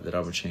that I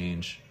would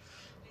change.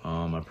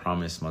 I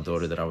promised my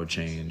daughter that I would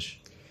change.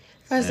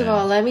 First of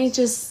all, let me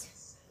just,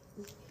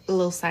 a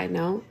little side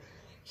note.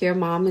 Your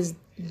mom is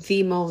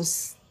the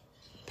most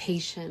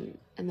patient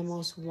and the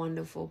most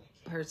wonderful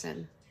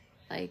person.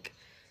 Like,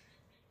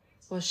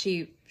 well,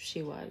 she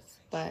was,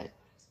 but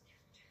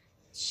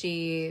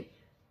she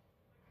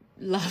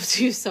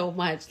loves you so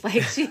much.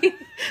 Like, she,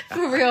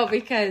 for real,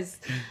 because,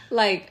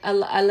 like,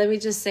 let me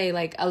just say,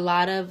 like, a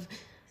lot of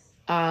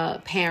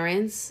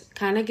parents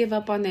kind of give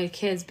up on their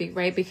kids,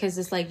 right? Because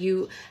it's like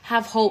you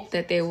have hope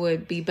that they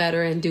would be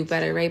better and do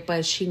better, right?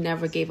 But she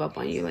never gave up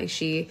on you. Like,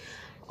 she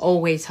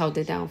always held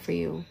it down for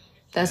you.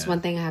 That's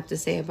one thing I have to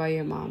say about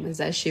your mom, is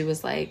that she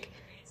was like,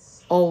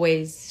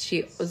 always,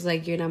 she was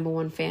like your number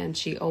one fan.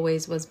 She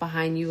always was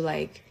behind you,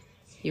 like,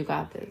 you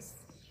got this.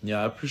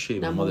 Yeah, I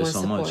appreciate my mother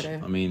so much.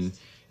 I mean,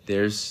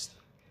 there's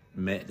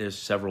there's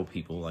several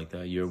people like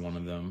that. You're one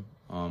of them.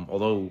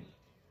 Although,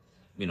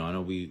 I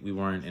know we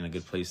weren't in a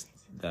good place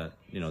that,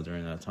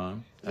 during that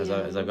time. As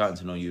I've gotten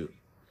to know you,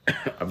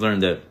 I've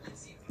learned that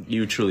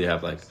you truly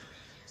have like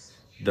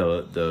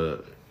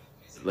the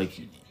like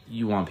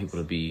you want people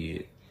to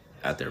be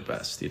at their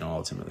best,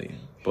 ultimately.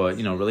 But,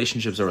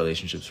 relationships are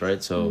relationships,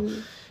 right? So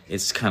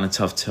it's kind of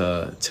tough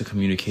to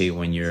communicate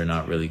when you're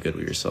not really good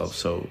with yourself.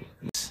 So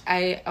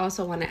I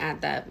also want to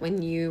add that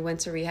when you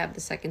went to rehab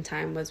the second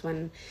time was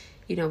when,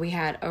 we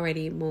had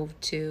already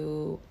moved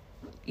to,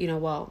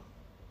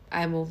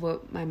 I moved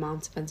with my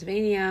mom to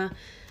Pennsylvania.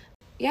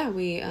 Yeah,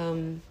 we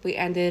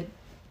ended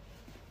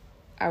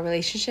our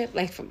relationship,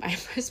 like from my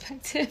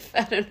perspective.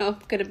 I don't know,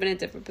 it could have been a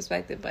different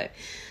perspective, but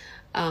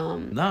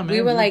man,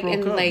 we were like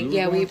in up. like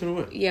we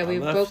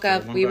broke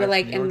up. We were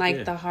like in like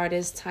yeah. the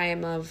hardest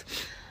time of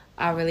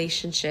our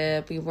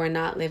relationship. We were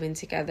not living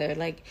together.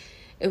 Like,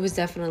 it was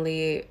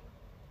definitely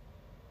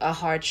a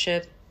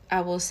hardship.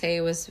 I will say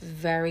it was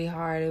very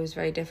hard. It was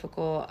very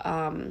difficult.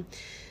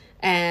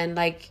 And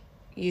like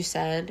you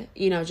said,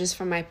 just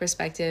from my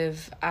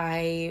perspective,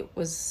 I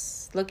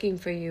was looking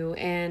for you,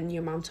 and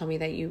your mom told me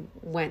that you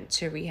went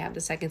to rehab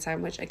the second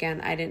time, which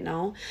again, I didn't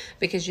know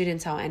because you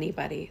didn't tell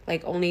anybody.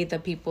 Like, only the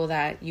people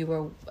that you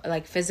were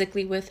like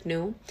physically with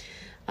knew.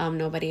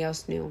 Nobody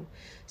else knew.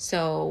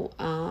 So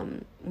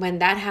when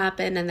that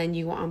happened, and then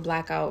you were on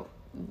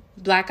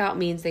blackout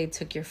means they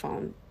took your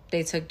phone.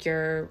 They took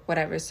your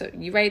whatever. So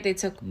they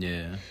took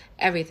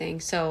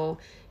everything. So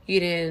you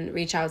didn't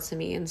reach out to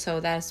me. And so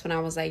that's when I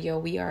was like, yo,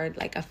 we are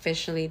like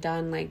officially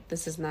done. Like,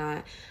 this is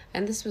not,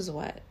 and this was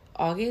what?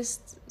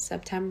 August,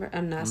 September?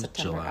 Not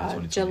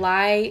September.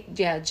 July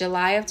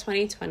of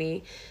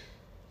 2020.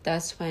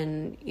 That's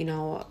when,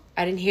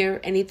 I didn't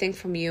hear anything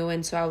from you.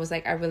 And so I was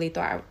like, I really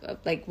thought,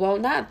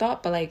 not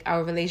thought, but like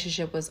our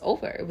relationship was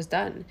over. It was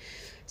done.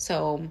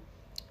 So,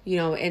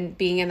 and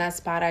being in that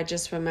spot, I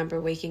just remember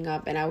waking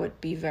up and I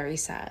would be very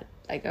sad.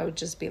 Like, I would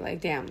just be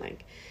like, damn,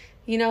 like,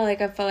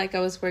 like I felt like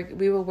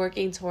we were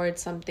working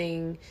towards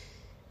something,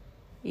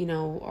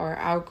 or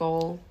our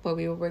goal, what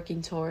we were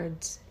working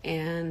towards.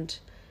 And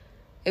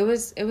it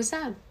was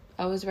sad.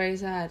 I was very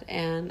sad.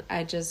 And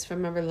I just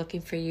remember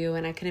looking for you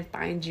and I couldn't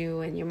find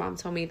you. And your mom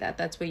told me that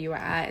that's where you were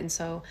at. And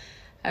so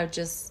I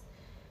just,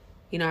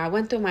 I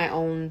went through my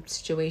own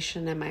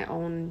situation and my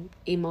own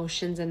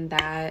emotions in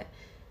that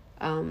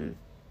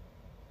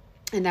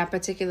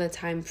particular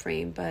time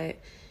frame. But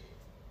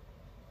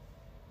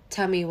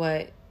tell me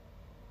what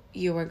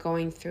you were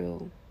going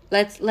through.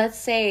 Let's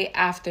say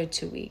after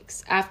 2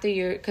 weeks,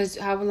 because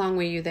how long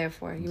were you there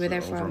for? You were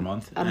there for over a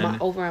month.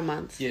 Over a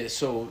month. Yeah.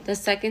 So the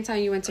second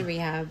time you went to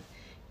rehab,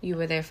 you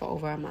were there for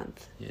over a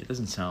month. Yeah, it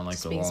doesn't sound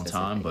like a long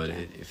time, but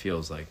it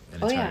feels like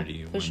an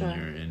eternity when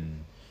you're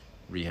in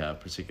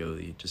rehab,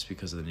 particularly just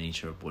because of the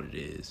nature of what it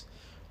is.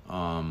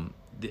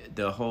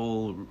 The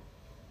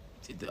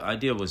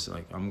idea was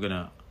like, I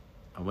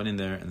went in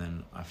there and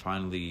then I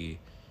finally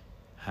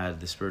had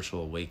the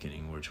spiritual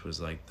awakening, which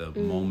was like the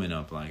moment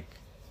of like,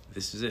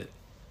 this is it.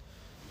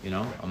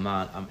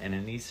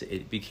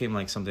 It became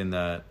like something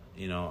that,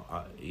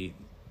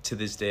 to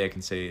this day I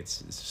can say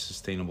it's a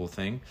sustainable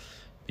thing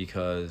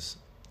because,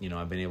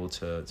 I've been able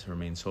to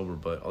remain sober,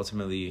 but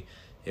ultimately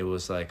it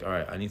was like, all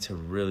right, I need to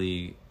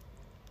really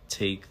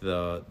take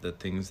the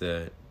things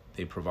that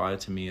they provide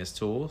to me as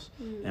tools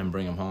and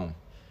bring them home.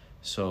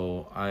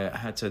 So I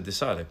had to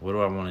decide, like, what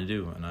do I want to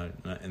do?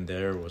 And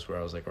there was where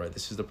I was like, all right,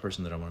 this is the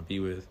person that I want to be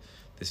with.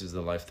 This is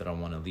the life that I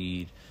want to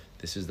lead.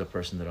 This is the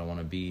person that I want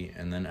to be.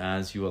 And then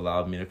as you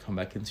allowed me to come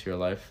back into your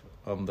life,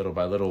 little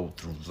by little,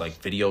 through like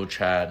video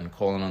chat and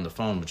calling on the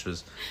phone, which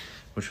was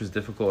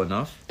difficult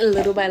enough.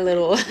 Little by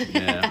little.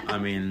 Yeah, I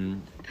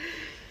mean,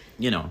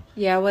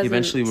 Yeah, I wasn't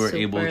eventually we're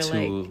able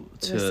to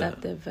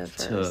receptive at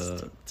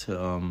first.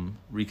 to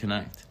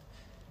reconnect.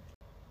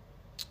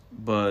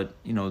 But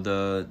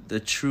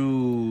the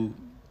true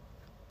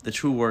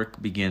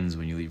work begins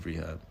when you leave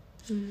rehab.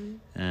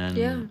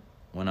 And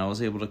when I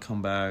was able to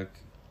come back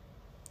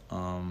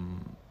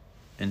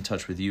in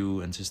touch with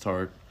you and to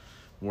start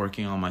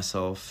working on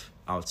myself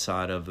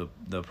outside of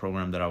the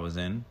program that I was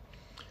in,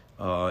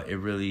 it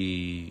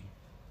really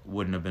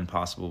wouldn't have been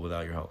possible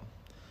without your help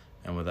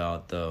and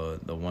without the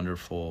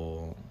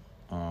wonderful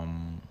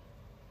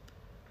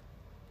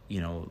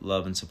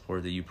love and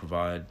support that you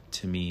provide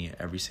to me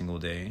every single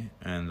day,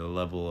 and the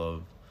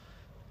level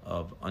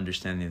of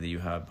understanding that you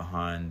have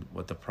behind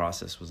what the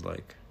process was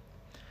like.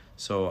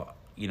 So,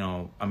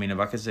 if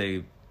I could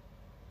say,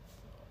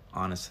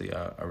 honestly,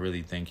 I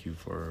really thank you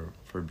for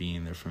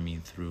being there for me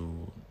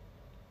through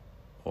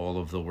all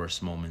of the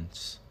worst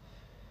moments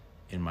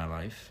in my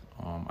life.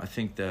 I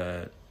think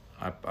that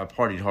I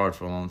partied hard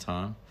for a long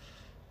time,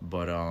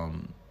 but I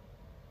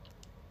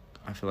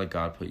feel like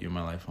God put you in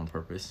my life on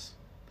purpose.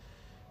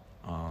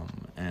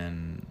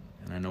 And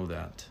I know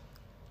that.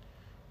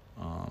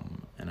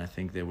 And I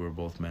think that we're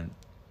both meant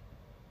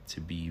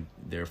to be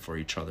there for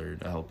each other,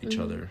 to help each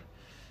other.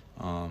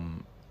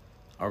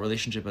 Our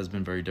relationship has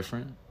been very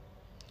different.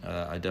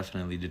 I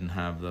definitely didn't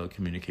have the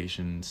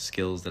communication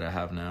skills that I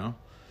have now.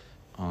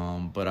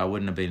 But I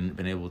wouldn't have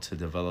been able to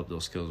develop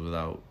those skills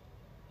without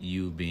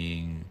you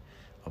being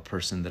a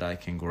person that I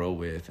can grow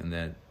with and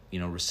that,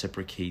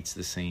 reciprocates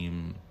the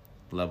same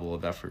level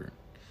of effort.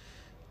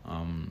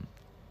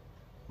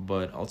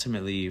 But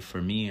ultimately,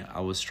 for me, I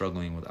was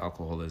struggling with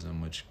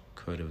alcoholism, which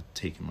could have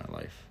taken my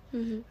life.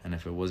 Mm-hmm. And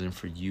if it wasn't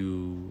for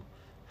you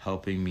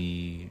helping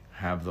me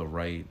have the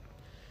right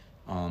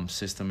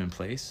system in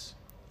place,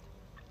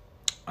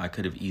 I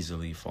could have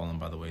easily fallen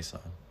by the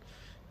wayside.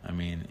 I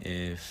mean,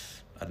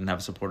 if I didn't have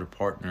a supportive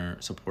partner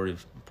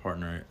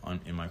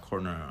in my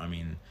corner, I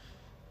mean,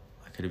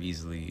 I could have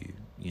easily,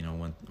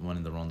 went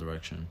in the wrong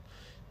direction.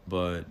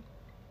 But,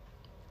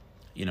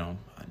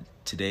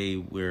 today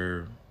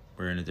we're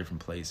in a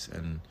different place,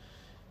 and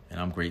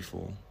I'm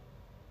grateful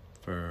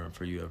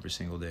for you every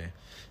single day.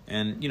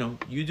 And,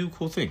 you do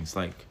cool things.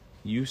 Like,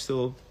 you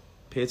still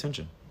pay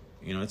attention.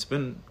 It's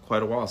been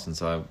quite a while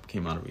since I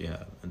came out of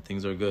rehab, and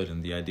things are good.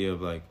 And the idea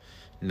of, like,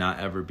 not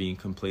ever being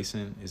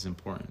complacent is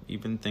important.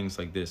 Even things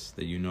like this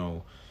that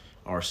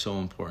are so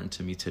important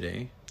to me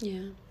today.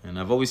 Yeah. And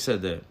I've always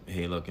said that,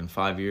 hey, look, in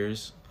 5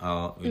 years,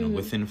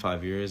 within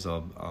 5 years,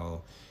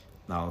 I'll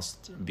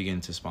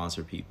begin to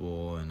sponsor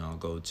people, and I'll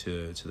go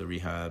to the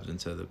rehabs and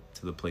to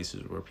the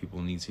places where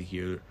people need to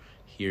hear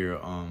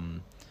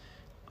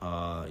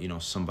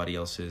somebody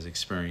else's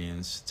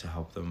experience to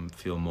help them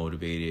feel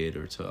motivated,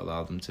 or to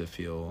allow them to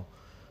feel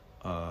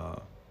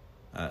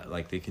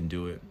like they can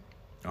do it.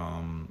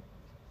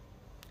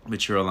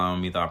 But you're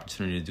allowing me the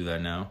opportunity to do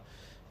that now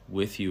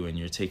with you, and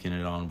you're taking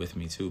it on with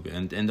me too.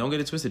 And don't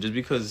get it twisted. Just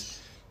because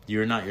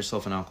you're not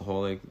yourself an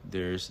alcoholic,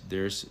 there's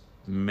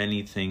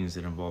many things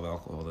that involve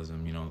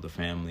alcoholism. The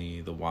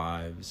family, the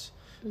wives,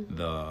 mm-hmm.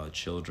 the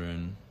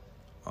children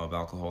of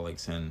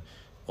alcoholics, and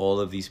all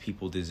of these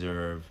people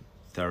deserve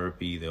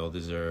therapy. They all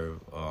deserve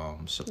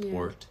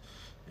support,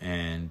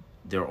 and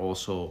they're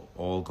also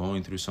all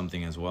going through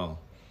something as well.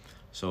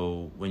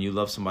 So when you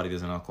love somebody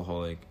that's an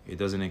alcoholic, it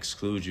doesn't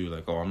exclude you.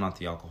 Like, oh, I'm not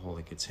the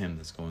alcoholic, it's him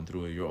that's going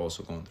through it. You're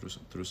also going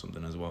through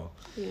something as well.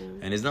 Yeah.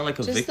 And it's not like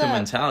a just victim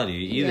mentality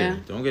either. Yeah.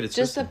 Don't get it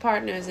twisted. Just the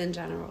partners in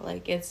general.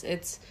 Like,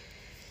 it's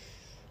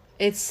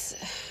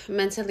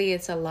mentally,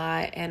 it's a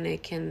lot, and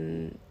it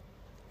can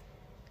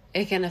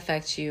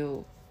affect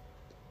you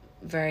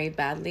very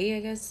badly,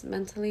 I guess,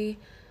 mentally,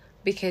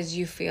 because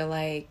you feel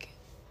like,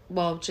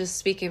 well, just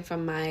speaking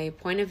from my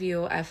point of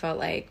view, I felt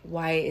like,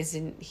 why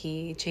isn't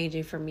he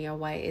changing for me? Or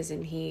why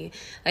isn't he,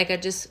 like,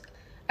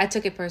 I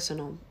took it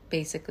personal,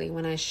 basically,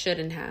 when I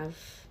shouldn't have.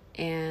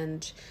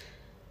 And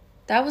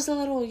that was a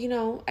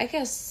little, I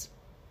guess,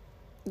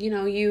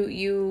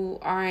 you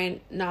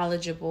aren't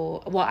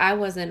knowledgeable. Well, I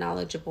wasn't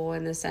knowledgeable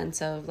in the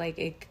sense of, like,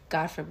 it,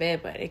 God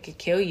forbid, but it could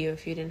kill you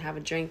if you didn't have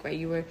a drink, right?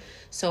 You were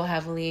so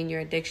heavily in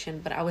your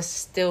addiction, but I was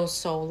still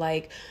so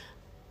like,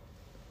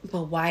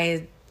 but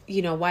why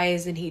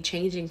isn't he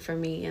changing for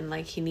me? And,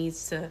 like, he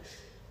needs to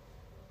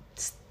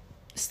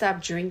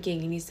stop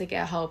drinking. He needs to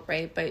get help,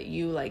 right? But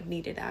you, like,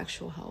 needed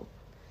actual help.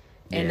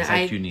 Yeah, and it's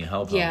like you need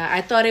help. Yeah,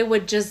 I thought it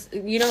would just,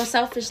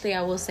 selfishly,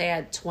 I will say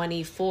at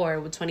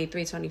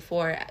 23,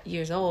 24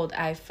 years old,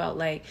 I felt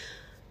like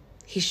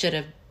he should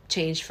have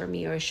changed for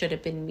me, or it should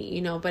have been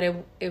me, but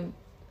it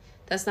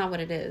that's not what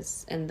it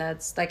is. And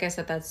that's, like I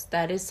said,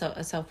 that is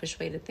a selfish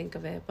way to think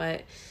of it.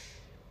 But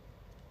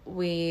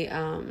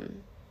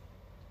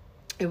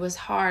it was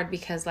hard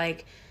because,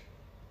 like,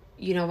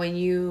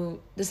 when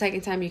the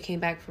second time you came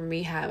back from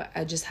rehab,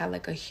 I just had,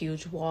 like, a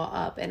huge wall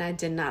up, and I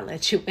did not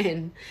let you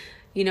in,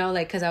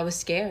 like, because I was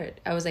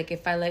scared. I was like,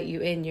 if I let you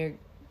in,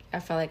 I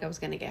felt like I was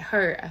going to get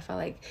hurt. I felt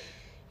like,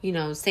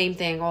 same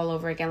thing all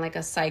over again, like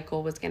a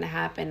cycle was going to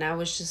happen. I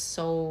was just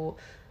so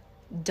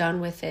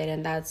done with it.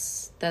 And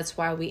that's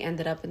why we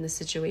ended up in the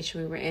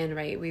situation we were in,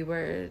 right? We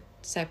were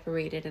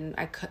separated, and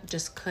I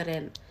just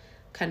couldn't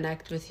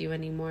connect with you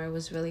anymore. It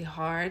was really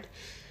hard.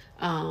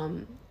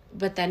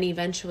 But then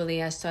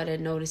eventually I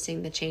started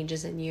noticing the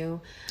changes in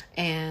you,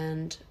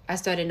 and I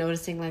started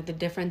noticing, like, the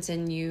difference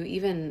in you,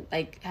 even,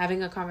 like,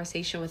 having a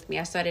conversation with me.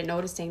 I started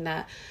noticing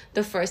that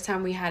the first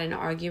time we had an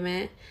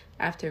argument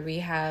after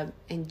rehab,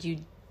 and you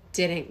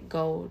didn't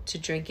go to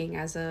drinking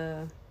as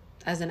an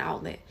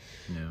outlet.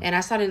 Yeah. And I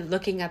started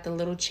looking at the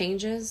little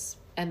changes,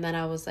 and then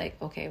I was like,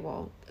 okay,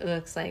 well, it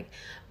looks like,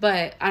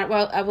 but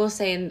I will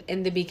say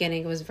in the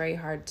beginning, it was very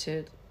hard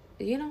to,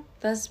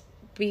 let's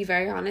be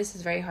very honest,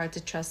 it's very hard to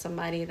trust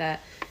somebody that,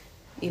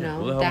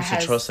 that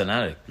has... trust an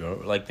addict,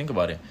 bro. Like, think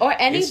about it. Or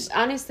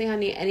honestly,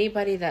 honey,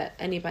 anybody that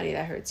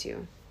hurts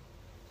you.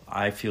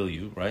 I feel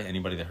you, right?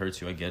 Anybody that hurts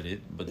you, I get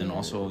it. But then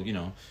also,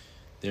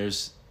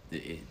 there's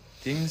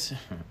things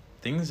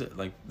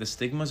like the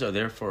stigmas are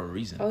there for a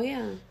reason. Oh,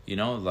 yeah.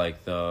 Like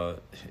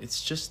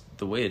it's just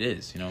the way it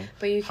is,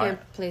 But you can't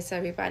place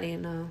everybody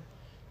in a...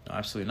 No,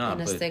 absolutely not.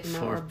 In a but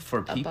stigma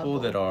for people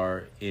that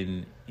are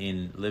in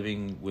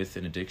living with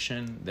an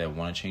addiction that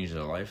want to change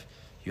their life,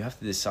 you have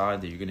to decide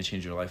that you're going to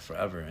change your life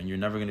forever, and you're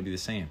never going to be the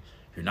same.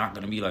 You're not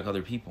going to be like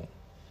other people.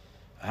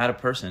 I had a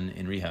person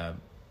in rehab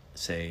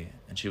say,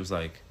 and she was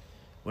like,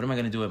 what am I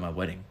going to do at my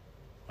wedding?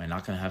 Am I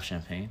not going to have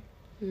champagne?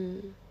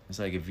 And It's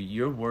like, if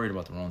you're worried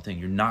about the wrong thing,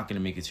 you're not going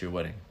to make it to your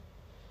wedding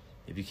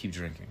if you keep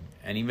drinking.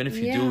 And even if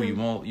you do, you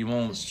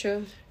won't. It's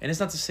true. And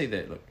it's not to say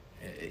that, look,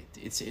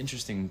 it's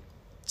interesting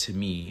to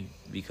me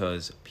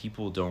because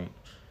people don't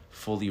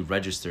fully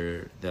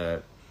register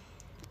that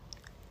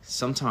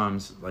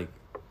sometimes, like,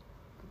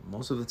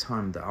 most of the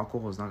time, the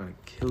alcohol is not going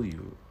to kill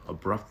you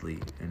abruptly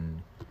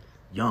and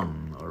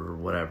young or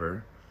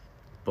whatever,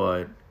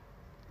 but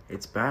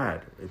it's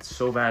bad. It's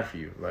so bad for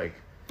you. Like,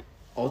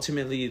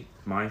 ultimately,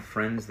 my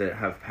friends that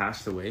have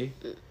passed away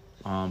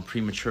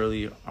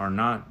prematurely are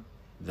not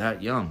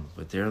that young,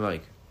 but they're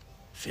like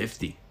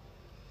 50.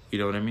 You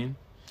know what I mean?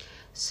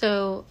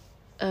 So,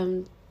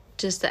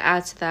 just to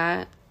add to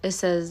that, it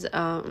says,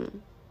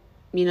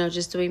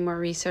 just doing more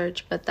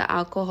research, but the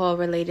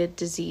alcohol-related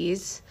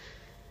disease,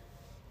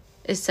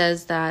 it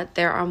says that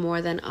there are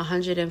more than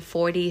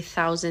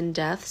 140,000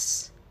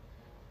 deaths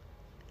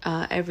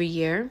every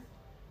year.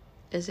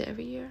 Is it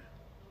every year?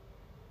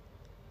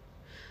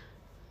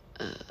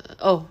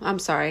 I'm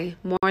sorry.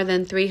 More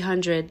than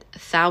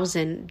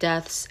 300,000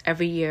 deaths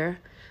every year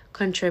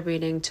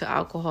contributing to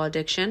alcohol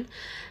addiction.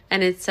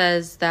 And it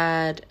says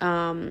that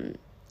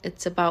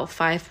it's about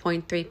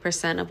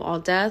 5.3% of all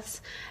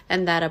deaths,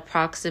 and that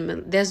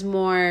approximately there's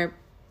more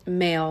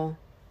male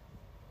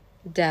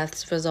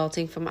deaths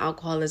resulting from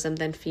alcoholism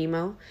than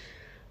female.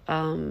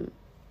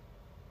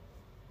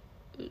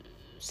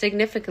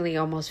 Significantly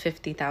almost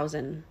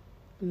 50,000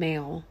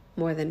 male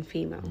more than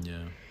female.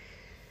 Yeah.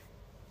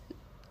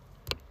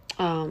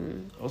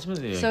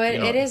 Ultimately, so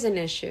it is an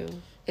issue.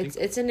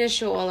 It's an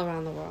issue all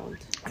around the world.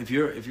 If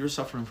you're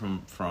suffering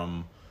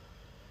from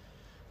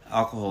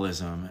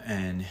alcoholism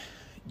and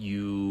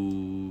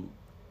you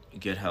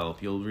get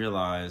help, you'll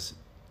realize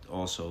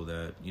also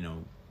that,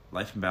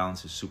 life and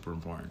balance is super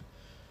important.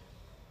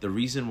 The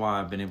reason why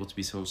I've been able to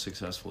be so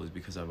successful is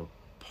because I have a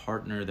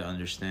partner that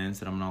understands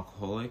that I'm an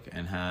alcoholic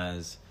and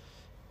has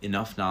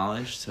enough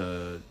knowledge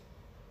to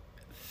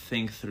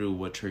think through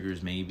what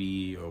triggers may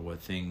be or what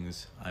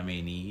things I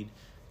may need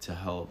to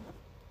help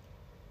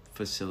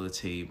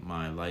facilitate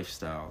my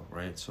lifestyle,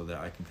 right? So that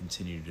I can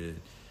continue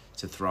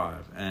to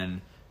thrive.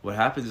 And what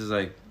happens is,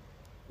 like,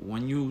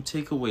 when you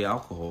take away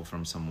alcohol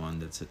from someone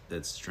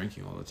that's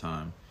drinking all the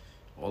time,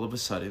 all of a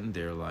sudden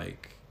they're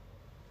like,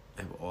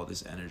 have all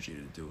this energy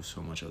to do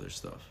so much other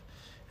stuff.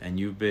 And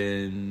you've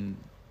been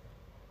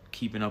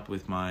keeping up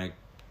with my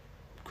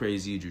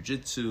crazy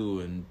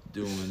jujitsu and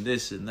doing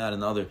this and that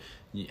and the other,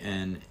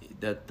 and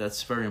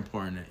that's very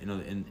important,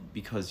 and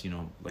because,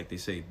 like they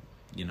say,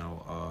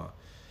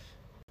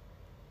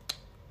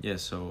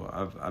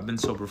 so I've been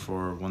sober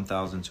for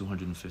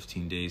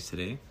 1,215 days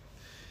today.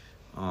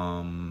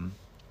 And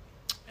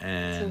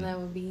so that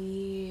would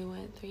be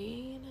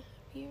 3.5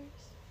 years?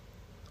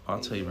 I'll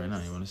tell you right now.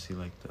 You want to see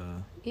like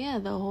the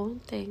whole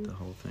thing? The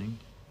whole thing.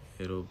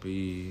 It'll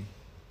be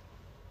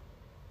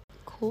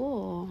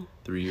cool.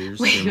 3 years,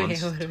 3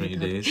 months, 20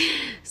 days.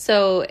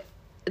 So,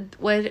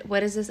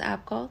 what is this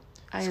app called?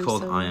 It's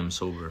called I Am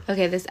Sober.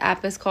 Okay, this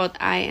app is called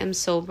I Am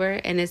Sober,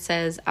 and it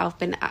says I've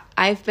been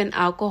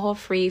alcohol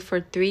free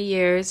for 3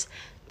 years,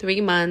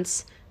 3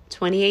 months,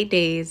 28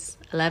 days,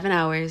 11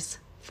 hours,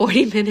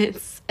 40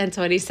 minutes, and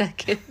 20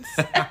 seconds.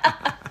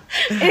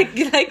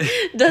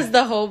 It does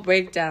the whole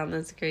breakdown.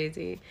 That's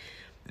crazy.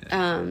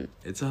 Yeah.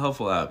 It's a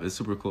helpful app. It's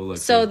super cool.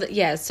 So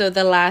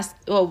the last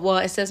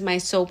it says my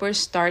sober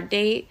start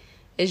date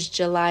is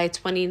July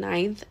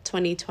 29th,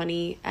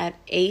 2020 at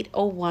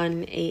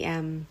 8:01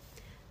 a.m.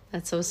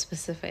 That's so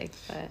specific.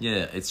 But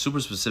yeah, it's super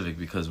specific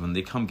because when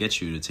they come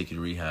get you to take you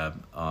to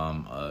rehab,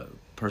 a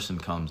person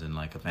comes in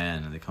like a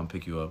van and they come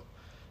pick you up,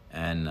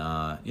 and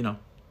I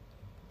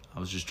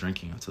was just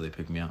drinking until they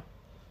picked me up.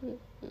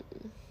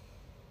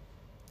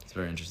 It's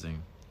very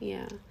interesting.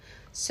 Yeah.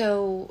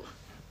 So,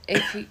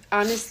 if you,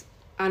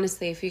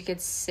 honestly, if you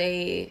could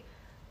say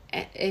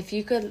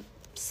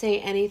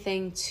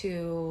anything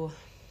to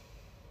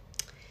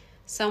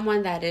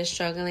someone that is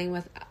struggling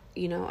with,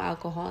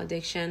 alcohol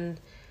addiction,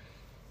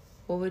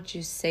 what would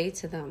you say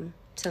to them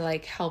to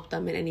like help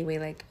them in any way,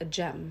 like a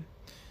gem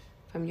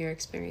from your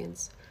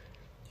experience?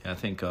 Yeah, I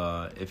think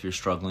if you're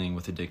struggling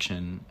with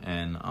addiction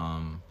and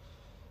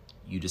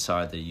you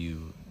decide that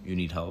you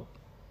need help,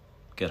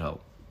 get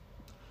help.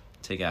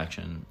 Take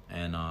action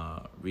and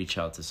reach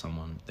out to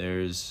someone.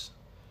 There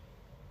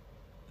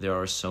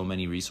are so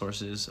many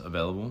resources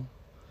available,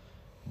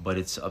 but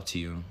it's up to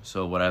you.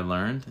 So what I've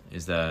learned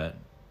is that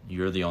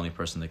you're the only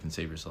person that can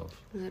save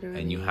yourself. Literally.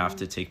 And you have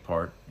to take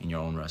part in your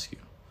own rescue.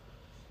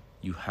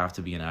 You have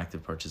to be an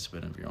active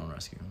participant of your own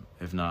rescue.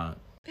 If not,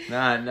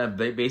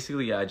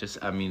 basically, I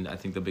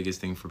think the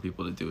biggest thing for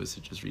people to do is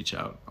to just reach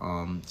out,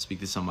 speak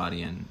to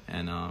somebody and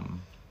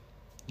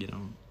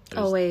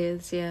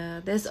always,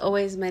 yeah. There's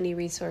always many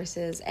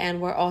resources,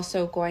 and we're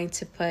also going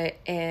to put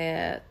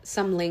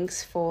some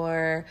links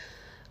for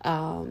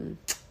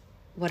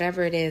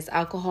whatever it is,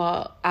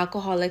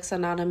 Alcoholics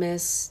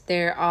Anonymous.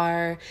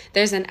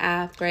 There's an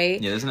app,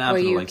 right? Yeah, there's an app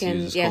where you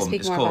can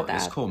speak more about that.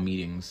 It's called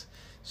Meetings.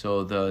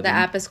 So the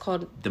app is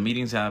called the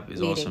Meetings app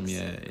is Meetings. awesome.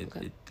 Yeah,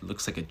 it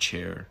looks like a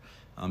chair,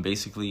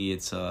 Basically,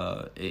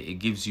 it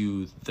gives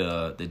you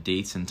the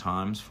dates and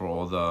times for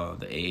all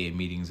the AA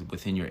meetings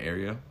within your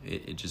area.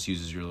 It just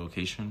uses your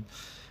location.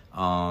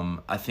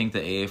 I think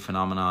the AA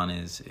phenomenon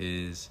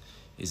is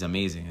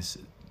amazing. It's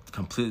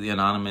completely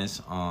anonymous.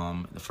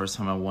 The first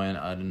time I went,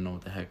 I didn't know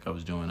what the heck I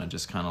was doing. I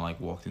just kind of like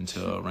walked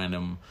into a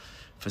random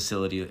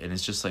facility, and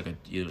it's just like a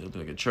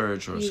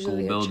church or a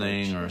school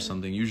building or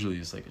something. Usually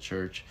it's like a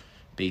church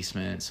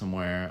basement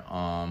somewhere,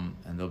 and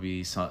there'll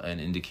be an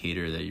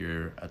indicator that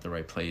you're at the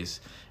right place.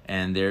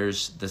 And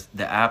there's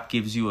the app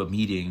gives you a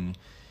meeting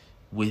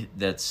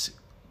that's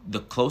the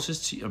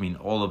closest to you. I mean,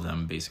 all of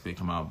them basically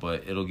come out,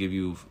 but it'll give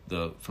you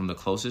from the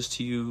closest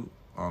to you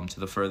to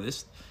the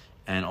furthest.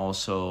 And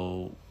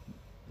also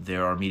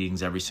there are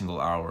meetings every single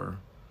hour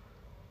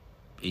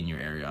in your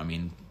area. I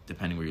mean,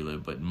 depending where you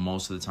live, but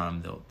most of the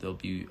time there'll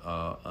be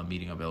a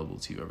meeting available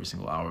to you every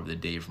single hour of the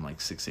day from like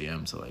 6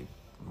 a.m. to like,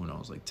 who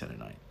knows, like 10 at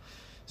night.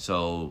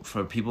 So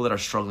for people that are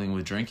struggling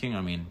with drinking,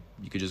 I mean,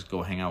 you could just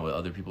go hang out with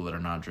other people that are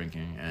not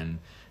drinking, and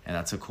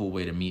that's a cool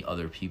way to meet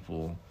other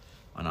people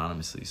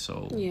anonymously.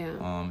 So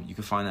you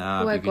can find the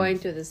app. Who are going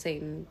through the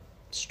same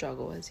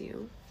struggle as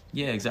you.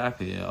 Yeah,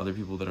 exactly. Yeah, other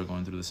people that are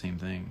going through the same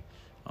thing.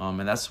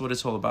 And that's what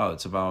it's all about.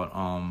 It's about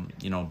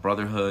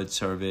brotherhood,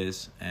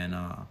 service, and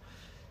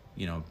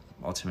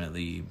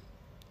ultimately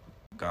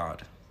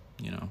God,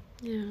 Yeah.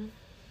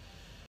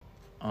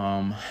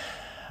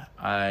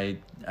 I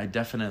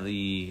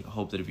definitely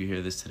hope that if you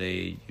hear this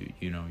today,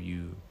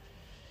 you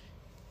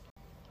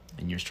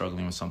and you're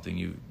struggling with something,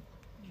 you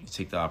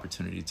take the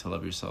opportunity to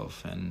love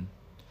yourself and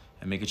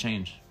make a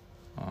change,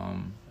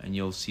 and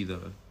you'll see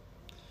the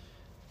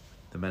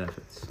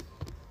benefits.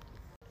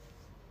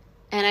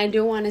 And I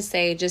do want to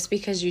say, just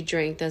because you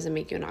drink doesn't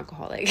make you an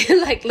alcoholic.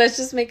 Like, let's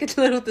just make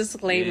a little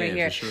disclaimer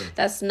here. For sure.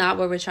 That's not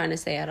what we're trying to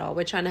say at all.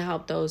 We're trying to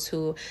help those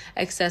who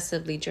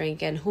excessively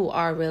drink and who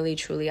are really,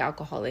 truly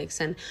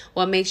alcoholics. And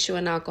what makes you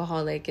an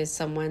alcoholic is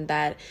someone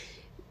that,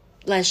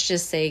 let's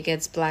just say,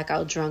 gets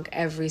blackout drunk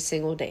every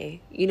single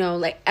day.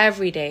 Like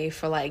every day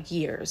for like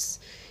years.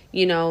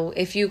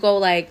 If you go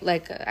like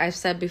I've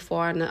said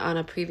before on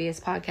a previous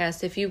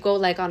podcast, if you go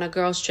like on a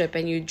girls trip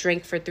and you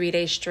drink for 3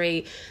 days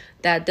straight,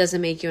 that doesn't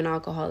make you an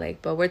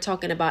alcoholic. But we're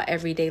talking about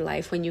everyday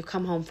life. When you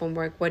come home from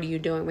work, what are you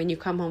doing? When you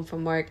come home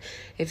from work,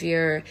 if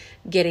you're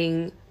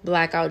getting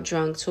blackout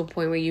drunk to a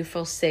point where you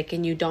feel sick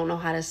and you don't know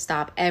how to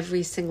stop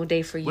every single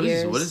day for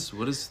years.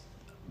 What is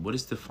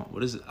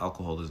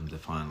alcoholism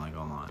defined like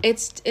online?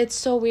 It's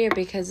so weird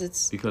because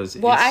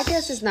I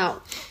guess it's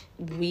not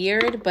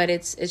weird, but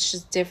it's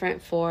just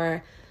different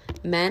for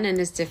men and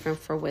it's different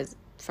for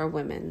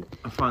women.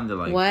 I find that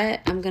like what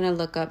I'm gonna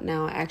look up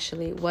now.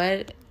 Actually,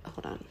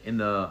 hold on. In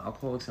the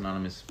Alcoholics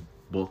Anonymous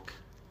book,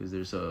 because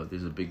there's a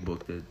big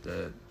book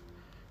that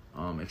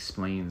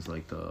explains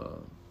like the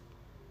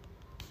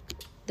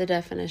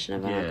definition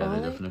of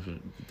alcoholic.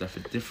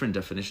 Different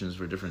definitions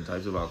for different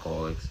types of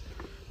alcoholics,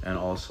 and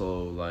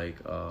also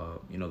like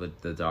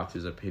the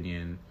doctor's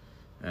opinion,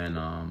 and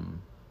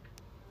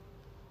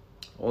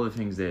all the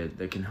things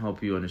that can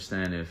help you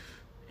understand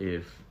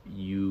if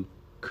you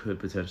could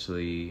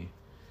potentially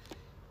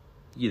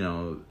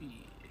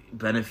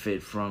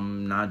benefit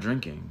from not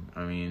drinking.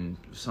 I mean,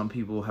 some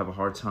people have a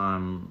hard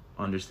time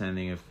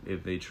understanding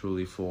if they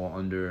truly fall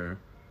under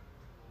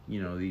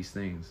these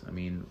things. I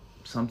mean,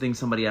 something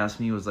somebody asked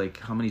me was like,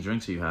 how many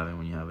drinks are you having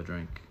when you have a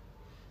drink?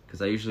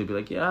 Because I usually be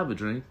like, yeah, I have a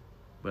drink,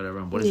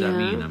 whatever. What does that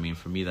mean? I mean,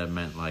 for me that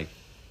meant like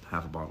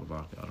half a bottle of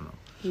vodka. I don't know.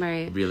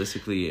 Right.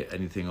 Realistically,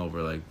 anything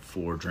over like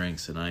 4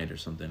 drinks a night or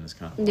something is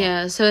kind of wild.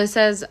 Yeah. So it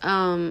says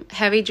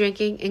heavy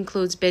drinking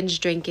includes binge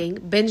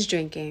drinking.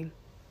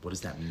 What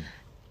does that mean?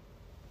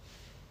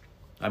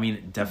 I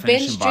mean,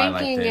 definition by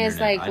like the internet. Is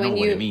like I know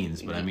what it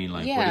means, but I mean,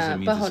 like, what does it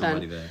mean to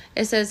somebody that...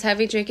 It says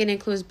heavy drinking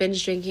includes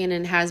binge drinking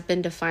and has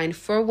been defined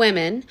for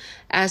women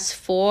as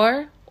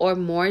 4 or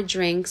more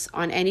drinks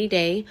on any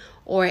day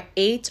or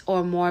 8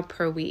 or more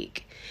per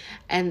week.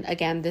 And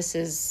again, this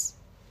is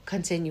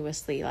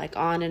continuously, like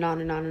on and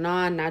on and on and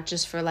on, not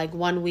just for like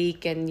 1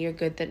 week and you're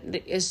good.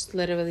 It's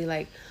literally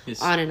like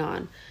on and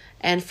on.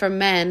 And for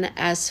men,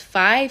 as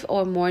 5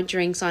 or more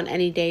drinks on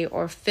any day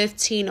or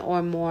 15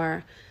 or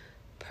more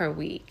per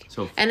week.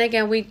 And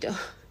again, we don't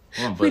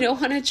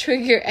want to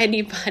trigger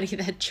anybody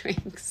that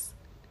drinks.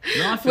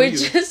 No, we're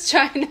just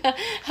trying to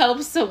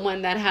help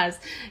someone that has,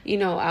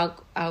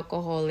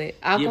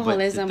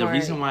 alcoholism the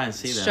reason why I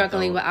say that,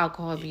 struggling with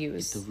alcohol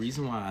abuse. The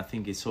reason why I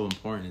think it's so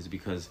important is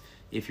because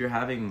if you're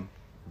having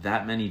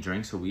that many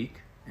drinks a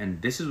week,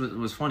 and this is what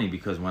was funny,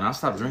 because when I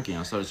stopped drinking,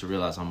 I started to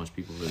realize how much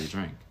people really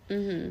drink.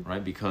 Mm-hmm.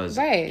 Right? Because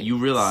you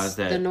realize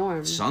that the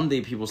norm.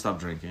 Sunday people stop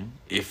drinking,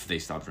 if they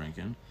stop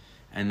drinking,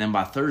 and then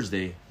by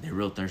Thursday, they're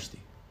real thirsty.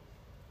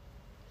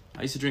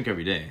 I used to drink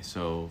every day,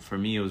 so for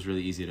me, it was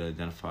really easy to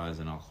identify as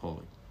an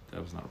alcoholic.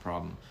 That was not a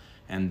problem.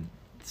 And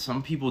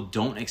some people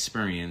don't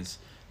experience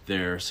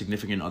their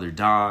significant other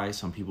die.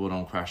 Some people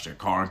don't crash their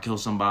car and kill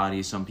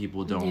somebody. Some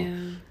people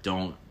don't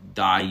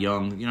die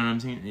young. You know what I'm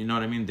saying? You know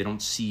what I mean? They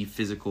don't see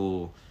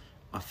physical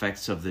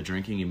effects of the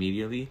drinking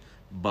immediately.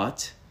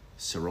 But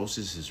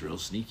cirrhosis is real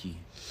sneaky.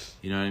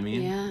 You know what I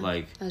mean? Yeah,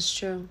 like, that's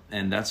true.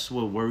 and that's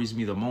what worries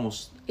me the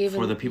most Even,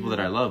 for the people that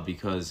I love,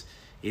 because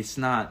it's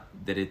not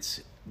that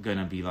it's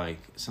gonna be like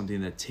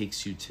something that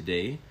takes you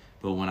today,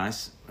 but when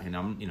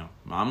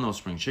I'm no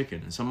spring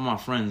chicken, and some of my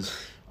friends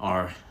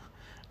are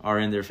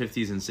in their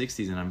 50s and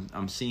 60s, and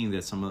I'm seeing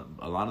that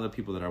a lot of the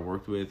people that I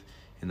worked with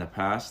in the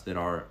past that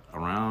are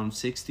around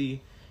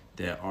 60,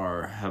 that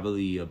are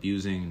heavily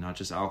abusing not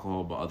just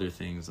alcohol but other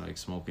things like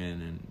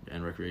smoking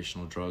and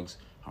recreational drugs,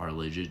 are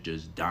legit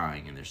just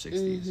dying in their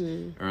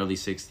 60s, early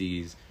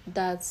 60s.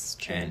 That's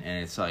true. And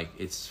it's like,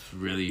 it's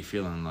really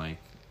feeling like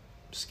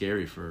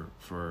scary for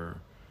for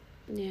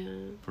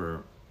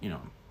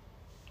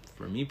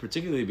me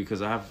particularly,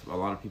 because I have a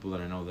lot of people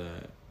that I know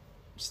that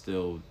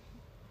still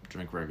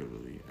drink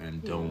regularly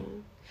and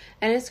don't.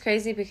 And it's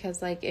crazy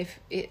because, like, if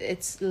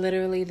it's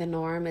literally the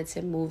norm, it's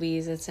in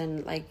movies, it's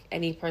in, like,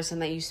 any person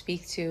that you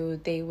speak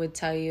to, they would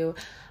tell you,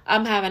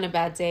 I'm having a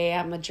bad day,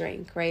 I'm a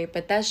drink, right?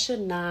 But that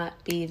should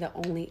not be the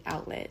only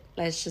outlet.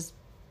 Let's just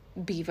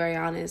be very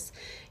honest.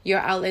 Your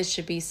outlet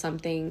should be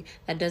something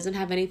that doesn't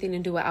have anything to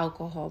do with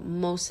alcohol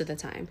most of the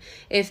time.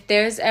 If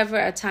there's ever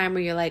a time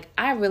where you're like,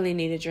 I really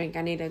need a drink,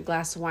 I need a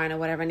glass of wine or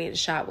whatever, I need a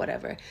shot,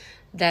 whatever,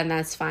 then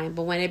that's fine.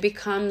 But when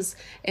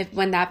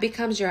that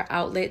becomes your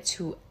outlet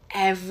to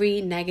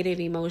every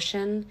negative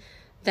emotion,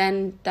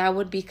 then that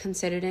would be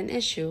considered an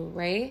issue,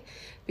 right?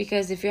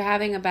 Because if you're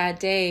having a bad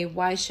day,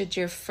 why should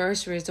your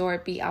first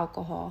resort be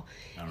alcohol?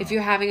 If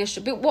you're having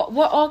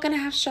we're all going to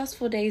have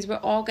stressful days. We're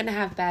all going to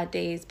have bad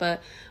days.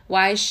 But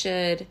why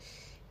should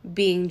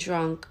being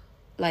drunk,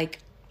 like,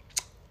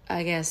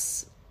 I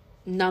guess,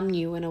 numb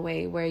you in a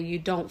way where you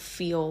don't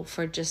feel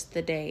for just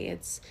the day?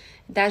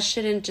 That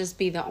shouldn't just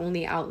be the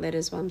only outlet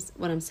is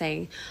what I'm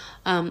saying.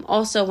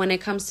 Also, when it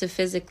comes to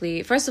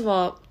physically, first of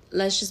all,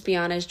 let's just be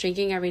honest,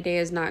 drinking every day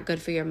is not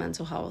good for your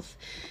mental health.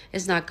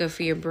 It's not good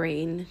for your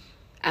brain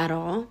at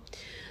all.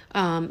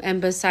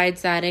 And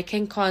besides that, it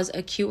can cause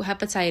acute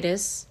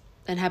hepatitis.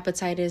 And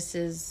hepatitis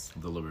is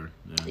the liver.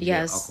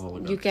 Yes,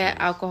 you get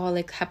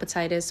alcoholic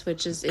hepatitis,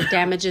 which is, it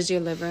damages your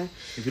liver.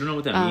 If you don't know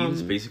what that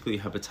means, basically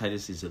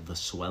hepatitis is the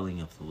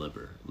swelling of the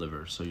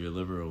liver. So your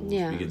liver will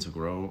begin to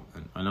grow.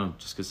 And I know,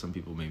 just because some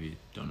people maybe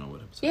don't know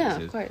what hepatitis is. Yeah,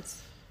 of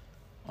course.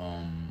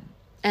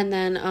 And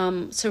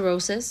then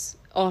cirrhosis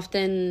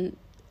often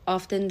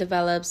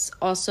develops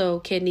also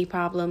kidney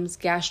problems,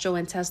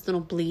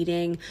 gastrointestinal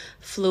bleeding,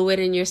 fluid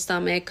in your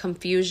stomach,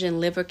 confusion,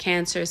 liver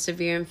cancer,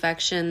 severe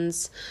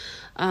infections,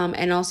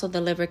 and also the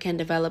liver can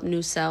develop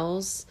new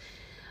cells.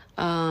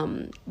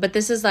 But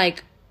this is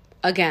like,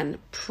 again,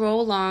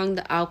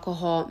 prolonged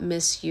alcohol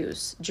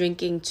misuse,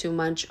 drinking too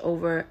much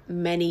over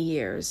many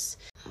years.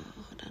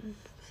 Hold on.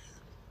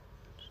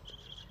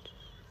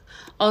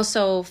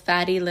 Also,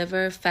 fatty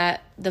liver,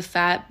 the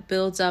fat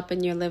builds up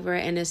in your liver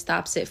and it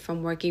stops it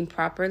from working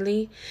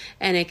properly,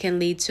 and it can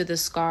lead to the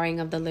scarring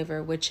of the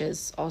liver, which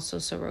is also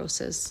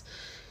cirrhosis.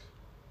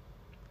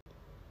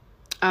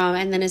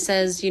 And then it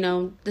says,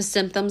 the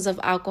symptoms of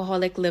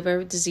alcoholic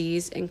liver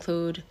disease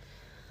include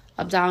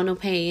abdominal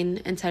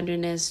pain and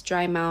tenderness,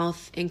 dry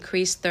mouth,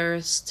 increased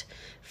thirst,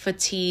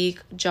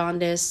 fatigue,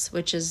 jaundice,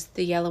 which is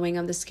the yellowing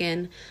of the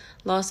skin,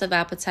 loss of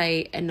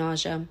appetite, and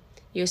nausea.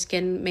 Your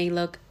skin may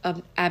look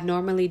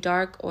abnormally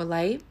dark or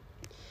light.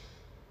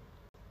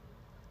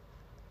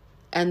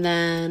 And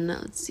then,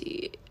 let's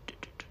see.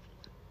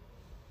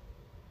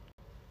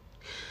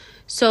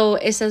 So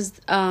it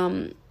says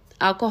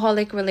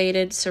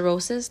alcoholic-related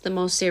cirrhosis, the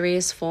most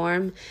serious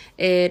form.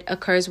 It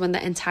occurs when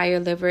the entire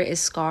liver is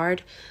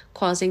scarred,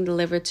 causing the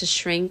liver to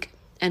shrink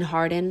and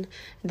harden.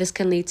 This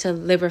can lead to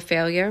liver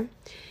failure.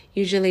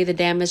 Usually the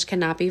damage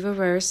cannot be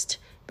reversed.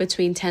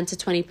 Between 10 to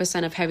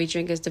 20% of heavy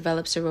drinkers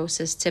develop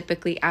cirrhosis,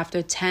 typically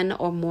after 10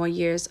 or more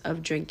years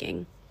of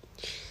drinking.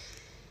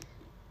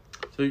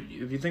 So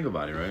if you think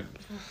about it, right?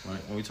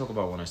 When we talk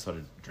about when I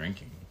started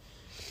drinking,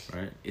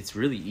 right? It's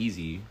really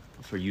easy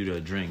for you to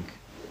drink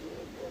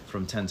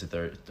from 20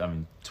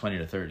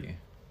 to 30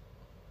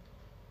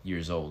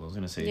 years old. I was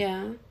going to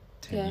say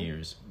 10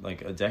 years.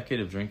 Like a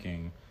decade of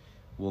drinking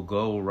will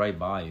go right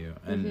by you.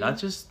 And not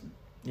just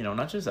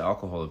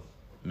alcohol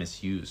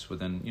misuse, but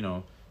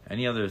then,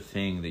 any other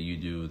thing that you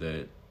do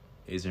that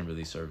isn't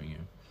really serving you.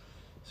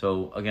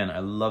 So again, I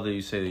love that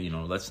you say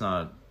that, let's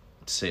not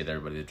say that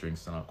everybody that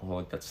drinks is an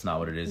alcoholic. That's not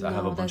what it is. No, I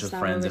have a bunch of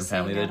friends and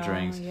family that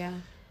drinks. Yeah.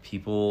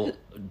 People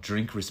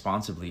drink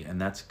responsibly, and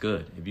that's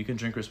good. If you can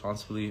drink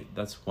responsibly,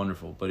 that's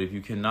wonderful. But if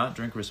you cannot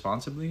drink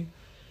responsibly,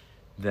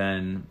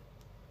 then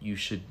you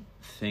should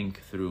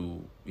think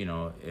through,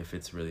 if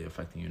it's really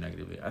affecting you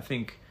negatively. I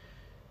think,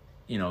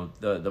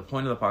 the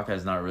point of the podcast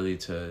is not really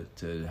to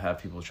have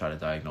people try to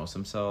diagnose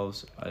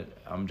themselves.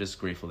 I'm just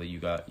grateful that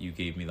you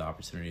gave me the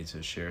opportunity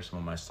to share some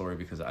of my story,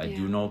 because I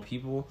do know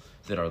people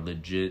that are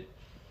legit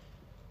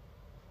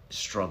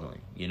struggling.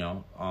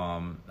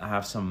 I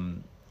have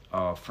some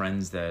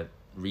friends that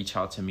reach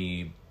out to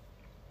me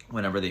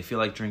whenever they feel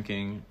like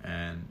drinking,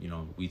 and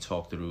we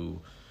talk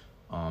through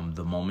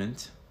the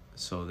moment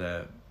so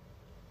that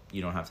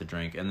you don't have to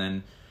drink. And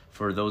then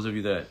for those of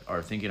you that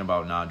are thinking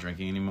about not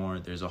drinking anymore,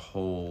 there's a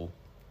whole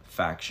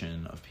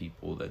faction of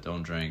people that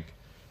don't drink,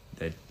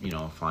 that, you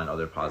know, find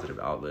other positive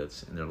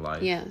outlets in their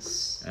life.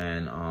 Yes.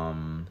 And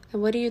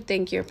what do you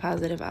think your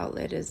positive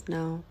outlet is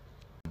now?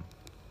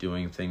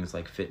 doing things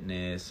like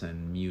fitness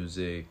and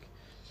music,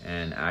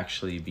 and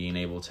actually being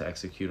able to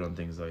execute on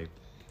things like,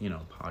 you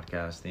know,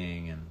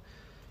 podcasting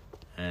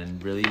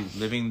and really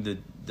living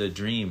the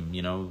dream.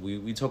 You know,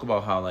 we talk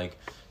about how, like,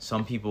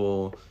 some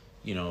people,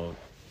 you know,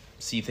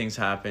 see things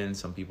happen,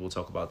 some people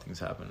talk about things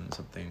happen, and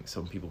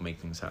some people make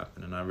things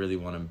happen, and I really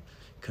want to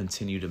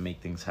continue to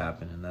make things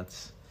happen, and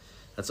that's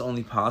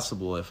only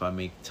possible if I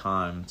make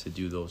time to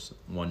do those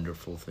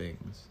wonderful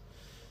things.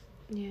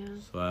 Yeah.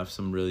 So I have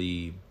some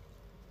really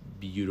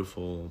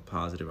beautiful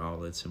positive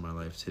outlets in my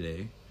life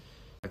today.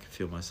 I can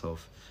feel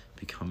myself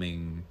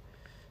becoming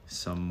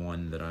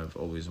someone that I've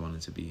always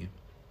wanted to be,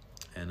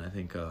 and I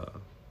think a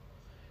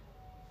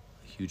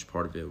huge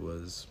part of it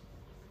was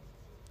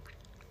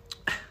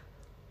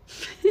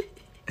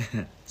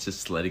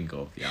just letting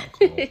go of the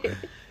alcohol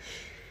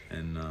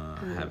and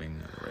having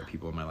the right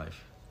people in my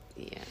life.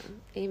 Yeah.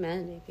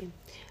 Amen, baby.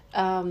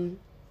 I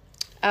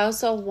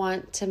also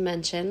want to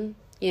mention,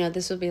 you know,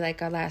 this will be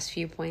like our last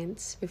few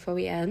points before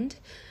we end.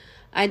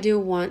 I do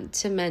want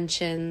to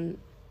mention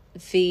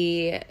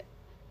the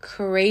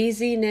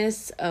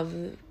craziness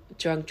of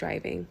drunk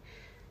driving.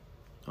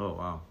 Oh,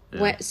 wow.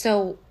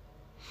 Yeah.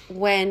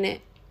 When,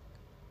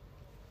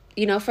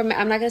 you know, I'm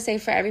not going to say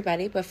for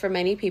everybody, but for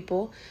many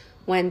people,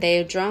 when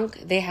they're drunk,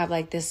 they have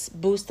like this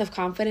boost of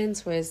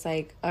confidence where it's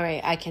like, all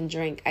right, I can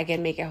drink, I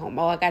can make it home.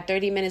 Oh, I got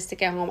 30 minutes to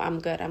get home. I'm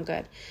good.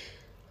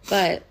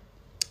 But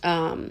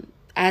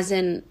as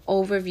an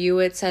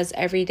overview, it says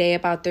every day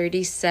about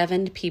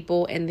 37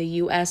 people in the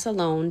U.S.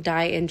 alone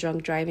die in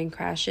drunk driving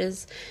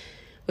crashes,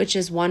 which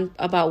is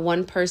about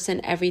one person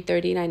every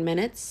 39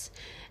 minutes.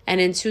 And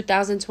in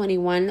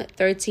 2021,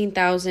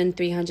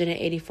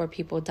 13,384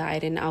 people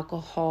died in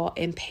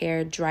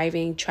alcohol-impaired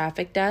driving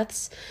traffic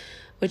deaths,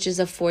 which is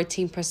a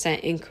 14%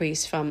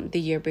 increase from the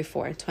year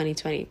before,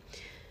 2020.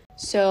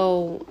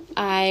 So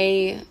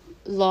I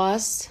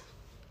lost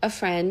a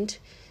friend.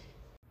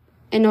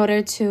 In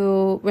order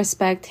to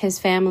respect his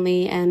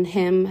family and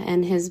him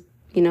and his,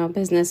 you know,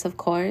 business, of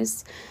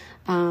course,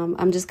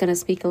 I'm just going to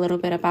speak a little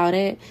bit about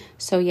it.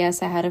 So,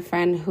 yes, I had a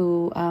friend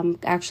who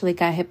actually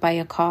got hit by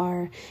a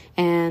car,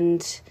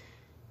 and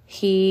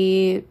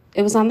it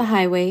was on the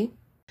highway.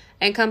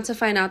 And come to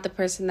find out, the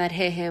person that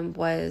hit him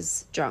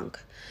was drunk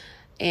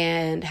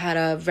and had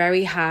a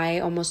very high,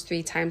 almost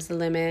 3 times the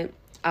limit,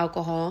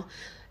 alcohol,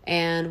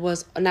 and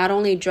was not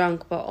only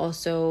drunk, but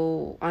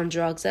also on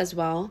drugs as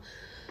well.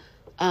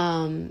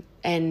 And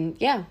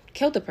yeah,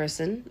 killed the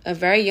person, a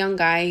very young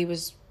guy. He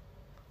was,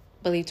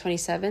 I believe,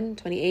 27,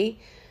 28.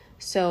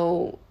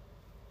 So,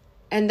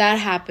 and that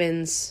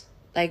happens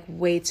like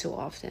way too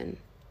often.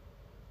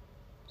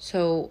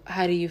 So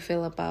how do you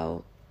feel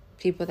about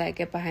people that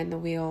get behind the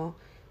wheel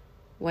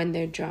when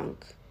they're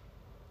drunk?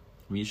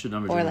 I mean, you should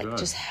never or drink like and drive.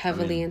 just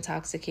heavily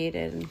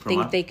intoxicated and from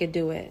think they could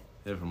do it?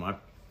 Yeah, from my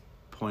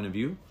point of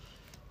view,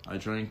 I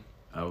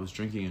was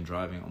drinking and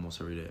driving almost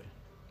every day,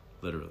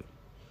 literally.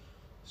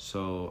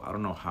 So I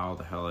don't know how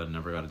the hell I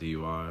never got a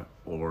DUI,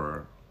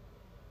 or,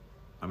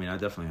 I mean, I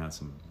definitely had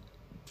some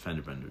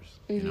fender benders,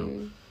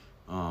 you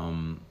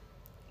know.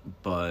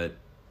 But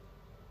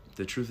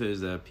the truth is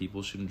that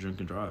people shouldn't drink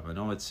and drive. I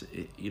know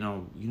you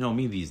know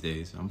me these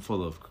days. I'm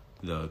full of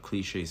the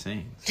cliche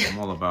sayings. I'm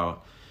all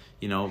about,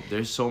 you know,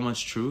 there's so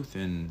much truth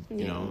in,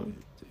 you know,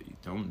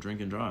 don't drink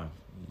and drive.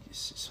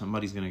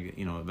 Somebody's gonna get,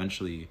 you know,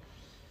 eventually.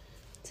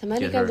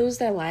 Somebody could lose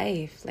their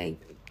life, like,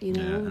 you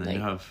know. Yeah, and then like,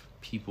 you have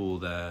people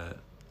that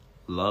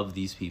love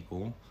these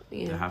people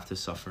that have to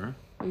suffer,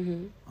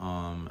 and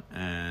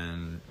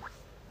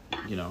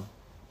you know,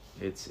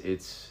 it's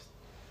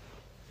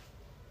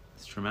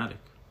traumatic.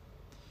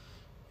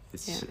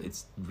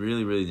 It's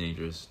really, really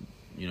dangerous,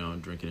 you know,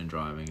 drinking and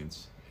driving.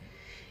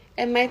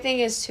 And my thing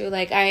is too,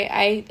 like,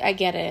 I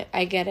get it.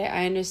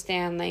 I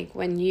understand, like,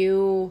 when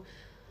you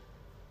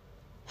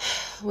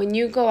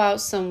go out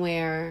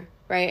somewhere,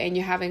 right, and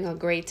you're having a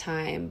great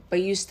time,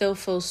 but you still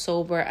feel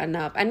sober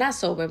enough, and not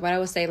sober, but I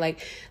would say, like,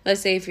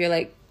 let's say if you're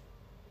like,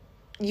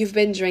 you've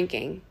been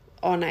drinking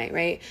all night,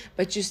 right,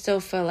 but you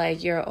still feel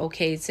like you're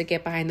okay to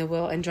get behind the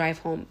wheel and drive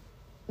home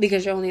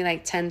because you're only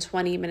like 10,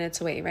 20 minutes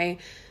away, right?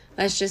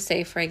 Let's just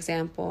say, for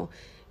example,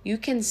 you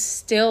can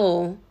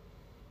still,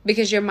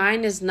 because your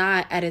mind is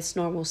not at its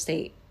normal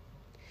state.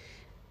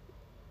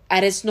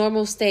 At its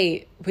normal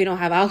state, we don't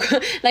have alcohol.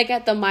 Like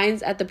at the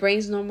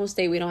brain's normal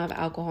state, we don't have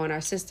alcohol in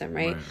our system,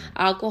 right?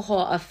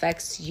 Alcohol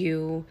affects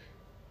you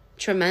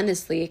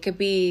tremendously. It could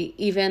be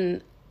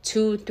even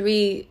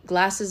 2-3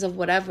 glasses of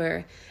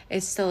whatever.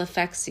 It still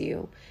affects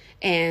you.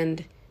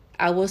 And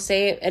I will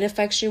say it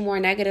affects you more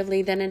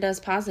negatively than it does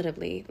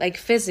positively. Like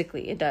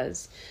physically, it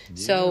does.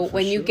 Yeah, so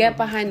when you get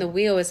behind the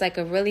wheel, it's like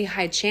a really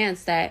high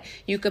chance that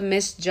you could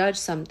misjudge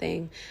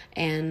something,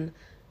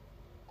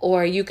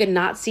 or you could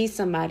not see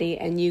somebody,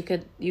 and you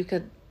could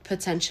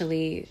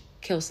potentially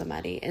kill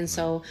somebody. And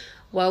so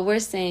what we're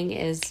saying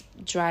is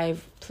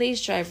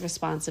please drive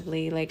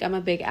responsibly. Like, I'm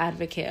a big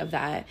advocate of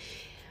that.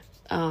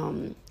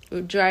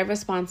 Drive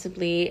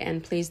responsibly,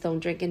 and please don't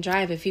drink and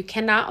drive. If you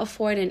cannot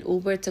afford an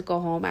Uber to go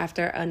home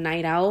after a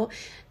night out,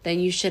 then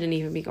you shouldn't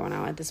even be going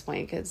out at this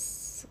point,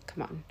 because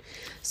come on.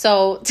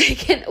 So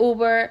take an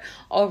Uber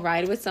or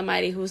ride with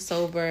somebody who's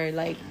sober.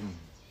 Like,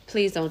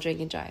 please don't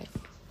drink and drive.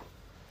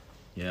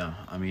 Yeah,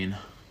 I mean,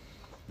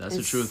 that's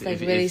It's the truth.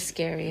 like really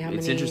scary how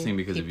it's many interesting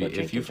because people if you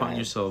drink and find drive.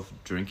 yourself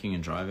drinking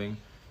and driving,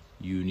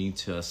 you need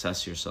to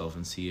assess yourself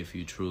and see if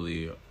you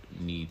truly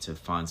need to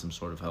find some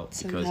sort of help,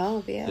 Some because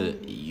help, yeah.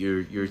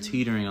 you're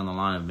teetering on the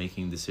line of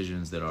making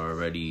decisions that are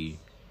already,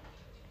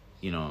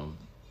 you know,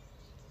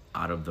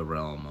 out of the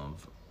realm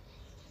of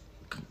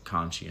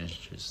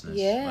conscientiousness.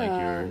 Yeah.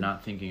 Like, you're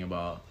not thinking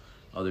about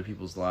other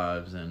people's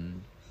lives.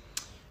 And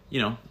you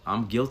know,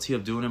 I'm guilty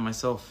of doing it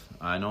myself.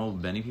 I know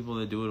many people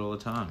that do it all the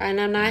time. And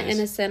I'm not And it's-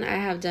 innocent. I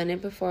have done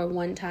it before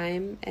one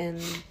time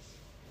and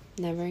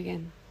never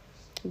again.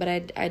 But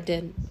I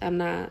did. I'm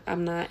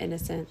not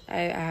innocent. I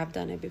have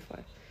done it before.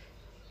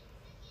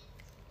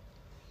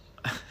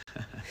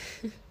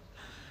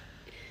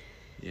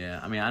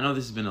 Yeah, I mean, I know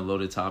this has been a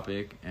loaded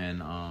topic,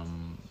 and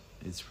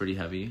it's pretty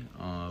heavy.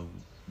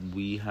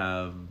 We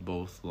have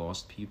both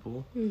lost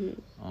people.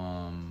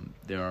 Mm-hmm.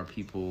 There are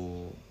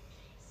people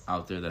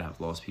out there that have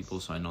lost people,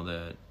 so I know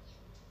that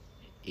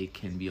it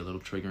can be a little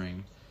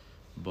triggering.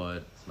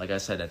 But like I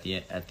said, at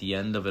the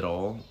end of it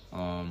all,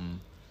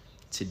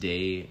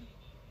 today,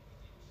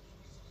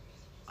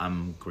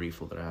 I'm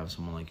grateful that I have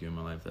someone like you in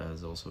my life that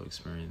has also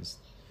experienced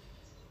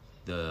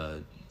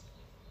the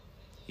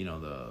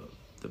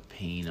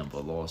pain of a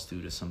loss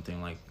due to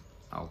something like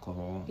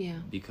alcohol. Yeah.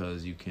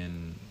 Because you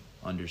can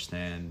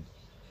understand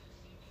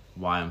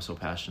why I'm so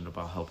passionate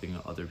about helping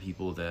other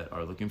people that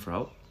are looking for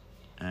help.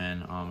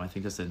 And I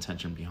think that's the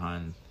intention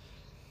behind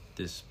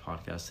this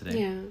podcast today.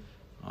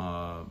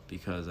 Yeah.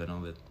 Because I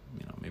know that,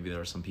 you know, maybe there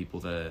are some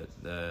people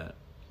that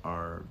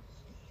are,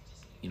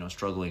 you know,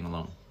 struggling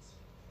alone.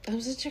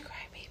 I'm such a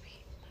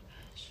crybaby. Oh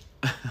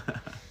my gosh.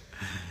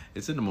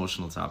 It's an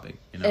emotional topic,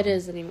 you know. It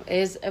is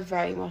a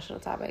very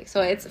emotional topic.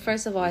 So it's,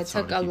 first of all, It's it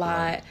hard took to a keep it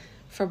lot out.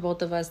 for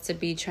both of us to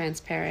be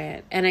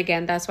transparent. And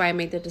again, that's why I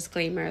made the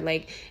disclaimer.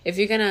 Like, if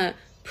you're gonna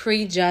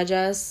prejudge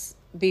us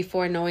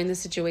before knowing the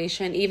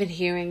situation, even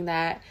hearing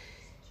that,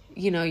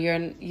 you're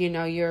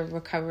a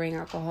recovering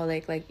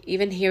alcoholic, like,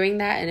 even hearing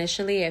that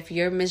initially, if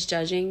you're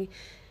misjudging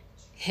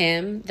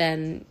him,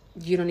 then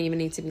you don't even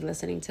need to be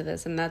listening to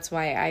this. And that's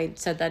why I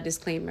said that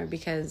disclaimer,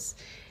 because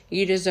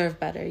you deserve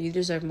better. You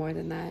deserve more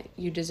than that.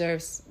 You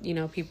deserve,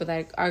 people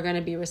that are going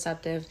to be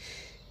receptive.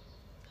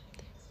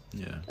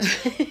 Yeah.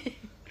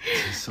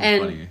 It's so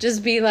And funny.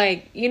 just be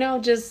like,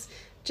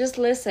 just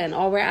listen.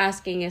 All we're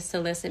asking is to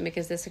listen,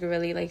 because this could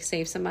really, like,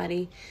 save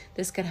somebody.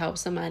 This could help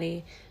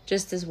somebody.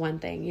 Just as one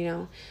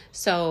thing,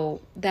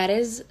 So that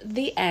is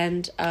the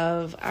end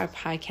of our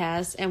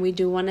podcast. And we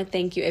do want to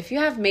thank you. If you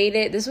have made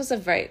it, this was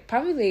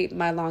probably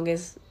my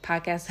longest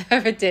podcast I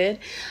ever did.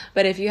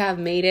 But if you have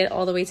made it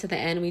all the way to the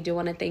end, we do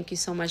want to thank you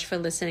so much for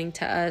listening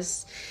to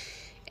us.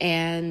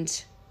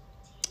 And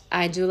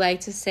I do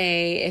like to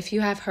say, if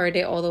you have heard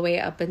it all the way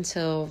up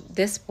until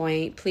this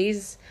point,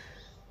 please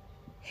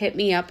hit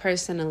me up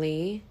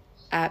personally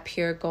at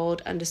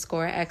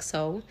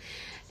puregold_XO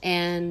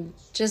and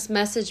just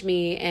message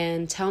me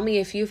and tell me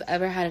if you've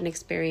ever had an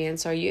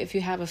experience, or if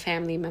you have a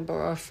family member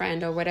or a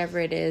friend or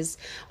whatever it is,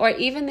 or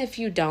even if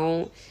you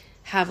don't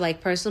have, like,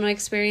 personal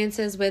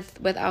experiences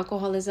with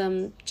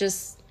alcoholism,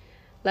 just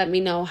let me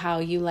know how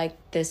you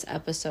liked this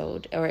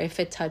episode, or if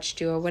it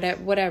touched you, or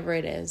whatever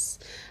it is.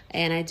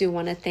 And I do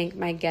want to thank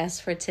my guests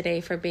for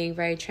today for being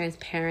very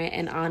transparent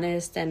and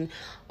honest and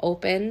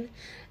open.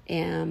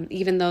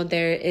 Even though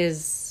there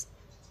is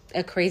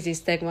a crazy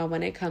stigma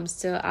when it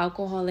comes to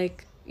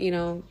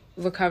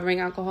recovering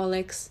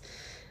alcoholics,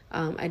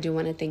 I do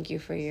want to thank you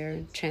for your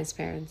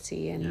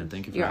transparency and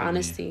thank you for your having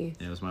honesty. Me.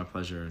 Yeah, it was my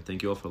pleasure.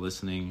 Thank you all for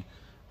listening.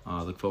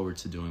 Look forward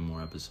to doing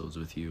more episodes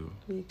with you.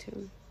 Me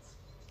too.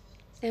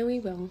 And we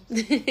will.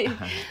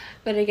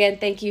 But again,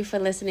 thank you for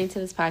listening to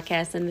this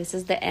podcast. And this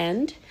is the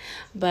end.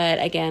 But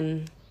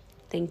again,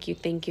 thank you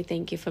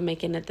for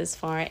making it this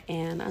far.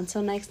 And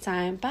until next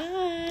time,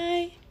 bye.